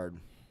be hard.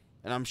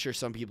 And I'm sure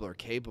some people are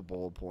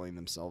capable of pulling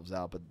themselves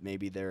out, but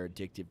maybe their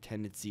addictive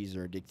tendencies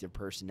or addictive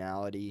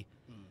personality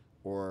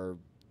or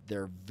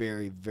their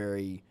very,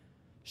 very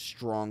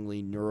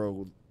strongly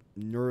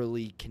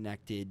neurally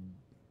connected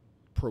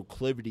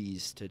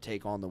proclivities to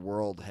take on the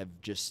world have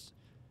just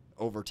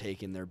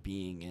overtaken their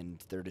being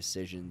and their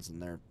decisions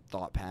and their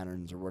thought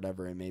patterns or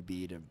whatever it may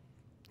be to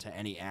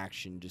any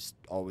action just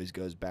always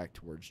goes back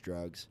towards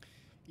drugs.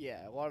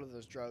 Yeah, a lot of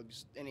those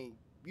drugs,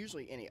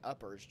 usually any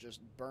uppers,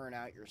 just burn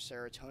out your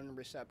serotonin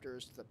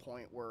receptors to the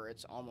point where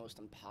it's almost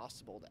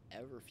impossible to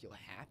ever feel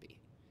happy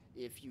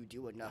if you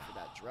do enough of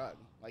that drug.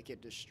 Like,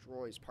 it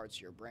destroys parts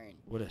of your brain.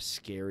 What a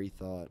scary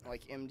thought.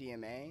 Like,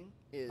 MDMA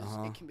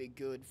it can be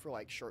good for,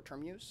 like,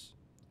 short-term use.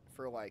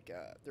 For, like,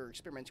 they're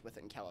experimenting with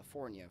it in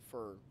California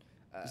for...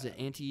 Is it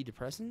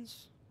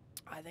antidepressants?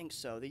 I think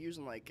so. They're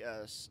using, like,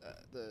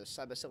 the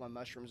psilocybin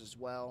mushrooms as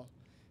well,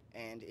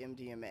 and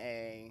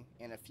MDMA,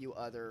 and a few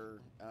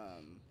other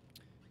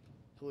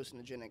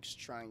hallucinogenics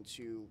trying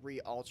to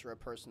re-alter a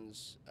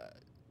person's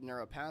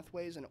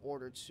neuropathways in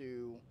order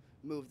to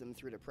move them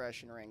through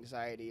depression or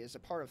anxiety as a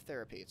part of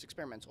therapy. It's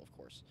experimental, of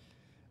course.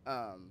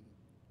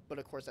 But,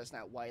 of course, that's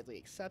not widely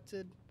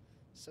accepted,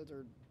 so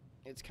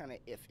it's kind of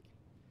iffy.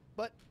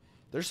 But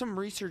there's some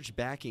research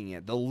backing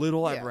it. The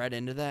little I've Yeah. read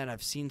into that,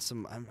 I've seen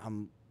some.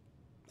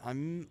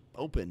 I'm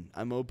open.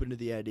 I'm open to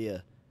the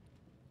idea,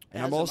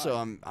 and As I'm am also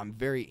I. I'm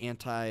very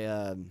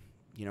anti.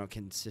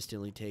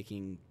 Consistently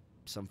taking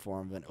some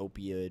form of an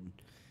opioid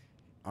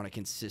on a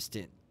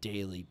consistent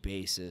daily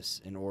basis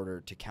in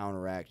order to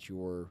counteract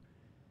your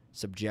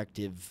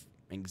subjective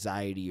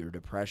anxiety or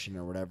depression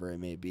or whatever it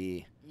may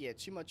be. yeah,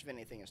 too much of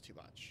anything is too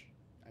much.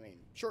 I mean,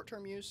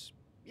 short-term use,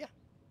 yeah,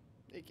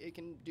 it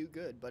can do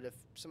good. But if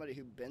somebody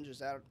who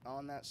binges out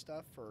on that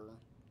stuff for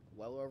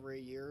well over a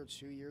year,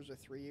 2 years, or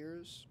 3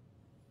 years,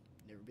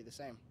 never be the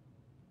same.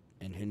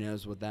 And who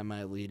knows what that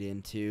might lead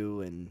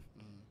into, and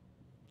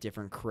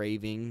different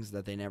cravings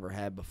that they never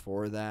had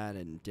before that,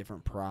 and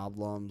different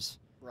problems.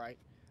 Right.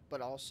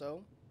 But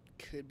also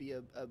could be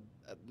a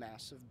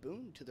massive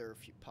boon to their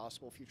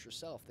possible future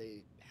self.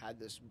 They had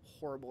this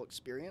horrible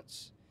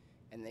experience,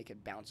 and they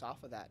could bounce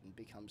off of that and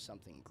become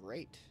something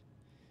great.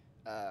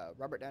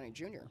 Robert Downey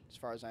Jr., as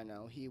far as I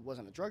know, he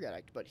wasn't a drug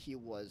addict, but he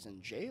was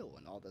in jail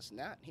and all this and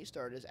that. He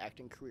started his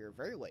acting career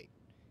very late.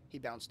 He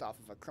bounced off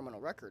of a criminal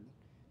record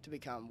to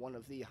become one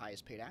of the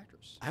highest paid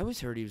actors. I always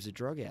heard he was a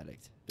drug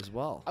addict as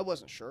well. I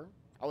wasn't sure.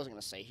 I wasn't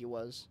going to say he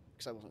was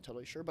because I wasn't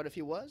totally sure. But if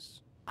he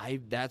was,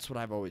 That's what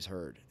I've always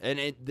heard.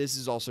 And this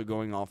is also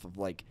going off of,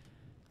 like,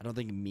 I don't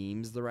think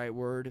meme's the right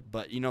word,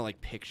 but,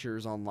 like,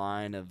 pictures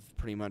online of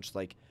pretty much,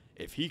 like,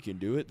 if he can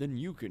do it, then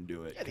you can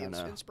do it. yeah, the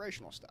kinda.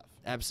 inspirational stuff.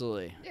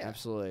 Absolutely. Yeah.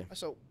 Absolutely.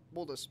 So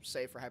we'll just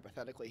say, for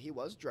hypothetically, he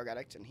was a drug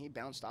addict and he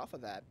bounced off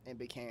of that and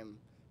became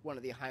one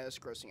of the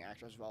highest grossing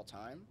actors of all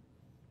time.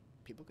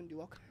 People can do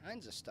all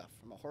kinds of stuff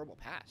from a horrible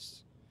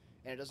past.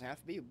 And it doesn't have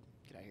to be,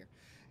 get out of here.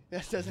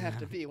 It doesn't have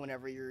to be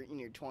whenever you're in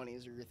your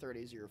 20s or your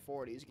 30s or your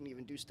 40s. You can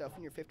even do stuff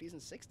in your 50s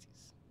and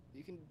 60s.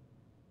 You can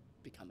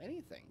become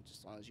anything just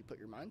as long as you put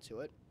your mind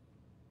to it.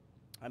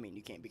 I mean,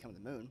 you can't become the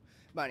moon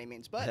by any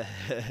means, but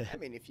I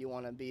mean, if you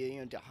want to be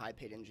a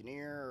high-paid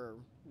engineer or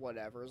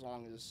whatever, as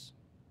long as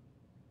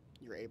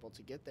you're able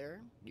to get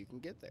there, you can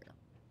get there.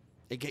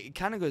 It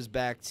kind of goes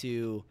back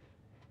to,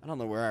 I don't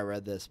know where I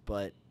read this,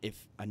 but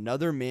if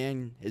another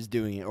man is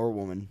doing it, or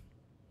woman,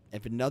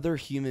 if another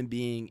human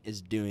being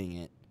is doing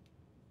it,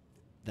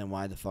 then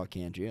why the fuck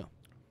can't you?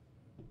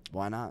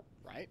 Why not?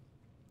 Right?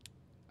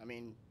 I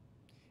mean,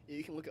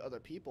 you can look at other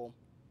people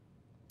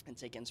and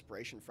take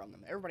inspiration from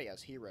them. Everybody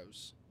has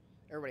heroes.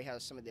 Everybody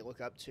has somebody they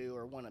look up to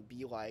or want to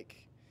be like.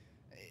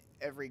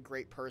 Every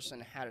great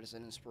person had it as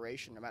an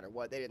inspiration no matter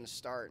what. They didn't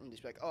start and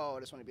just be like, oh, I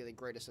just want to be the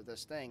greatest of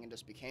this thing, and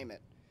just became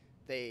it.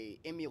 They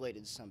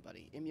emulated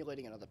somebody,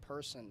 emulating another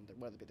person,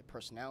 whether it be the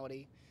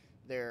personality,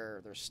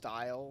 their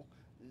style.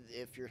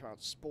 If you're talking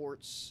about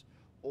sports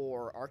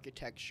or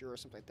architecture or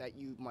something like that,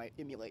 you might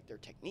emulate their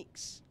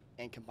techniques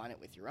and combine it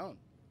with your own,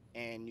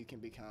 and you can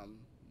become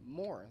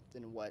more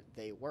than what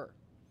they were.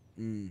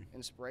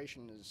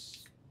 Inspiration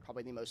is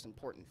probably the most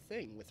important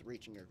thing with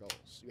reaching your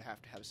goals. You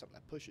have to have something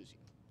that pushes you,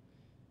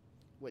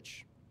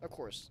 which, of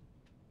course,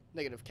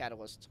 negative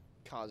catalyst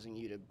causing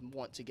you to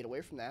want to get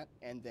away from that,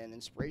 and then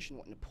inspiration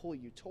wanting to pull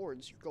you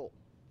towards your goal.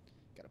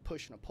 Got a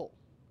push and a pull.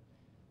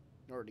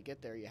 In order to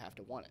get there, you have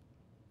to want it.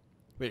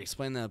 Wait,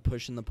 explain the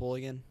push and the pull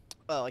again.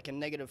 Like a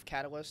negative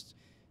catalyst,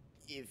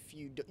 if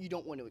you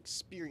don't want to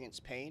experience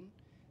pain,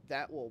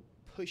 that will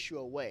push you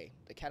away.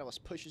 The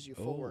catalyst pushes you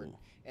forward,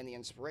 and the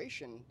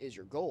inspiration is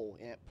your goal,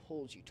 and it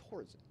pulls you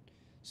towards it.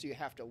 So you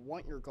have to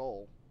want your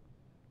goal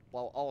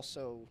while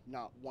also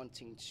not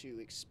wanting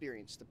to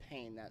experience the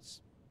pain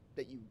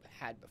that you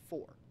had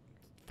before.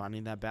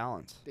 Finding that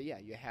balance. But yeah,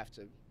 you have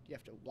to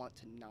want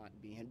to not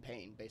be in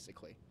pain,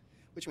 basically.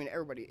 Which means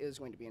everybody is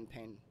going to be in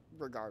pain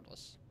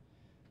regardless.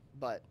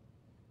 But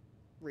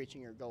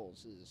reaching your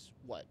goals is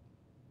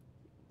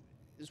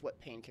what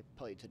pain can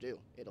propel you to do.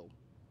 It'll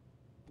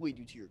lead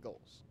you to your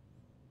goals,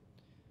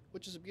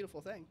 which is a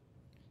beautiful thing.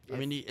 I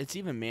mean, it's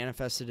even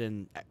manifested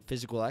in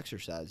physical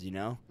exercise,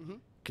 Mhm.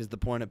 Because the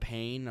point of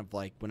pain of,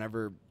 like,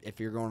 if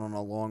you're going on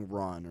a long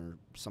run or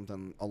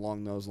something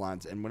along those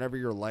lines, and whenever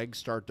your legs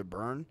start to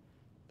burn,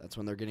 that's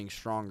when they're getting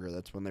stronger.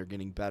 That's when they're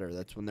getting better.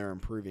 That's when they're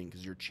improving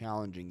because you're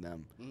challenging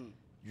them.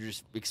 You're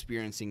just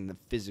experiencing the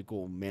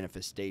physical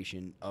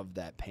manifestation of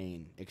that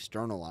pain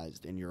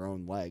externalized in your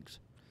own legs.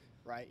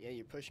 Right? Yeah,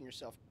 you're pushing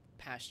yourself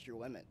past your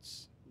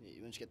limits.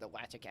 Once you get the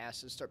lactic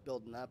acid start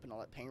building up and all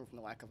that pain from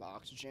the lack of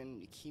oxygen,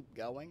 you keep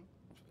going.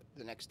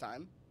 The next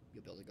time,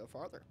 you'll be able to go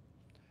farther.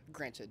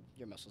 Granted,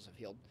 your muscles have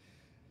healed.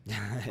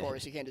 Of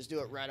course, you can't just do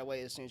it right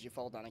away as soon as you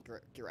fall down and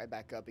get right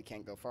back up. You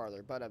can't go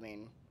farther. But, I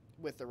mean,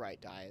 with the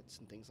right diets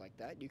and things like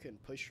that, you can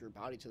push your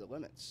body to the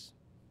limits.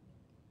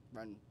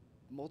 Run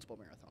multiple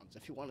marathons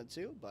if you wanted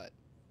to, but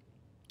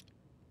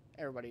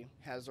everybody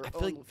has their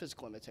own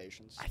physical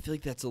limitations. I feel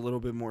like that's a little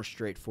bit more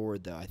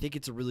straightforward, though. I think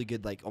it's a really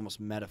good, like, almost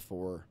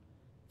metaphor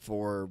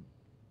for,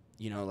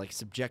 you know, like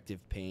subjective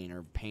pain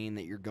or pain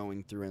that you're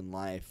going through in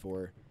life,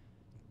 or,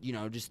 you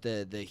know, just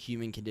the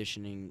human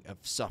conditioning of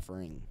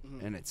suffering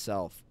in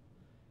itself.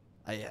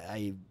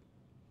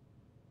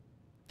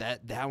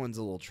 That one's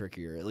a little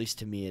trickier, at least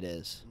to me it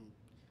is.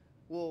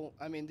 Well,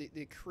 I mean,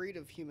 the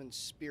creative human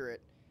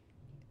spirit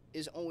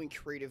is only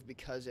creative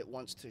because it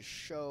wants to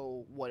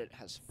show what it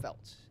has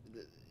felt.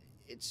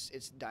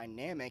 It's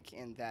dynamic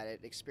in that it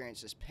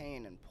experiences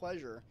pain and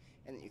pleasure,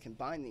 and that you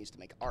combine these to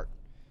make art.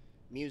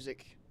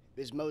 Music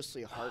is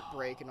mostly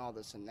heartbreak and all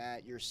this and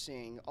that. You're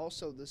seeing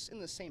also this in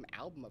the same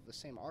album of the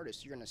same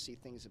artist. You're going to see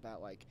things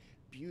about like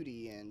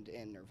beauty and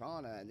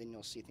nirvana, and then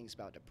you'll see things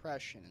about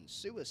depression and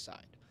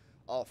suicide,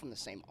 all from the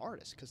same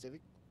artist because they've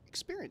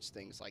experienced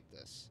things like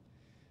this.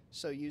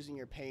 So using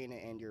your pain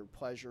and your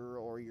pleasure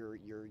or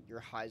your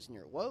highs and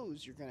your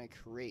lows, you're going to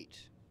create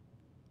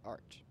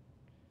art.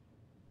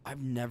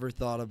 I've never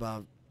thought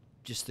about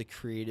just the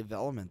creative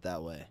element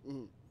that way.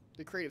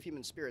 The creative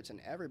human spirit's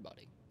in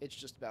everybody. It's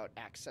just about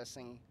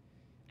accessing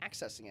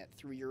it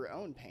through your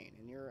own pain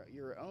and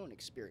your own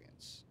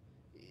experience.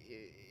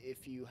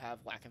 If you have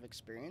lack of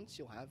experience,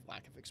 you'll have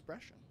lack of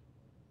expression.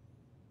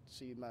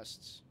 So you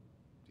must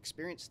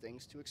experience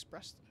things to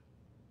express them.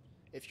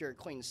 If you're a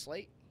clean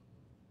slate,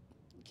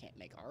 you can't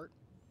make art,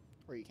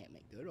 or you can't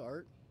make good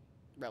art.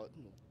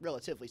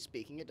 Relatively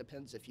speaking, it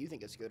depends if you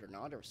think it's good or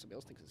not, or if somebody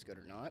else thinks it's good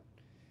or not.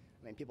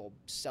 I mean, people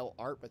sell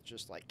art with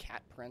just like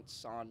cat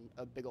prints on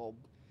a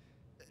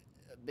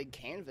big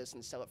canvas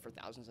and sell it for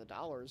thousands of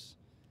dollars.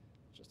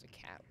 Just a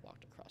cat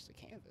walked across the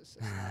canvas.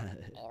 It's not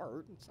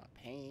art. It's not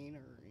pain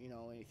or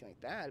anything like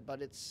that.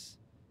 But it's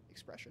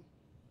expression.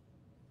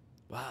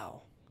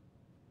 Wow,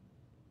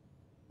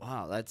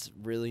 that's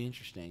really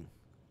interesting.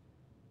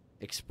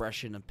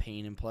 Expression of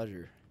pain and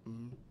pleasure.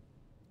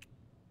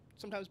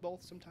 Sometimes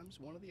both, sometimes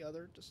one or the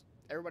other. Just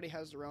everybody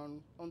has their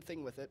own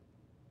thing with it.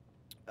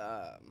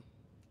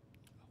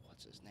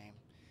 What's his name?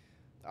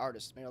 The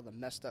artist made all the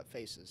messed up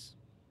faces.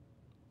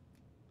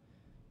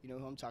 You know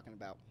who I'm talking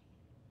about?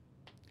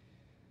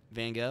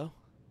 Van Gogh?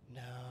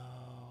 No,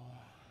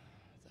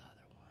 the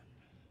other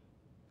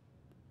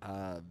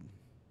one.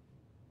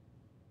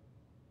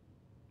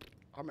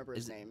 I'll remember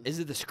his name. Is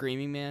it the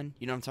Screaming Man?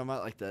 You know what I'm talking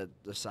about? Like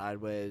the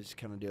sideways,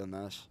 kind of doing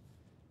this?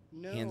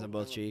 No, hands on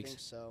both I don't cheeks? think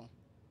so.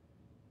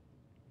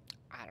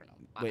 I don't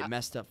know. Wait,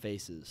 messed up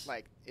faces.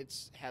 Like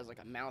has like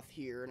a mouth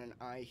here and an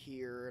eye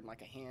here and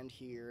like a hand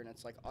here, and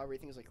it's like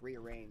everything's like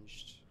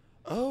rearranged.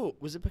 Oh,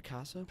 was it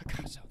Picasso?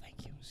 Picasso,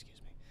 thank you.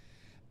 Excuse me.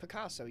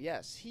 Picasso,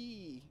 yes,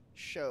 he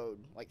showed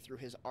like through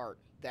his art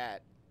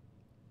that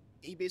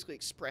he basically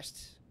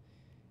expressed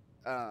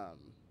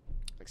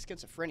like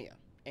schizophrenia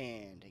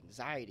and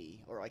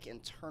anxiety or like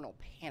internal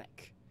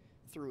panic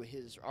through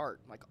his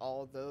art. Like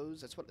all of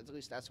those, at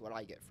least that's what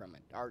I get from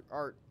it.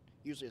 Art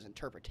usually is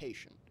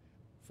interpretation.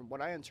 From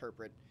what I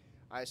interpret,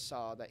 I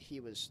saw that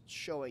he was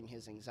showing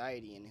his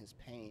anxiety and his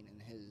pain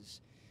and his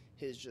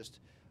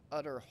just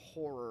utter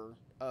horror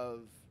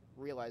of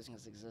realizing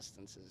his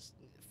existence is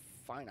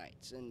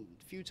finite and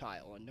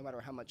futile, and no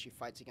matter how much he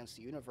fights against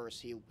the universe,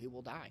 he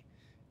will die,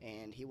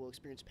 and he will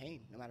experience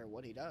pain no matter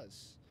what he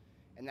does.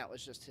 And that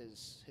was just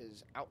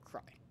his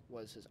outcry,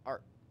 was his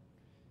art.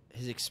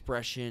 His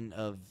expression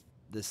of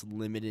this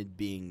limited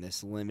being,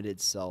 this limited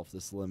self,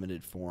 this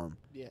limited form.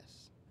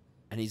 Yes.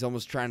 And he's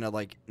almost trying to,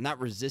 like, not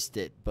resist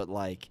it, but,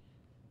 like,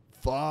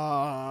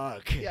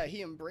 fuck. Yeah,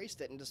 he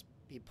embraced it and just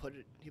he put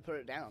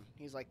it down.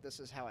 He's like,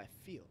 this is how I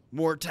feel.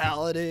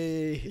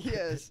 Mortality.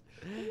 Yes.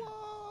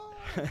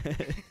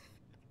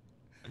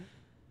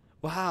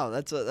 Wow,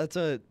 that's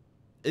a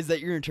is that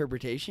your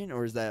interpretation,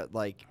 or is that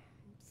like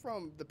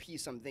from the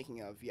piece I'm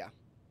thinking of? Yeah.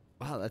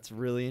 Wow, that's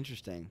really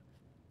interesting.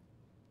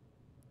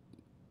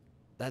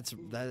 That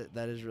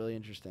is really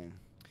interesting.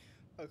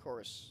 Of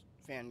course,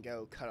 Van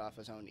Gogh cut off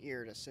his own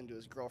ear to send to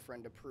his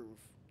girlfriend to prove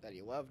that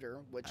he loved her,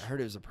 which I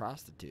heard it was a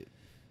prostitute.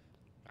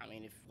 I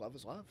mean, if love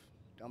is love,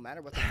 don't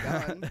matter what they've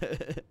done.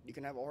 You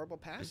can have a horrible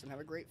past and have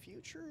a great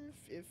future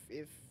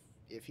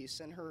if he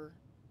sent her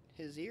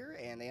his ear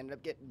and they ended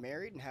up getting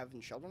married and having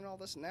children and all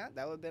this and that.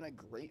 That would have been a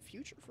great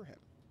future for him.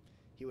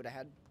 He would have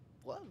had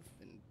love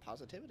and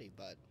positivity,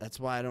 but that's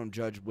why I don't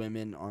judge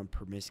women on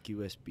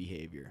promiscuous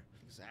behavior.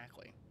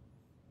 Exactly.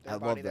 I Their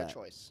love body, their that.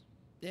 choice.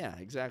 Yeah,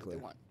 exactly. What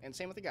they want. And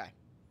same with the guy.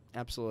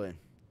 Absolutely.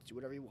 Do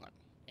whatever you want.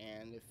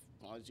 And as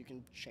long as you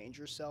can change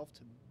yourself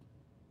to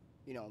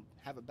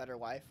have a better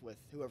life with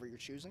whoever you're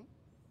choosing,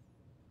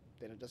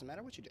 then it doesn't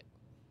matter what you did.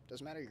 It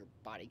doesn't matter your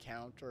body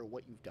count or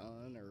what you've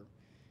done, or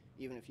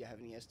even if you have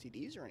any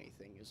STDs or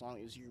anything. As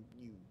long as you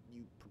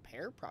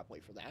prepare properly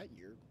for that,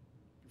 you're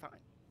fine.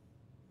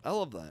 I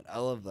love that. I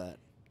love that.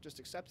 Just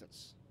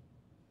acceptance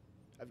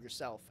of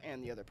yourself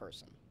and the other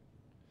person.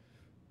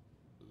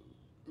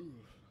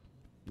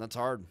 That's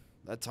hard.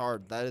 That's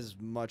hard. That is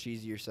much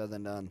easier said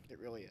than done. It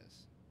really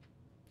is.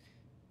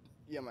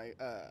 Yeah,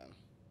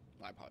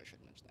 I probably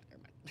shouldn't mention that.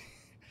 Never mind.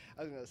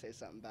 I was going to say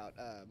something about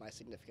my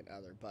significant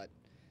other, but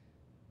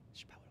I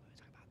should probably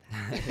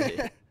talk about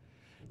that.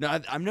 No,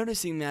 I'm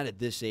noticing that at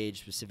this age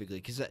specifically.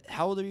 Because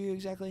how old are you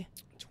exactly?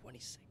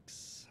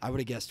 26. I would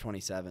have guessed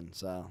 27.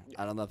 So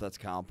I don't know if that's a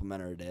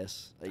compliment or a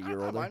diss. A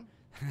year older.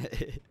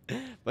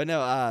 But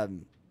no,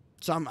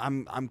 so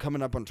I'm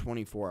coming up on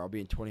 24. I'll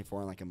be in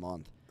 24 in like a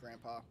month.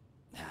 Grandpa.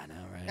 I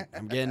know, right?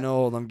 I'm getting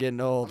old. I'm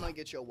getting old. I'm going to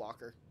get you a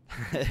walker.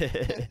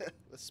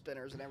 With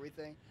spinners and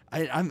everything.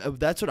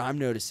 That's what I'm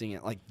noticing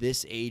at like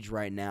this age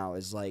right now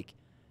is like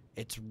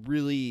it's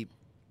really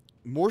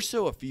more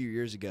so a few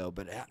years ago,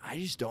 but I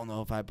just don't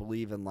know if I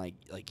believe in like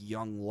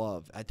young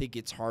love. I think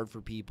it's hard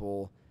for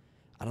people.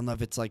 I don't know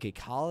if it's like a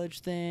college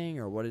thing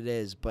or what it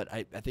is, but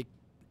I think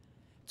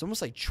it's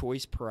almost like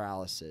choice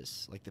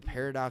paralysis, like the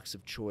paradox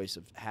of choice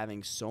of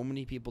having so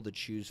many people to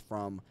choose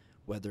from,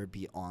 whether it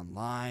be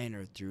online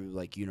or through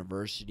like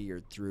university or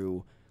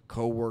through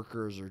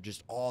coworkers or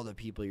just all the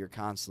people you're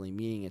constantly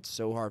meeting. It's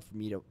so hard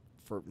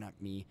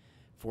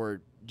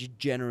for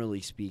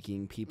generally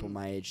speaking, people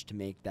my age to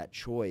make that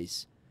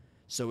choice.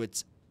 So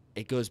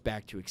it goes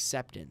back to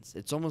acceptance.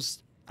 It's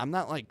almost, I'm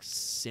not like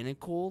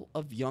cynical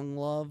of young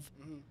love,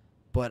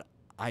 but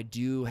I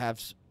do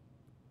have,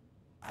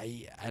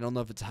 I don't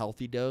know if it's a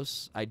healthy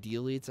dose.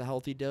 Ideally it's a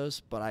healthy dose,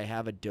 but I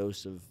have a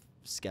dose of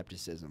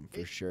skepticism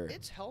for sure.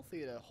 It's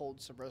healthy to hold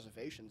some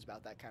reservations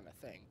about that kind of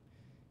thing.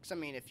 Because, I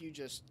mean, if you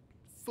just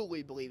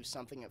fully believe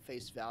something at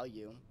face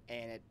value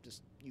and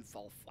you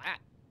fall flat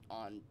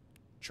on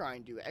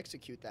trying to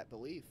execute that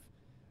belief,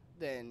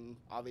 then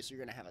obviously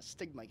you're going to have a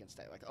stigma against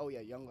that. Like, oh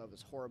yeah, young love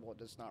is horrible,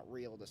 it's not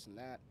real, this and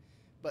that.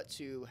 But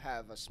to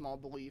have a small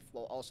belief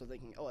while also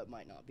thinking, oh, it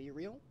might not be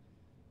real,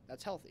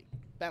 that's healthy.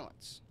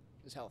 Balance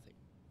is healthy.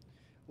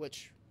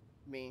 Which,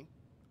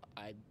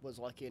 I was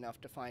lucky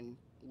enough to find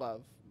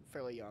love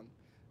fairly young.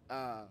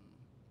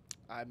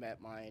 I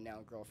met my now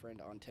girlfriend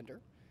on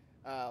Tinder.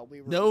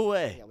 No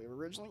way. Yeah, we were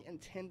originally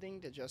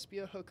intending to just be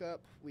a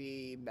hookup.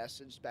 We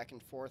messaged back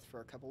and forth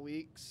for a couple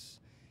weeks,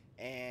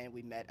 and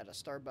we met at a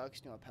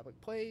Starbucks, a public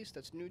place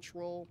that's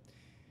neutral,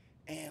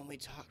 and we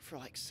talked for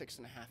like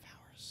 6.5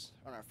 hours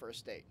on our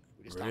first date.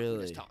 We just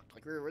talked.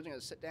 Like, we were originally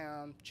going to sit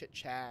down,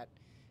 chit-chat,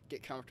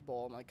 get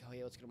comfortable. I'm like, oh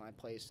yeah, let's go to my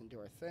place and do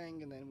our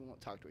thing, and then we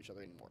won't talk to each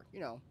other anymore.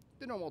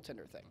 The normal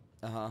Tinder thing.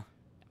 Uh-huh.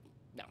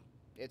 No.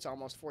 It's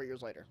almost 4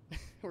 years later.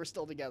 We're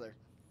still together.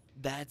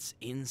 That's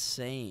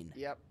insane.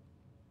 Yep.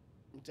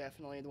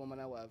 Definitely the woman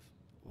I love.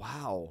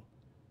 Wow.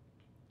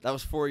 That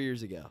was 4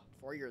 years ago.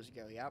 4 years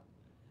ago, yep.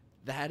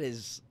 That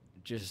is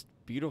just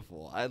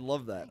beautiful. I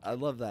love that. I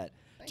love that.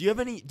 Thank Do you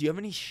have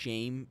any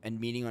shame in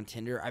meeting on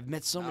Tinder? I've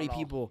met so many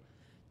people.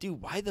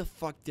 Dude, why the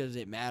fuck does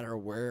it matter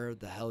where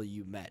the hell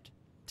you met?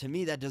 To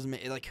me, that doesn't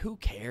make, like, who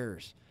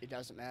cares? It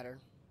doesn't matter.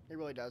 It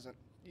really doesn't.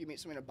 You meet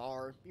someone in a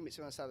bar, you meet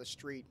someone on the side of the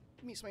street,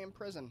 you meet somebody in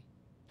prison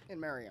and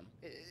marry him.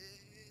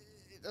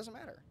 It doesn't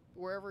matter.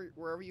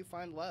 Wherever you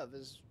find love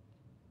is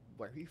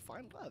where you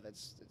find love.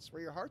 It's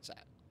where your heart's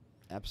at.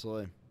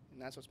 Absolutely.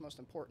 And that's what's most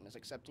important, is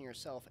accepting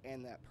yourself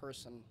and that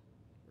person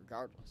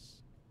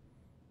regardless.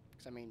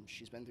 Because,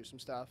 she's been through some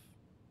stuff.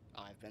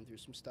 I've been through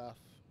some stuff,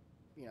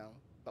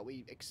 but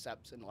we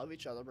accept and love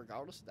each other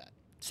regardless of that.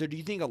 So do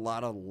you think a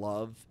lot of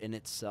love in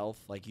itself,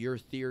 like your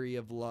theory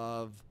of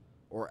love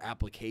or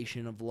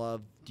application of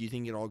love, do you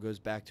think it all goes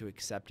back to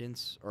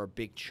acceptance, or a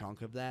big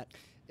chunk of that?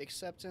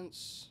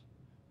 Acceptance,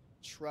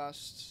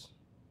 trust,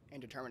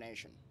 and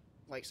determination.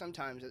 Like,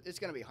 sometimes it's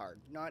going to be hard.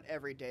 Not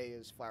every day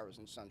is flowers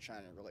and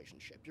sunshine in a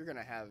relationship. You're going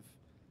to have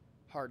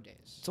hard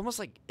days. It's almost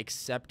like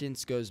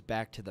acceptance goes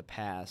back to the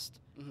past.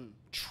 Mm-hmm.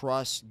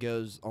 Trust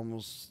goes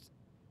almost...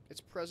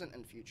 It's present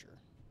and future.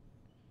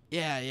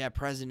 Yeah,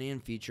 present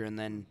and future. And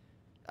then,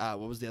 what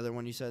was the other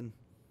one you said?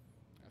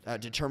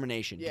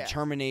 Determination. Yeah.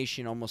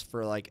 Determination almost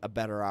for, like, a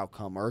better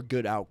outcome or a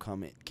good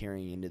outcome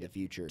carrying into the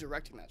future.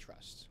 Directing that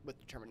trust with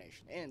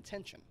determination and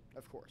intention,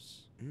 of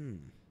course.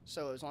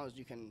 So as long as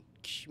you can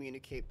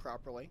communicate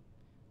properly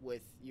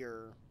with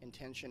your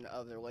intention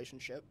of the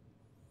relationship,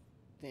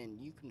 then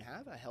you can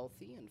have a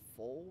healthy and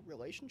full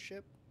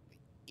relationship.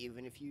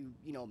 Even if you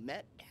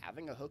met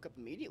having a hookup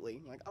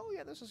immediately, like, oh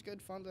yeah, this is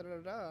good fun,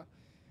 da-da-da-da,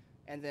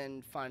 and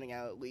then finding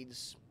out it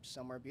leads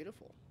somewhere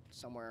beautiful,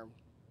 somewhere,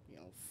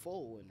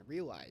 full and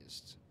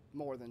realized,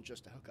 more than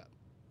just a hookup.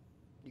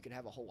 You could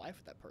have a whole life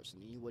with that person,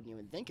 and you wouldn't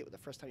even think it the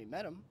first time you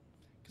met him.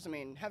 Because,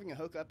 having a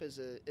hookup has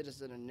an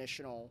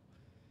initial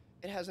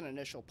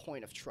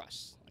point of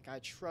trust. Like, I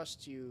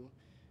trust you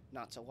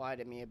not to lie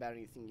to me about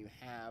anything you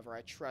have, or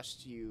I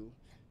trust you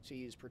to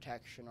use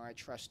protection, or I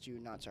trust you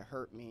not to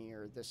hurt me,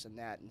 or this and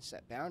that, and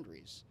set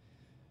boundaries.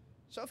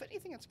 So if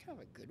anything, it's kind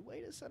of a good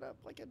way to set up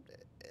like an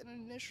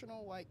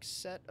initial like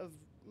set of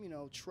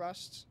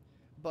trust,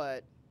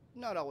 but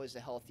not always the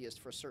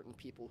healthiest for certain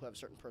people who have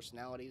certain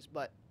personalities.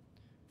 But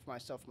for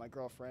myself and my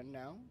girlfriend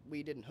now,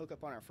 we didn't hook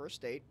up on our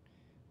first date.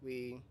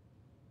 We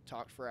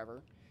talked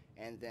forever,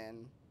 and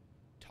then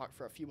talked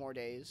for a few more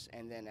days,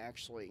 and then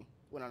actually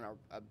went on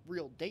a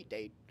real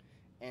date,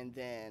 and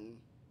then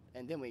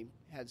we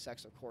had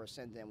sex, of course,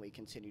 and then we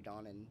continued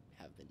on and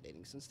have been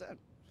dating since then.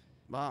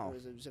 Wow.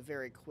 It was a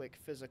very quick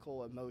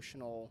physical,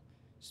 emotional,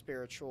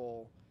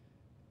 spiritual,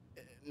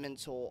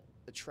 mental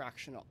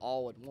attraction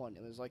all in one.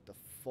 It was like the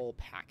full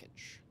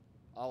package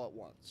all at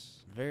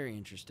once. Very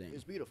interesting. It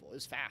was beautiful. It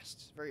was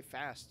fast, very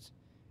fast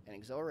and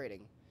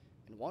exhilarating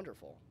and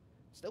wonderful.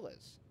 It still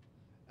is.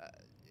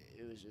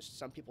 It was just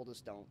some people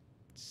just don't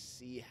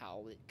see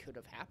how it could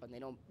have happened. They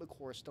don't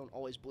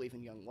always believe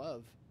in young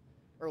love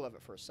or love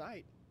at first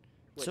sight.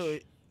 So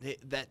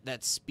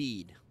that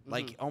speed,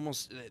 like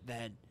almost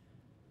that.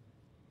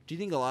 Do you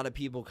think a lot of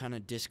people kind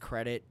of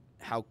discredit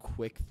how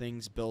quick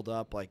things build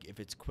up? Like if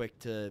it's quick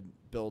to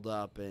build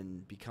up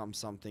and become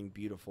something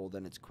beautiful,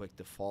 then it's quick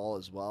to fall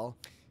as well?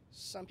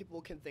 Some people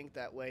can think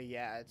that way.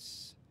 Yeah,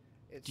 it's.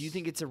 Do you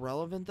think it's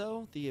irrelevant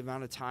though, the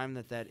amount of time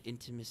that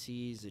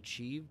intimacy is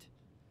achieved?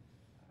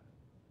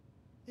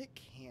 It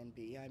can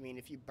be. I mean,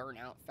 if you burn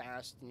out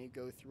fast and you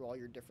go through all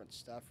your different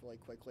stuff really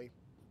quickly,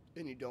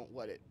 and you don't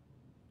let it,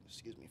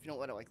 if you don't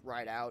let it like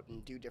ride out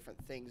and do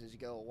different things as you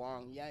go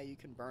along, yeah, you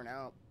can burn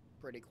out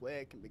pretty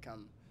quick and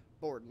become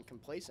bored and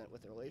complacent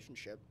with the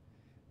relationship.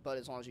 But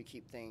as long as you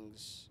keep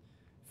things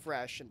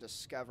fresh and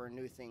discover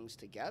new things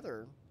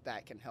together,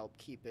 that can help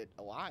keep it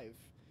alive.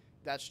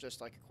 That's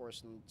just like, of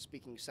course, in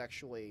speaking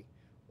sexually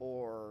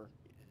or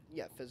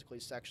physically,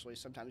 sexually,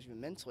 sometimes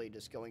even mentally,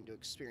 just going to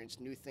experience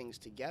new things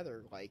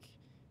together, like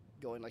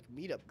going like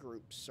meetup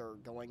groups or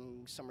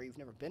going somewhere you've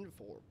never been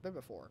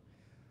before,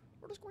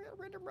 or just going on a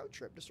random road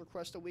trip. Just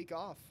request a week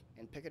off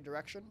and pick a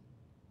direction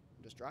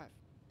and just drive.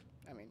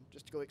 I mean,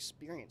 just to go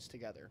experience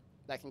together.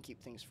 That can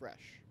keep things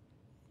fresh.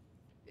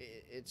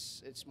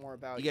 It's more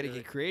about you got to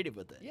get creative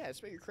with it. Yeah, it's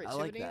about your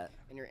creativity that.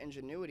 And your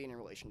ingenuity in a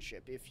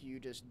relationship. If you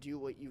just do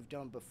what you've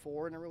done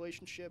before in a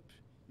relationship,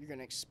 you're going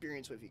to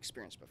experience what you've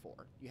experienced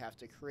before. You have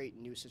to create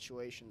new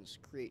situations,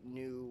 create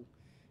new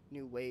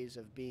ways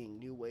of being,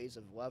 new ways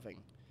of loving,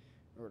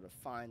 in order to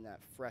find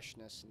that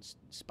freshness and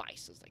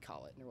spice, as they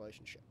call it, in a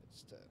relationship.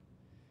 It's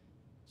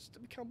to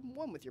become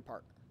one with your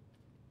partner,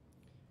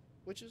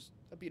 which is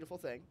a beautiful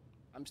thing.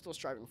 I'm still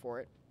striving for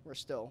it. We're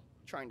still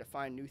trying to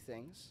find new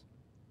things,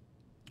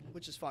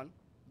 which is fun,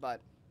 but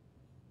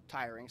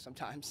tiring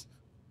sometimes.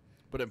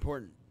 But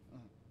important.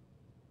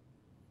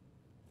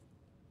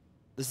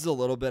 This is a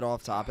little bit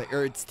off topic,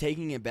 or it's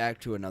taking it back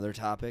to another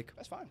topic.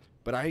 That's fine.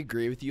 But I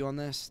agree with you on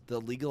this. The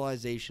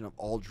legalization of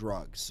all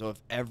drugs. So if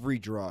every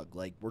drug,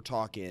 like we're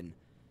talking,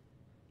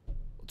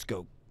 let's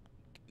go,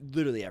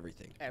 literally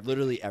everything.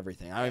 Literally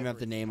everything. I don't even have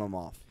to name them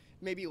off.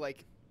 Maybe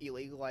like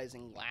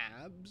illegalizing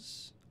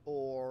labs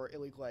or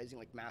illegalizing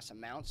like mass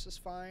amounts is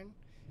fine.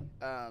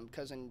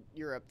 Because in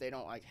Europe, they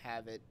don't like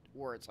have it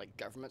where it's like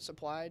government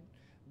supplied,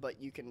 but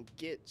you can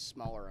get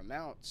smaller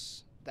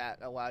amounts that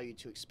allow you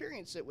to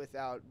experience it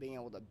without being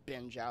able to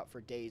binge out for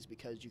days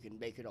because you can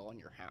make it all in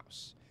your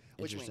house.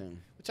 Which Interesting.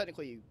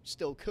 Technically you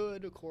still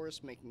could, of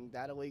course. Making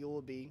that illegal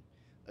would be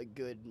a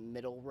good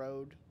middle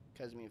road.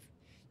 Because, I mean,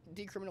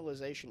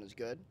 decriminalization is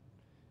good,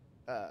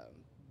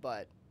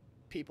 but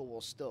people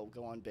will still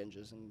go on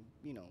binges and,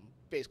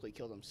 basically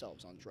kill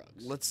themselves on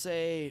drugs. Let's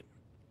say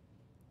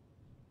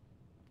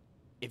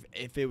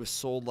if it was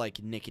sold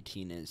like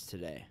nicotine is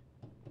today,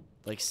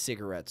 like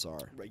cigarettes are.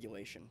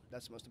 Regulation.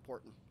 That's most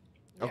important.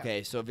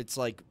 Okay, so if it's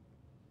like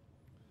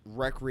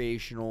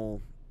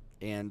recreational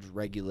and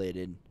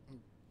regulated,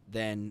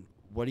 then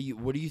what do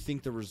you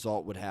think the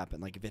result would happen?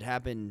 Like if it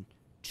happened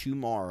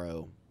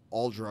tomorrow,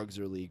 all drugs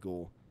are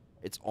legal,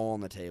 it's all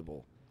on the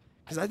table.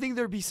 Because I think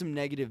there'd be some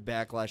negative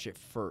backlash at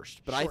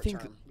first, but I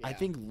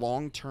think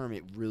long term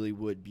it really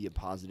would be a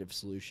positive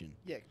solution.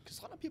 Yeah, because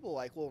a lot of people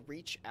will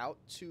reach out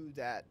to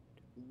that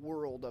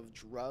world of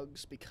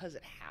drugs because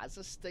it has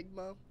a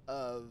stigma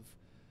of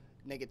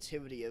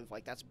negativity of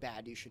that's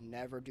bad, you should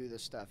never do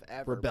this stuff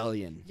ever.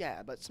 Rebellion.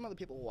 But some other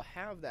people will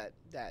have that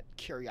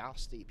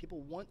curiosity.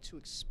 People want to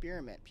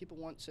experiment. People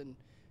want to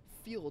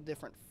feel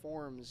different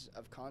forms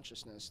of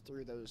consciousness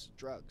through those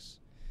drugs.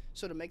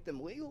 So to make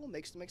them legal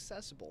makes them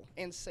accessible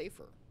and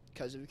safer,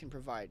 because if you can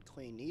provide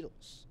clean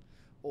needles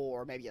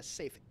or maybe a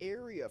safe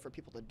area for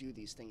people to do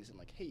these things, and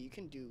hey, you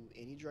can do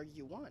any drug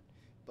you want,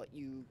 but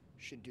you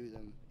should do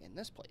them in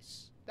this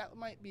place. That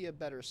might be a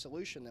better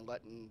solution than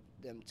letting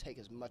them take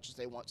as much as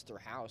they want to their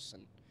house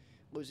and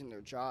losing their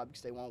job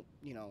because they won't,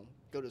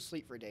 go to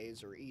sleep for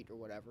days or eat or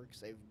whatever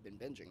because they've been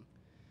binging.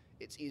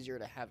 It's easier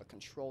to have a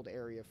controlled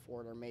area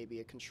for it, or maybe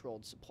a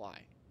controlled supply.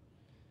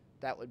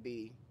 That would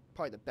be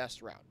probably the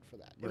best route for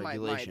that, in my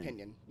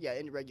opinion. Yeah,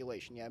 in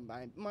regulation. Yeah,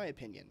 my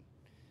opinion,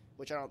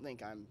 which I don't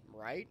think I'm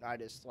right. I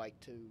just like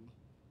to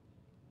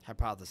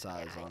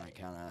Hypothesize on it,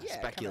 kind of Yeah,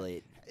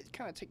 speculate.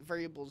 Kind of take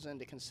variables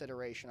into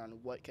consideration on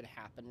what could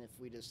happen if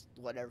we just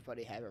let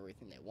everybody have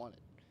everything they wanted,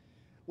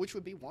 which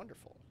would be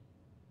wonderful.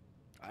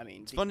 I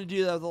mean, It's fun to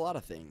do that with a lot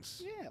of things.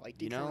 yeah,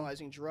 like you know?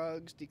 decriminalizing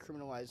drugs,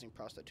 decriminalizing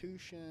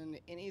prostitution,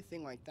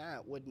 anything like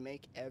that would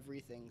make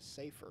everything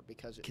safer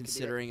because it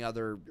Considering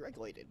other, could be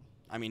regulated.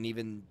 I mean,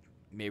 even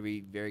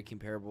maybe very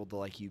comparable to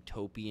like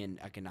utopian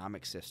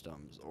economic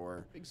systems,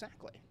 or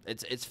Exactly.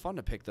 it's fun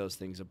to pick those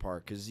things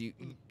apart because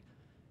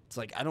it's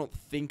like I don't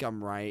think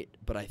I'm right,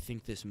 but I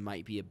think this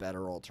might be a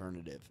better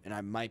alternative, and I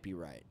might be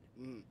right.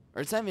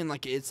 Or it's not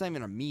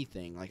even a me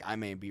thing. Like I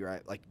may be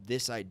right. Like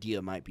this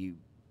idea might be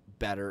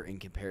better in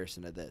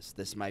comparison to this.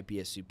 This might be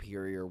a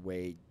superior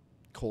way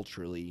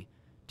culturally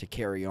to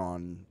carry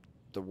on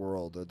the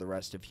world or the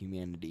rest of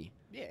humanity.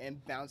 Yeah,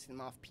 and bouncing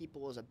them off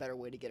people is a better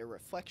way to get a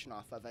reflection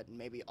off of it and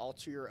maybe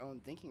alter your own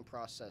thinking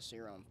process or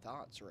your own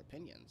thoughts or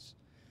opinions.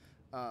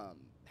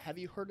 Have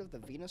you heard of the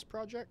Venus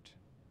Project?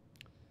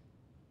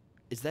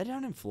 Is that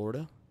down in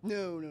Florida?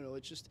 No.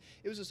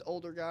 It was this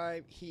older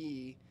guy.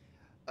 He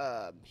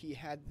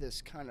had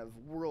this kind of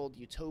world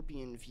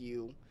utopian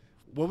view.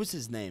 What was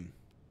his name?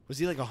 Was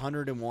he like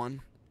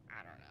 101? I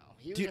don't know.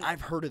 He was Dude, in-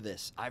 I've heard of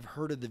this. I've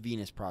heard of the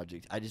Venus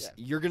Project. I just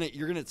you're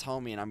gonna tell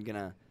me, and I'm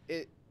gonna.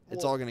 It's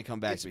well, all gonna come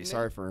back it's to me. men-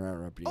 Sorry for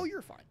interrupting. Oh,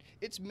 you're fine.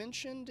 It's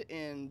mentioned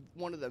in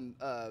one of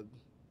the.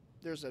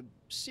 There's a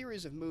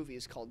series of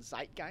movies called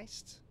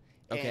Zeitgeist.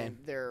 Okay. And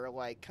they're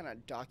like kind of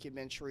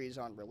documentaries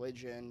on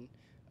religion,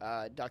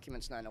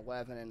 documents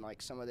 9/11 and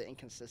like some of the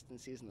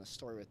inconsistencies in the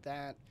story with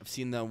that. I've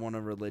seen the one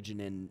of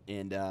religion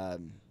and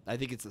I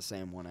think it's the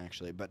same one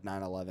actually, but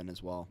 9/11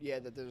 as well. Yeah,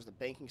 that there's the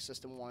banking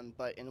system one,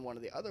 but in one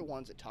of the other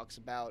ones, it talks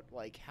about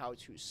like how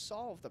to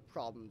solve the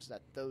problems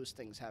that those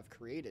things have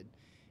created,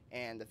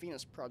 and the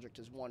Venus Project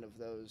is one of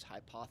those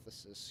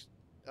hypotheses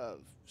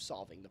of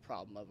solving the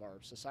problem of our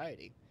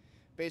society.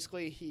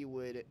 Basically, it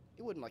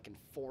wouldn't like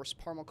enforce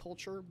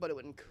permaculture, but it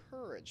would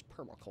encourage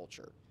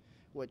permaculture,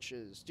 which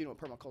is, do you know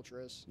what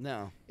permaculture is?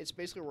 No. It's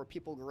basically where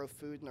people grow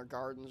food in their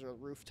gardens or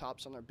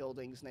rooftops on their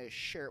buildings, and they just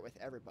share it with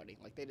everybody.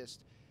 Like they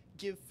just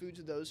give food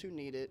to those who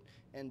need it,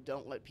 and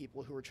don't let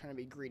people who are trying to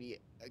be greedy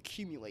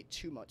accumulate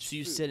too much. So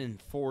you food. said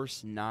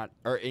enforce, not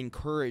or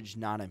encourage,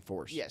 not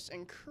enforce. Yes,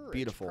 encourage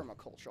Beautiful.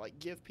 permaculture. Like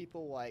give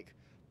people like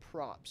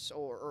props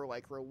or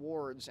like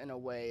rewards in a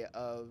way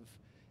of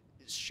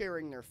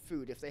sharing their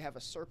food. If they have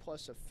a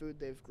surplus of food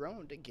they've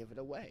grown, to give it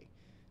away,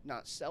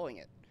 not selling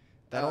it.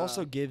 That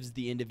also gives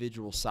the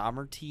individual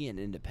sovereignty and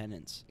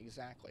independence.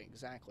 Exactly.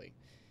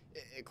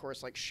 Of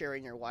course, like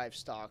sharing your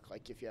livestock,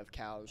 like if you have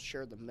cows,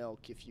 share the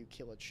milk. If you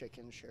kill a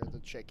chicken, share the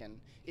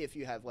chicken. If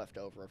you have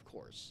leftover, of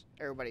course.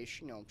 Everybody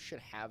should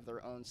have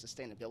their own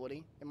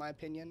sustainability, in my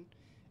opinion.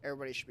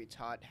 Everybody should be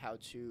taught how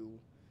to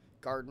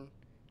garden,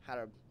 how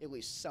to at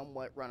least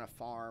somewhat run a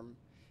farm,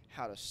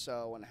 how to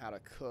sew and how to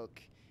cook,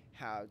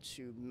 how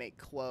to make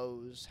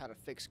clothes, how to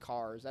fix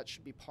cars. That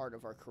should be part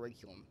of our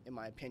curriculum, in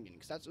my opinion,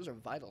 because those are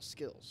vital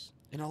skills.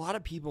 And a lot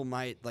of people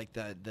might like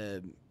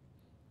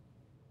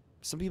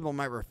some people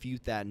might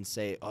refute that and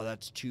say, "Oh,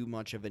 that's too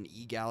much of an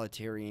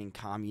egalitarian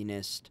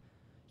communist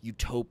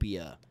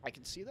utopia." I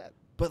can see that.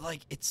 But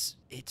like it's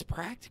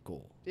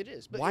practical. It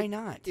is. But Why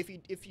not? If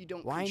you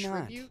don't Why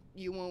not? contribute,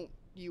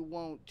 you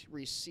won't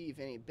receive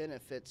any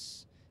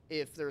benefits.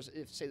 If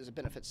say there's a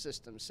benefit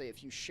system, say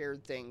if you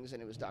shared things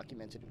and it was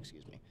documented,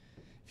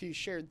 if you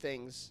shared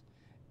things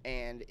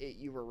and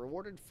you were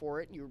rewarded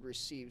for it, you would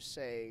receive,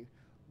 say,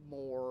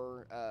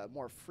 more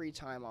free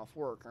time off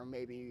work, or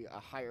maybe a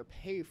higher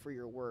pay for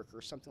your work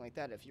or something like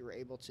that. If you were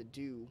able to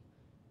do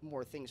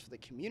more things for the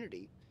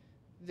community,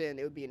 then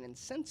it would be an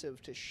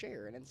incentive to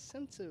share, an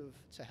incentive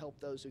to help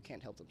those who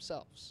can't help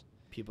themselves.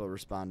 People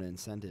respond to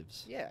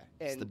incentives. Yeah,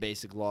 It's the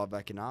basic law of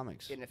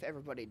economics. and if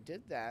everybody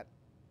did that,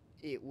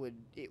 it would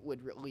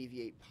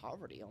alleviate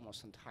poverty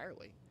almost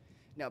entirely.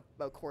 Now,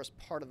 of course,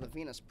 part of the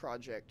Venus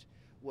Project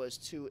was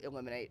to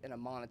eliminate a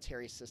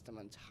monetary system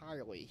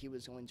entirely. He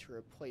was going to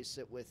replace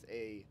it with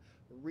a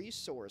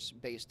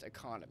resource-based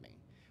economy,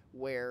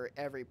 where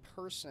every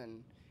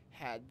person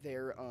had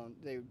their own,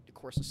 of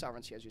course, the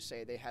sovereignty, as you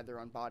say, they had their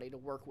own body to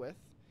work with.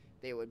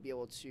 They would be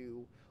able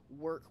to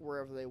work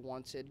wherever they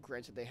wanted,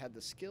 granted they had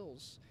the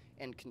skills,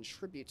 and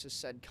contribute to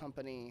said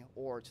company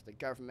or to the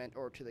government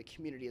or to the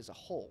community as a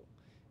whole.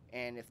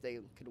 And if they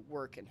could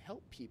work and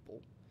help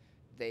people,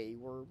 they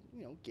were,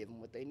 given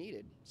what they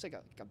needed. It's like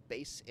a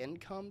base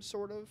income,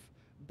 sort of,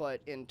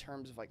 but in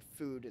terms of like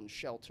food and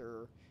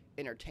shelter,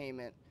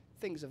 entertainment,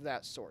 things of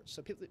that sort.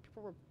 So people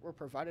were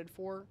provided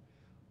for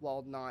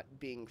while not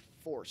being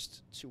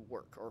forced to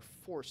work or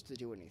forced to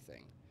do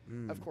anything.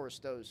 Of course,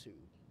 those who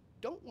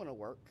don't want to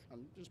work,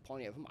 there's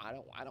plenty of them. I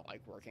don't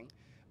like working,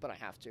 but I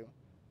have to.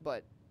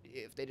 But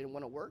if they didn't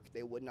want to work,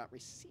 they would not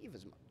receive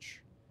as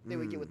much. They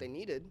would get what they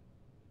needed,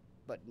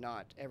 but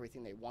not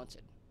everything they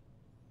wanted.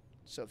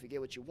 So if you get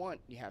what you want,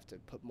 you have to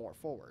put more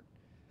forward.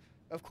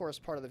 Of course,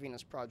 part of the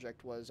Venus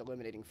Project was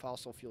eliminating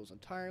fossil fuels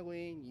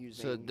entirely,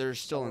 using So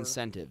there's still solar.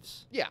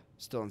 incentives. Yeah.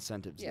 Still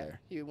incentives Yeah,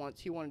 there. he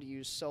wanted to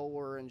use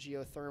solar and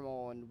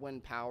geothermal and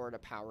wind power to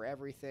power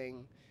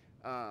everything.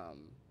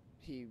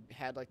 He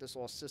had like this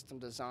little system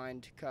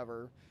designed to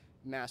cover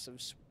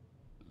massive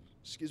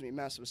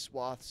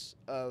swaths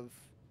of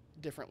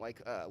different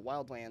like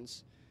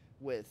wildlands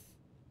with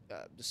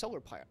the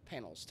solar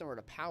panels in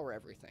order to power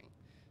everything.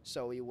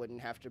 So you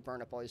wouldn't have to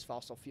burn up all these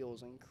fossil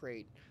fuels and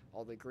create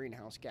all the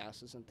greenhouse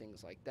gases and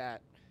things like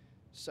that.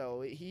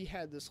 So he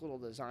had this little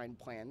design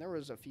plan. There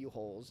was a few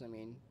holes. I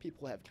mean,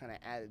 people have kind of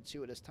added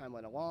to it as time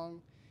went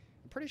along.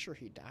 I'm pretty sure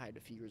he died a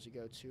few years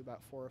ago, too,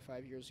 about 4 or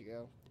 5 years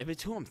ago. If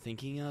it's who I'm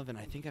thinking of, and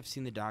I think I've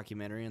seen the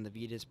documentary on the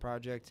Venus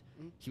Project,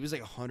 he was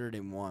like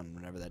 101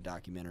 whenever that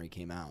documentary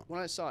came out.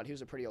 When I saw it, he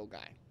was a pretty old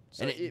guy.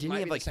 So And it didn't might he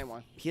have be like the same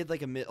one. he had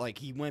like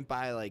he went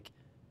by like,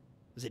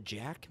 was it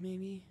Jack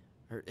maybe?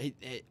 Or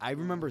I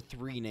remember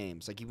 3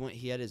 names. Like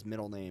he had his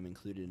middle name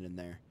included in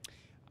there.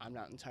 I'm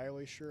not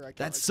entirely sure. I can't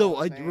That's recall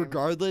so. his name.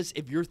 Regardless,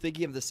 if you're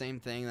thinking of the same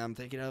thing that I'm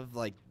thinking of,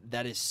 like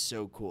that is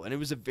so cool. And it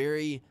was a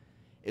very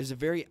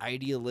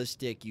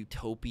idealistic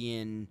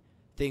utopian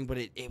thing, but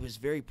it was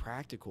very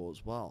practical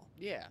as well.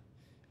 Yeah.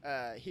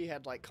 He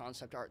had like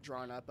concept art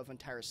drawn up of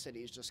entire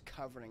cities just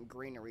covered in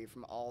greenery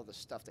from all the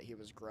stuff that he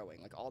was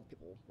growing. Like all the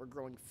people were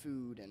growing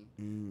food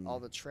and all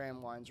the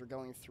tram lines were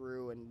going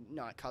through and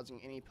not causing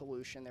any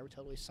pollution. They were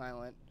totally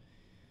silent.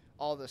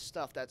 All the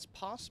stuff that's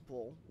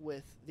possible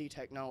with the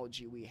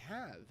technology we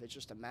have. It's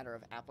just a matter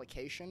of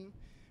application,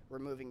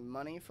 removing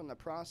money from the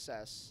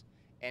process,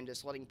 and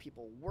just letting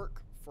people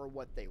work for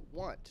what they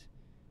want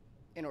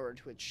in order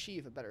to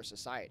achieve a better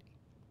society.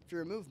 If you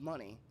remove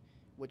money,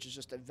 which is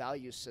just a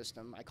value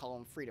system, I call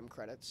them freedom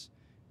credits,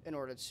 in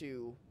order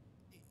to...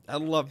 I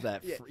love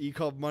that. Yeah. You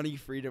call money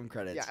freedom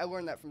credits. Yeah, I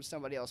learned that from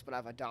somebody else, but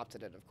I've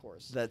adopted it, of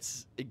course.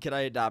 Can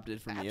I adopt it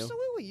from you?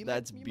 Absolutely.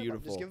 That's you may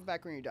beautiful. just give it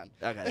back when you're done.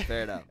 Okay,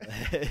 fair enough.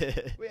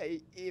 Well, yeah,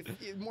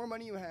 if more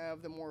money you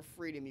have, the more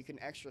freedom you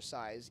can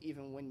exercise.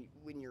 Even when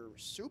you're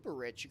super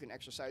rich, you can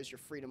exercise your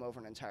freedom over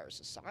an entire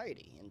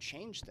society and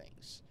change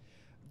things.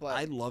 But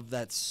I love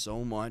that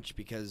so much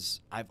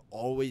because I've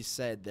always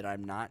said that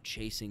I'm not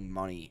chasing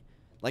money.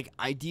 Like,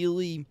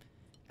 ideally,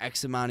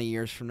 X amount of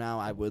years from now,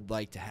 I would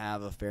like to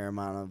have a fair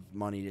amount of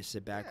money to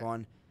sit back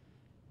on.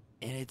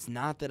 And it's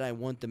not that I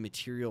want the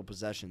material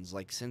possessions.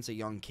 Like, since a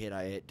young kid,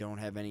 I don't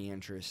have any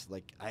interest.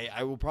 Like,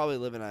 I will probably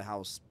live in a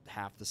house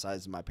half the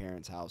size of my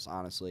parents' house,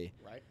 honestly.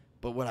 Right.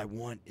 But what I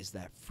want is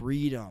that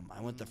freedom.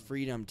 I want the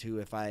freedom to,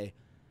 if I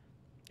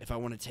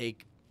want to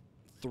take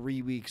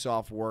 3 weeks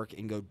off work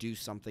and go do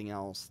something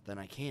else, then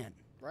I can.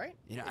 Right?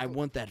 You know, Yeah, I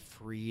want that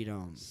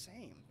freedom.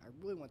 Same. I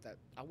really want that.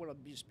 I want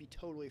to just be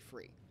totally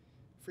free.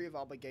 Free of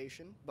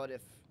obligation, but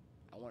if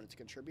I wanted to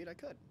contribute, I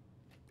could.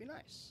 Be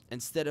nice.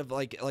 Instead of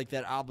like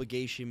that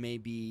obligation may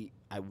be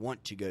I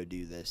want to go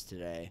do this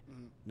today,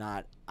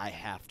 not I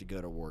have to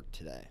go to work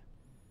today.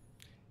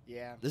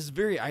 Yeah. This is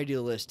very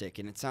idealistic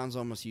and it sounds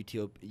almost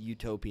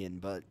utopian,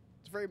 but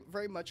It's very,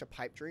 very much a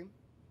pipe dream.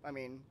 I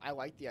mean, I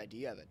like the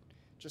idea of it.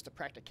 Just the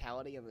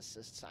practicality of the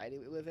society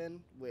we live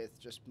in with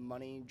just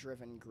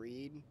money-driven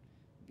greed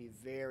would be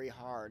very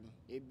hard.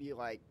 It'd be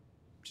like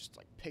just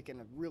like picking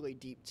a really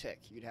deep tick.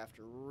 You'd have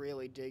to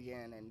really dig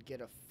in and get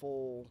a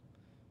full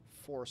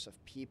force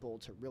of people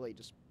to really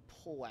just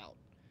pull out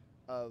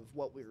of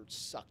what we were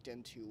sucked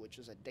into, which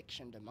is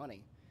addiction to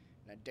money,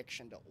 an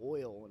addiction to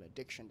oil, an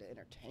addiction to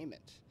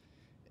entertainment.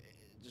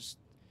 Just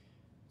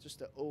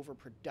the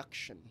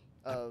overproduction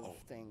of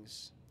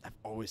things. I've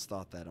always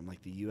thought that. I'm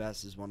like, the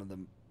U.S. is one of the.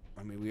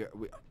 I mean,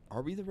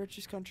 are we the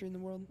richest country in the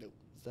world? No.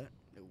 Is that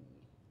No.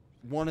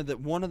 one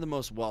of the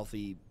most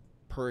wealthy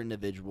per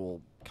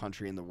individual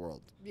country in the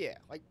world? Yeah,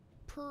 like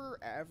per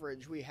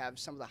average, we have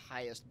some of the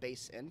highest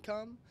base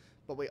income,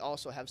 but we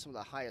also have some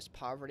of the highest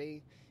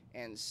poverty,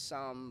 and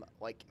some,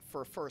 like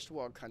for first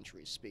world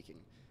countries speaking,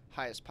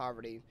 highest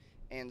poverty,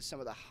 and some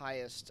of the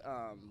highest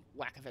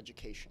lack of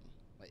education,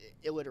 like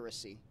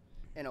illiteracy,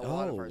 in a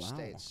lot of our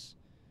states.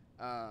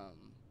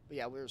 But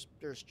yeah,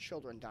 there's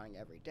children dying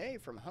every day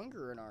from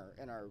hunger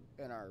in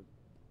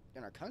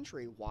our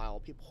country, while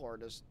people are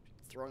just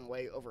throwing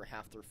away over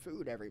half their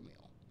food every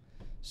meal.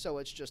 So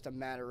it's just a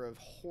matter of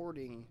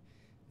hoarding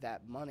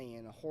that money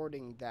and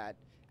hoarding that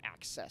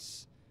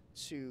access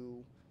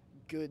to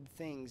good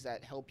things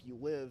that help you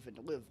live and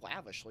live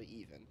lavishly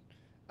even.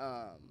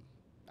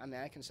 I mean,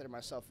 I consider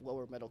myself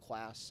lower middle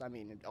class. I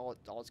mean, all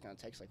it's going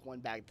to take is like one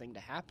bad thing to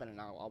happen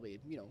and I'll be,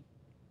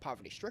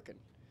 poverty stricken,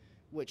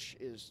 which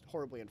is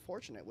horribly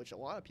unfortunate, which a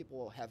lot of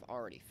people have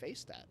already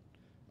faced that.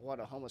 A lot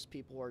of homeless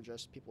people are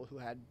just people who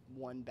had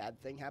one bad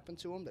thing happen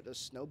to them that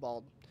just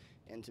snowballed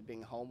into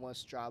being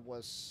homeless,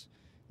 jobless,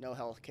 no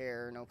health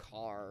care, no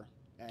car,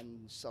 and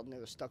suddenly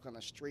was stuck on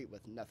the street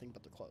with nothing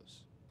but the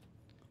clothes.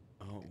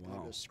 Oh, And wow.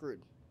 they're just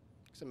screwed.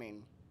 Because, I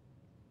mean,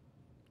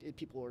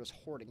 people are just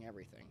hoarding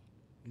everything.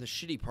 The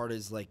shitty part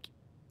is, like,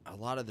 a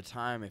lot of the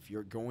time, if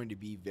you're going to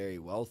be very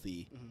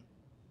wealthy,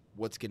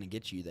 what's going to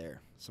get you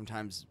there?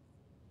 Sometimes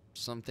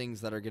some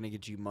things that are going to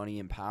get you money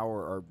and power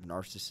are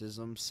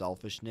narcissism,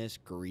 selfishness,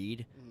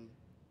 greed.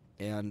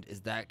 And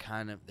is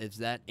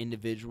that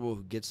individual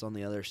who gets on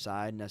the other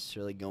side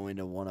necessarily going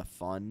to want to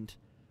fund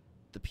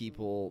the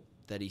people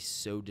that he's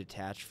so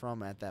detached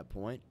from at that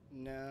point?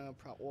 No,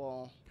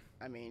 well,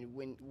 I mean,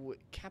 when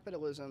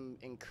capitalism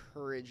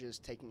encourages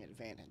taking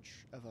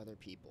advantage of other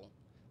people.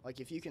 Like,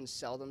 if you can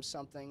sell them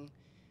something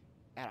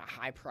at a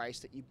high price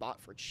that you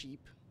bought for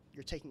cheap,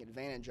 you're taking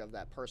advantage of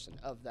that person,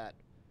 of that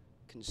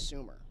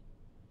consumer.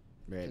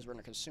 Right. Because we're in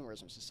a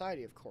consumerism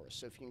society, of course.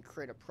 So if you can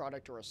create a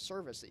product or a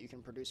service that you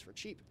can produce for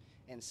cheap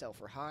and sell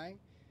for high,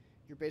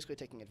 you're basically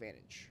taking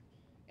advantage.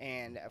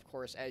 And, of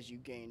course, as you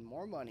gain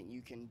more money,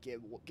 you can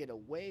get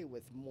away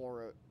with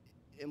more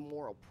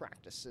immoral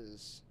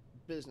practices,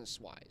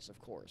 business-wise, of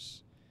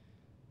course.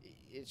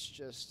 It's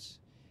just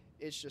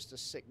a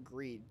sick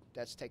greed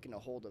that's taken a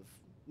hold of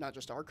not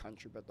just our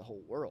country, but the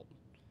whole world.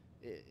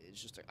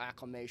 It's just an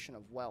acclamation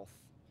of wealth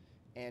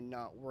and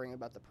not worrying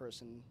about the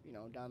person,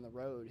 down the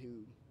road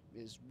who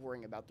is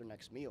worrying about their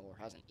next meal or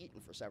hasn't eaten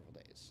for several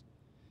days.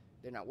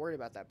 They're not worried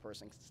about that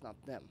person because it's not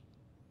them.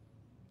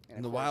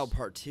 And the wild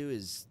part, too,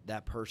 is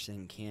that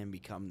person can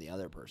become the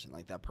other person.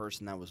 Like, that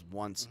person that was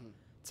once,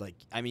 it's like,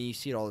 I mean, you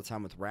see it all the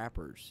time with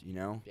rappers,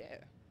 Yeah.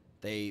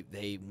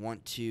 They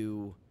want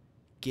to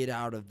get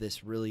out of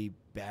this really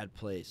bad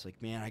place.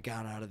 Like, man, I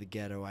got out of the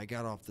ghetto. I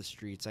got off the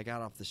streets.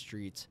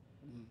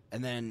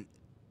 And then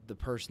the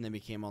person they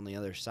became on the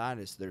other side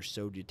is they're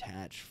so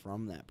detached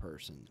from that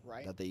person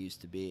that they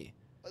used to be.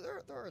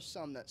 There are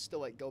some that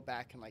still go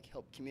back and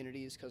help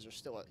communities because they're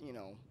still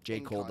J.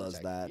 in Cole does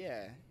contact. that.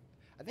 Yeah,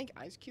 I think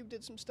Ice Cube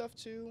did some stuff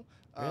too.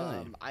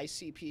 Really?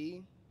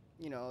 ICP,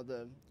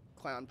 the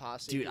clown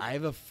posse. Dude, I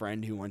have a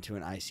friend who went to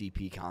an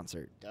ICP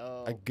concert.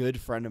 Dope. A good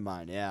friend of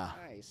mine, yeah.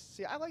 Nice.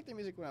 See, I liked their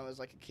music when I was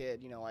a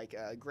kid.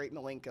 Great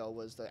Malenko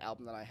was the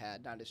album that I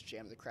had. I just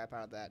jammed the crap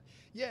out of that.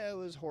 Yeah, it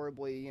was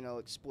horribly,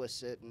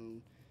 explicit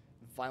and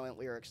violent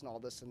lyrics and all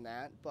this and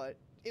that, but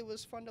it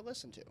was fun to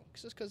listen to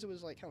just because it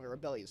was kind of a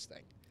rebellious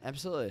thing.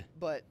 Absolutely.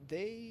 But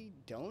they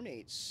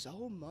donate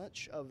so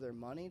much of their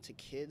money to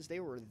kids.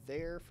 They were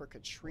there for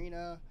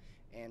Katrina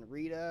and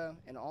Rita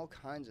and all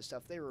kinds of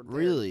stuff. They were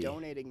there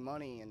donating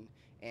money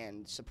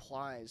and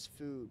supplies,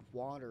 food,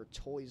 water,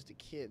 toys to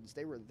kids.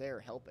 They were there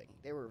helping.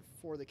 They were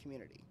for the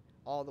community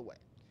all the way.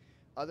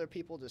 Other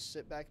people just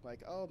sit back and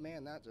oh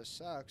man, that just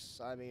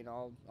sucks. I mean,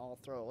 I'll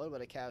throw a little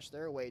bit of cash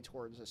their way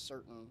towards a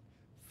certain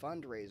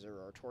fundraiser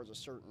or towards a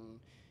certain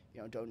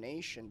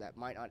donation that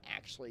might not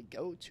actually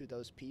go to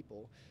those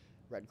people.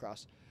 Red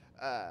Cross.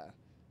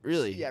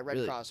 Really? Yeah, Red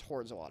really? Cross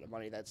hoards a lot of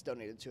money that's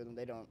donated to them.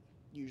 That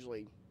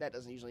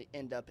doesn't usually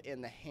end up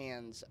in the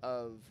hands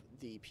of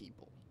the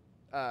people.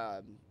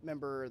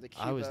 Remember the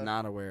Cuba... I was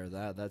not aware of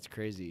that. That's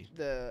crazy.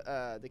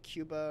 The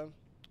Cuba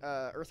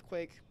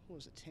earthquake, what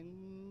was it,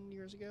 10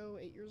 years ago,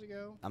 8 years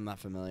ago? I'm not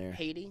familiar.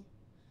 Haiti?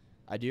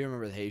 I do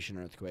remember the Haitian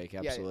earthquake,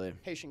 absolutely. Yeah,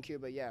 Haitian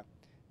Cuba, yeah.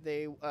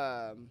 They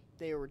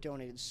were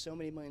donated so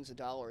many millions of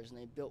dollars, and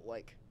they built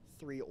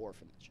 3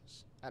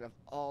 orphanages. Out of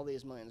all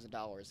these millions of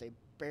dollars, they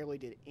barely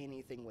did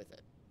anything with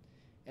it.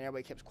 And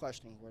everybody kept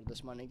questioning, where did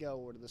this money go?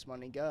 Where did this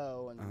money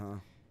go? And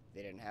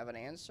they didn't have an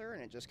answer,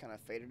 and it just kind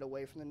of faded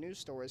away from the news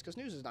stories, because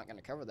news is not going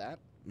to cover that.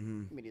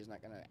 Media's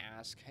not going to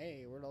ask,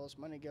 hey, where did all this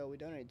money go? We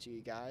donated to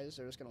you guys.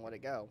 They're just going to let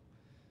it go.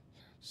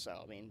 So,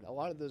 I mean, a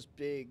lot of those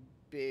big,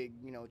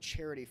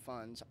 charity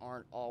funds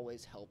aren't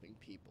always helping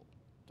people.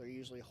 They're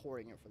usually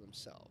hoarding it for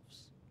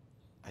themselves.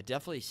 I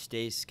definitely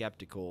stay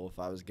skeptical if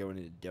I was going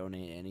to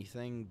donate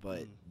anything,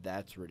 but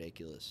that's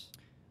ridiculous.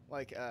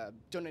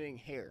 Donating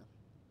hair.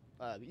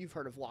 You've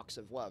heard of Locks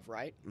of Love,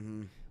 right?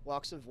 Mm-hmm.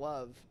 Locks of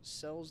Love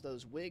sells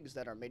those wigs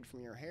that are made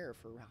from your hair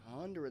for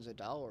hundreds of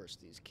dollars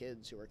to these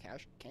kids who are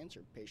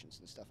cancer patients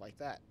and stuff like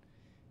that.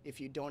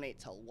 If you donate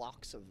to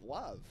Locks of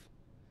Love,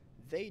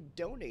 they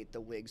donate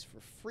the wigs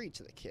for free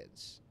to the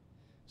kids.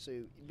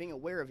 So being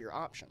aware of your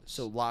options.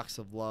 So Locks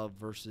of Love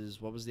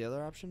versus, what was the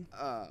other option?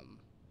 I've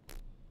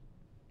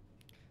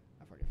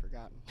already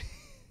forgotten.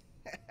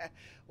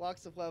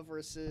 Locks of Love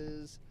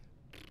versus...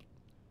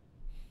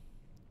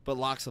 But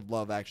Locks of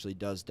Love actually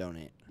does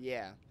donate.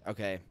 Yeah.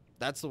 Okay.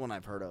 That's the one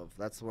I've heard of.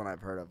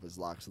 Is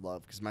Locks of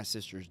Love, because my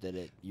sisters did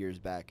it years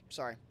back.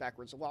 Sorry,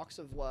 backwards. Locks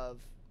of Love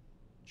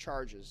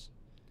charges.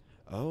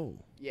 Oh.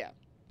 Yeah.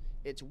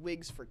 It's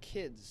Wigs for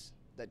Kids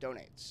that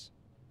donates.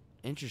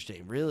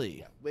 Interesting. Really?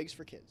 Yeah, Wigs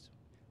for Kids.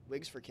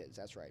 Wigs for Kids,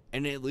 that's right.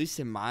 And at least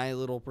in my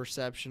little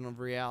perception of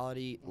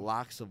reality,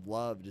 Locks of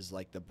Love is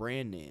like the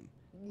brand name.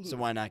 So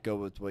why not go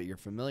with what you're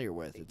familiar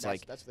with? It's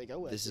that's what they go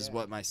with. This is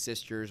what my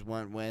sisters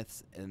went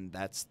with, and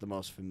that's the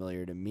most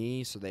familiar to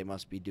me, so they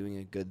must be doing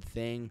a good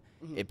thing.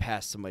 It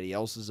passed somebody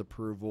else's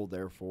approval,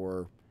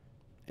 therefore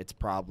it's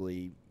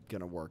probably going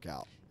to work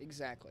out.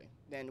 Exactly.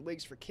 And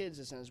Wigs for Kids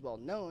isn't as well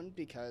known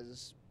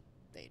because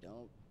they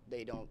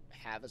don't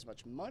have as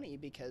much money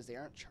because they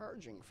aren't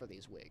charging for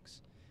these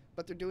wigs.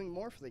 But they're doing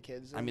more for the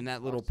kids. I mean,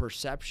 that little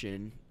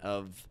perception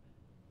of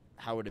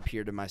how it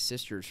appeared to my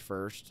sisters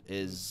first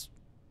is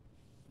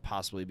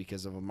possibly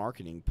because of a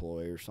marketing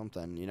ploy or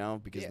something, you know,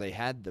 because Yeah. they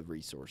had the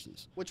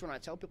resources. Which when I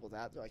tell people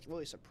that, they're like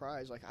really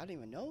surprised. Like, I didn't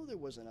even know there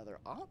was another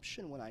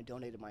option when I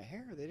donated my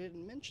hair. They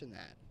didn't mention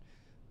that.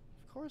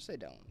 Of course they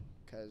don't,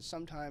 because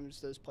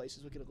sometimes those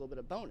places will get a little bit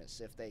of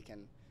bonus if they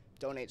can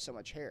donate so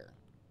much hair.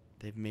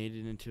 They've made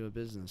it into a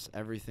business.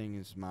 Everything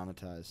is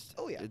monetized.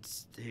 Oh, yeah.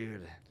 It's,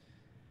 dude.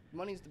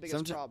 Money's the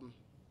biggest Someti- problem.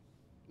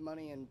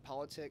 Money in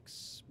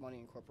politics, money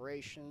in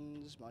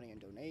corporations, money in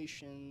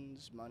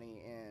donations,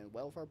 money in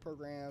welfare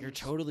programs. You're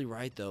totally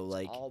right, though. It's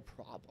Like, all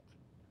problem.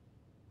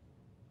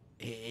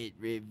 it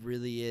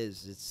really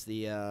is. It's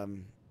the, I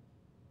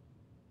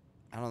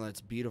don't know,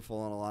 it's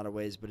beautiful in a lot of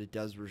ways, but it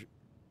does,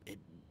 it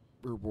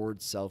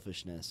rewards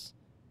selfishness.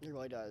 It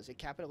really does.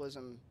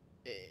 Capitalism,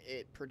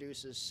 it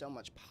produces so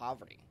much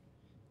poverty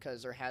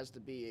because there has to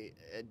be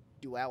a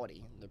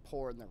duality, the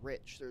poor and the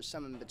rich. There's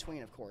some in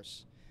between, of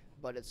course,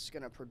 but it's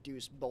going to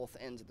produce both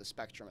ends of the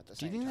spectrum at the Do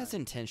same you time. think that's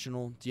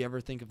intentional? Do you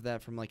ever think of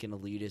that from, like, an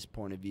elitist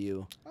point of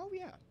view? Oh,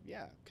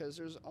 yeah, because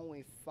there's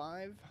only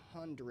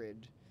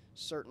 500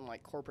 certain,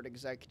 like, corporate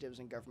executives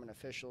and government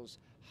officials,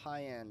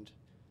 high-end.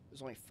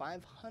 There's only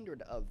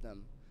 500 of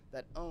them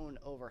that own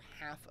over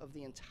half of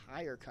the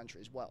entire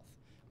country's wealth,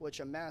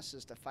 which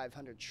amasses to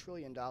 $500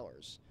 trillion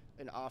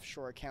in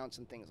offshore accounts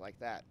and things like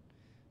that.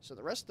 So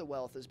the rest of the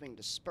wealth is being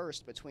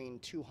dispersed between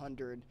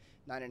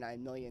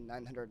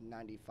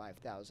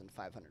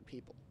 299,995,500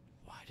 people.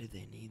 Why do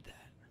they need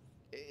that?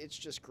 It's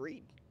just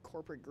greed,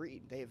 corporate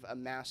greed. They've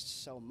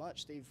amassed so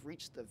much. They've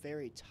reached the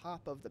very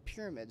top of the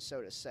pyramid,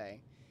 so to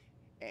say,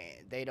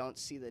 and they don't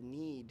see the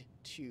need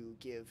to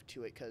give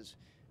to it because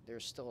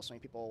there's still so many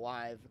people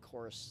alive. Of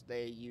course,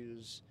 they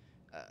use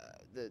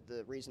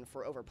the reason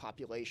for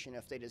overpopulation.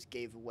 If they just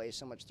gave away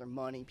so much of their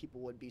money,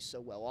 people would be so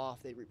well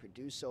off. They'd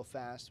reproduce so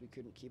fast. We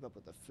couldn't keep up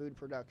with the food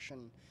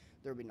production.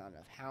 There would be not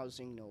enough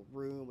housing, no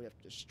room. We'd have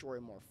to destroy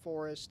more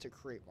forests to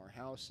create more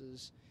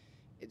houses,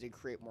 to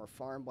create more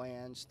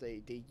farmlands.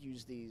 They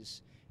use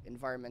these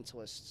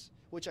environmentalists,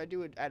 which I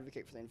do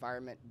advocate for the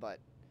environment, but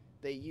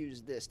they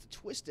use this to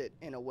twist it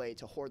in a way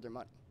to hoard their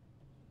money.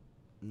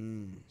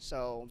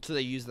 So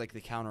they use, like,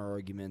 the counter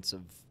arguments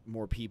of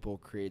more people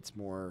creates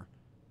more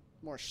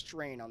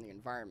strain on the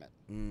environment.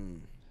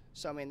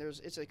 So I mean,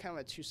 it's a kind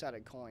of a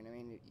two-sided coin. I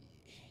mean,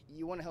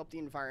 you want to help the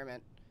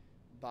environment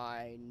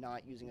by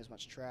not using as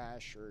much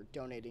trash or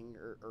donating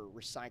or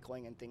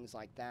recycling and things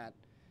like that.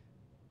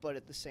 But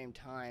at the same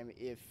time,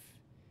 if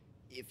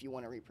you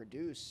want to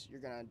reproduce, you're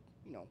gonna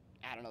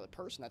add another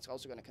person that's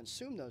also going to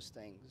consume those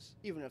things.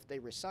 Even if they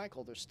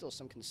recycle, there's still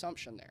some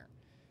consumption there.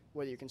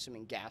 Whether you're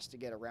consuming gas to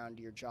get around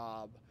to your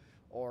job,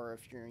 or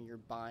if you're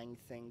buying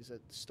things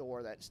at the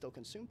store that still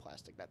consume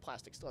plastic, that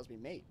plastic still has to be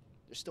made.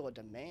 There's still a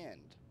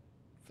demand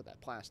for that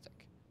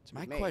plastic to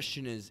My be made.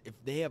 question is, if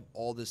they have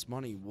all this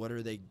money, what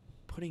are they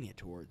putting it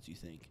towards, you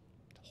think?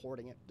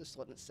 Hoarding it, just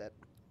letting it sit.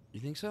 You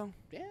think so?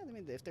 Yeah, I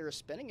mean, if they were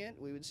spending it,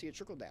 we would see a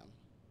trickle down.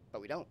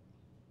 But we don't.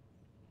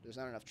 There's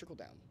not enough trickle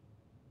down.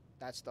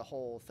 That's the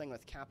whole thing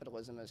with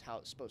capitalism, is how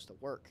it's supposed to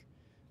work,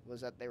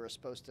 was that they were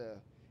supposed to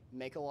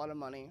make a lot of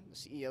money, the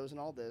CEOs and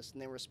all this,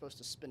 and they were supposed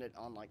to spend it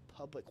on, like,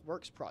 public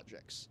works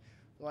projects.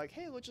 They're like,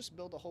 hey, let's just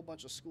build a whole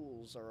bunch of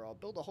schools, or I'll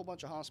build a whole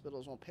bunch of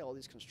hospitals, and we'll pay all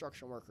these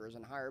construction workers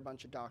and hire a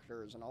bunch of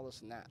doctors and all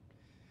this and that.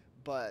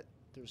 But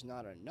there's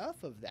not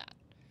enough of that.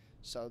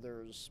 So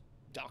there's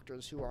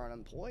doctors who are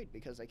unemployed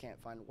because they can't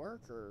find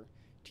work, or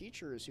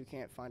teachers who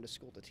can't find a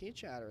school to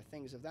teach at, or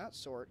things of that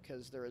sort,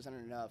 because there isn't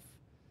enough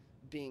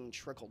being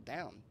trickled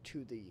down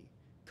to the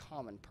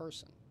common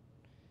person.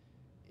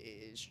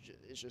 It's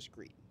just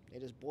greed. It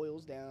just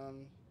boils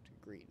down to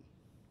greed,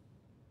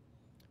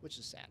 which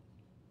is sad.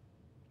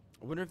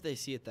 I wonder if they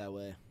see it that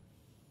way.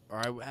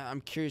 Or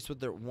I'm curious what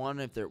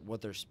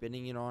they're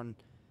spending it on,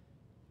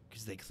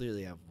 because they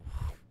clearly have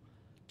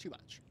Too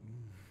much.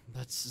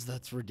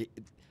 That's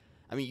ridiculous.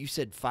 I mean, you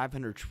said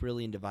 500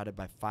 trillion divided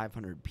by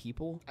 500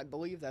 people. I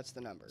believe that's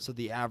the number. So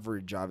the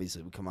average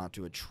obviously would come out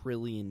to $1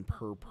 trillion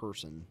per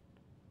person.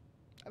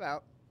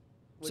 About.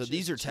 So which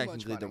these is are too much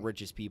technically the money.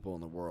 richest people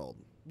in the world.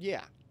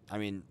 Yeah. I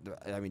mean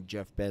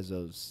Jeff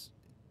Bezos.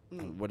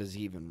 What is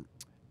he even?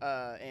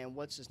 And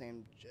what's his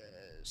name?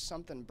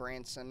 Something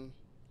Branson.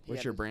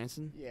 Welcher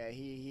Branson? Yeah,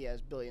 he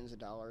has billions of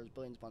dollars,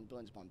 billions upon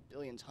billions upon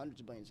billions, hundreds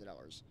of billions of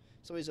dollars.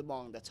 So he's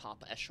among the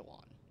top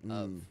echelon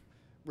of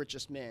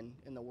richest men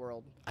in the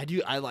world.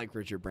 I like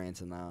Richard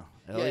Branson though.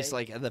 At Yeah, least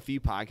like the few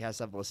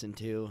podcasts I've listened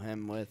to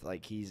him with,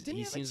 like he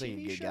seems like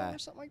a good guy. Or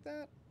something like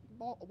that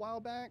a while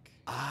back.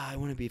 I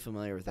wouldn't be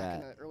familiar with Back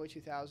that. in the early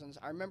 2000s.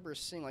 I remember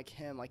seeing like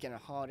him like in a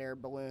hot air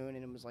balloon,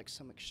 and it was like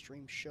some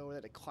extreme show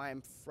that had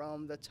climbed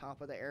from the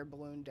top of the air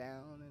balloon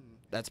down. And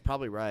That's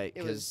probably right,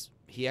 It was-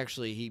 because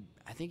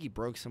I think he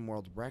broke some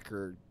world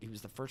record. He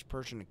was the first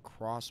person to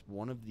cross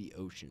one of the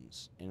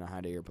oceans in a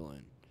hot air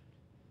balloon.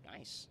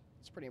 nice.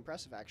 It's pretty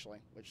impressive actually.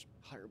 Which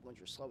hot air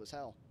balloons are slow as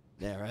hell.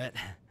 Yeah, right.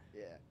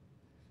 Yeah.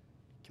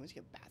 Can we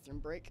take a bathroom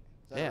break? Is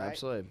that Yeah, all right?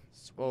 absolutely.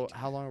 Sweet. Well,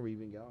 how long are we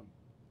even going?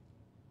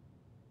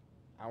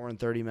 Hour and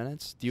 30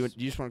 minutes. Do you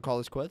just want to call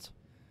this quits?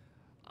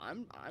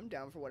 I'm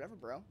down for whatever,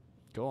 bro.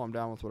 Cool. I'm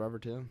down with whatever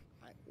too.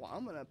 Well,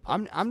 I'm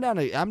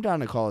gonna. I'm down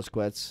to call us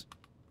quits.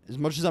 As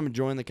much as I'm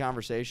enjoying the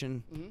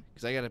conversation, Mhm.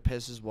 because I got to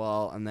piss as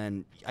well, and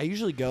then I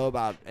usually go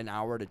about an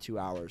hour to 2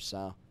 hours.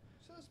 So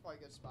So this is probably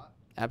a good spot.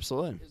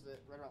 absolutely. Is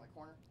it right around the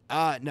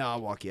corner? No,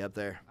 I'll walk you up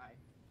there. All right.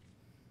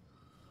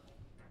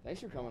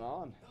 Thanks for coming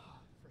on.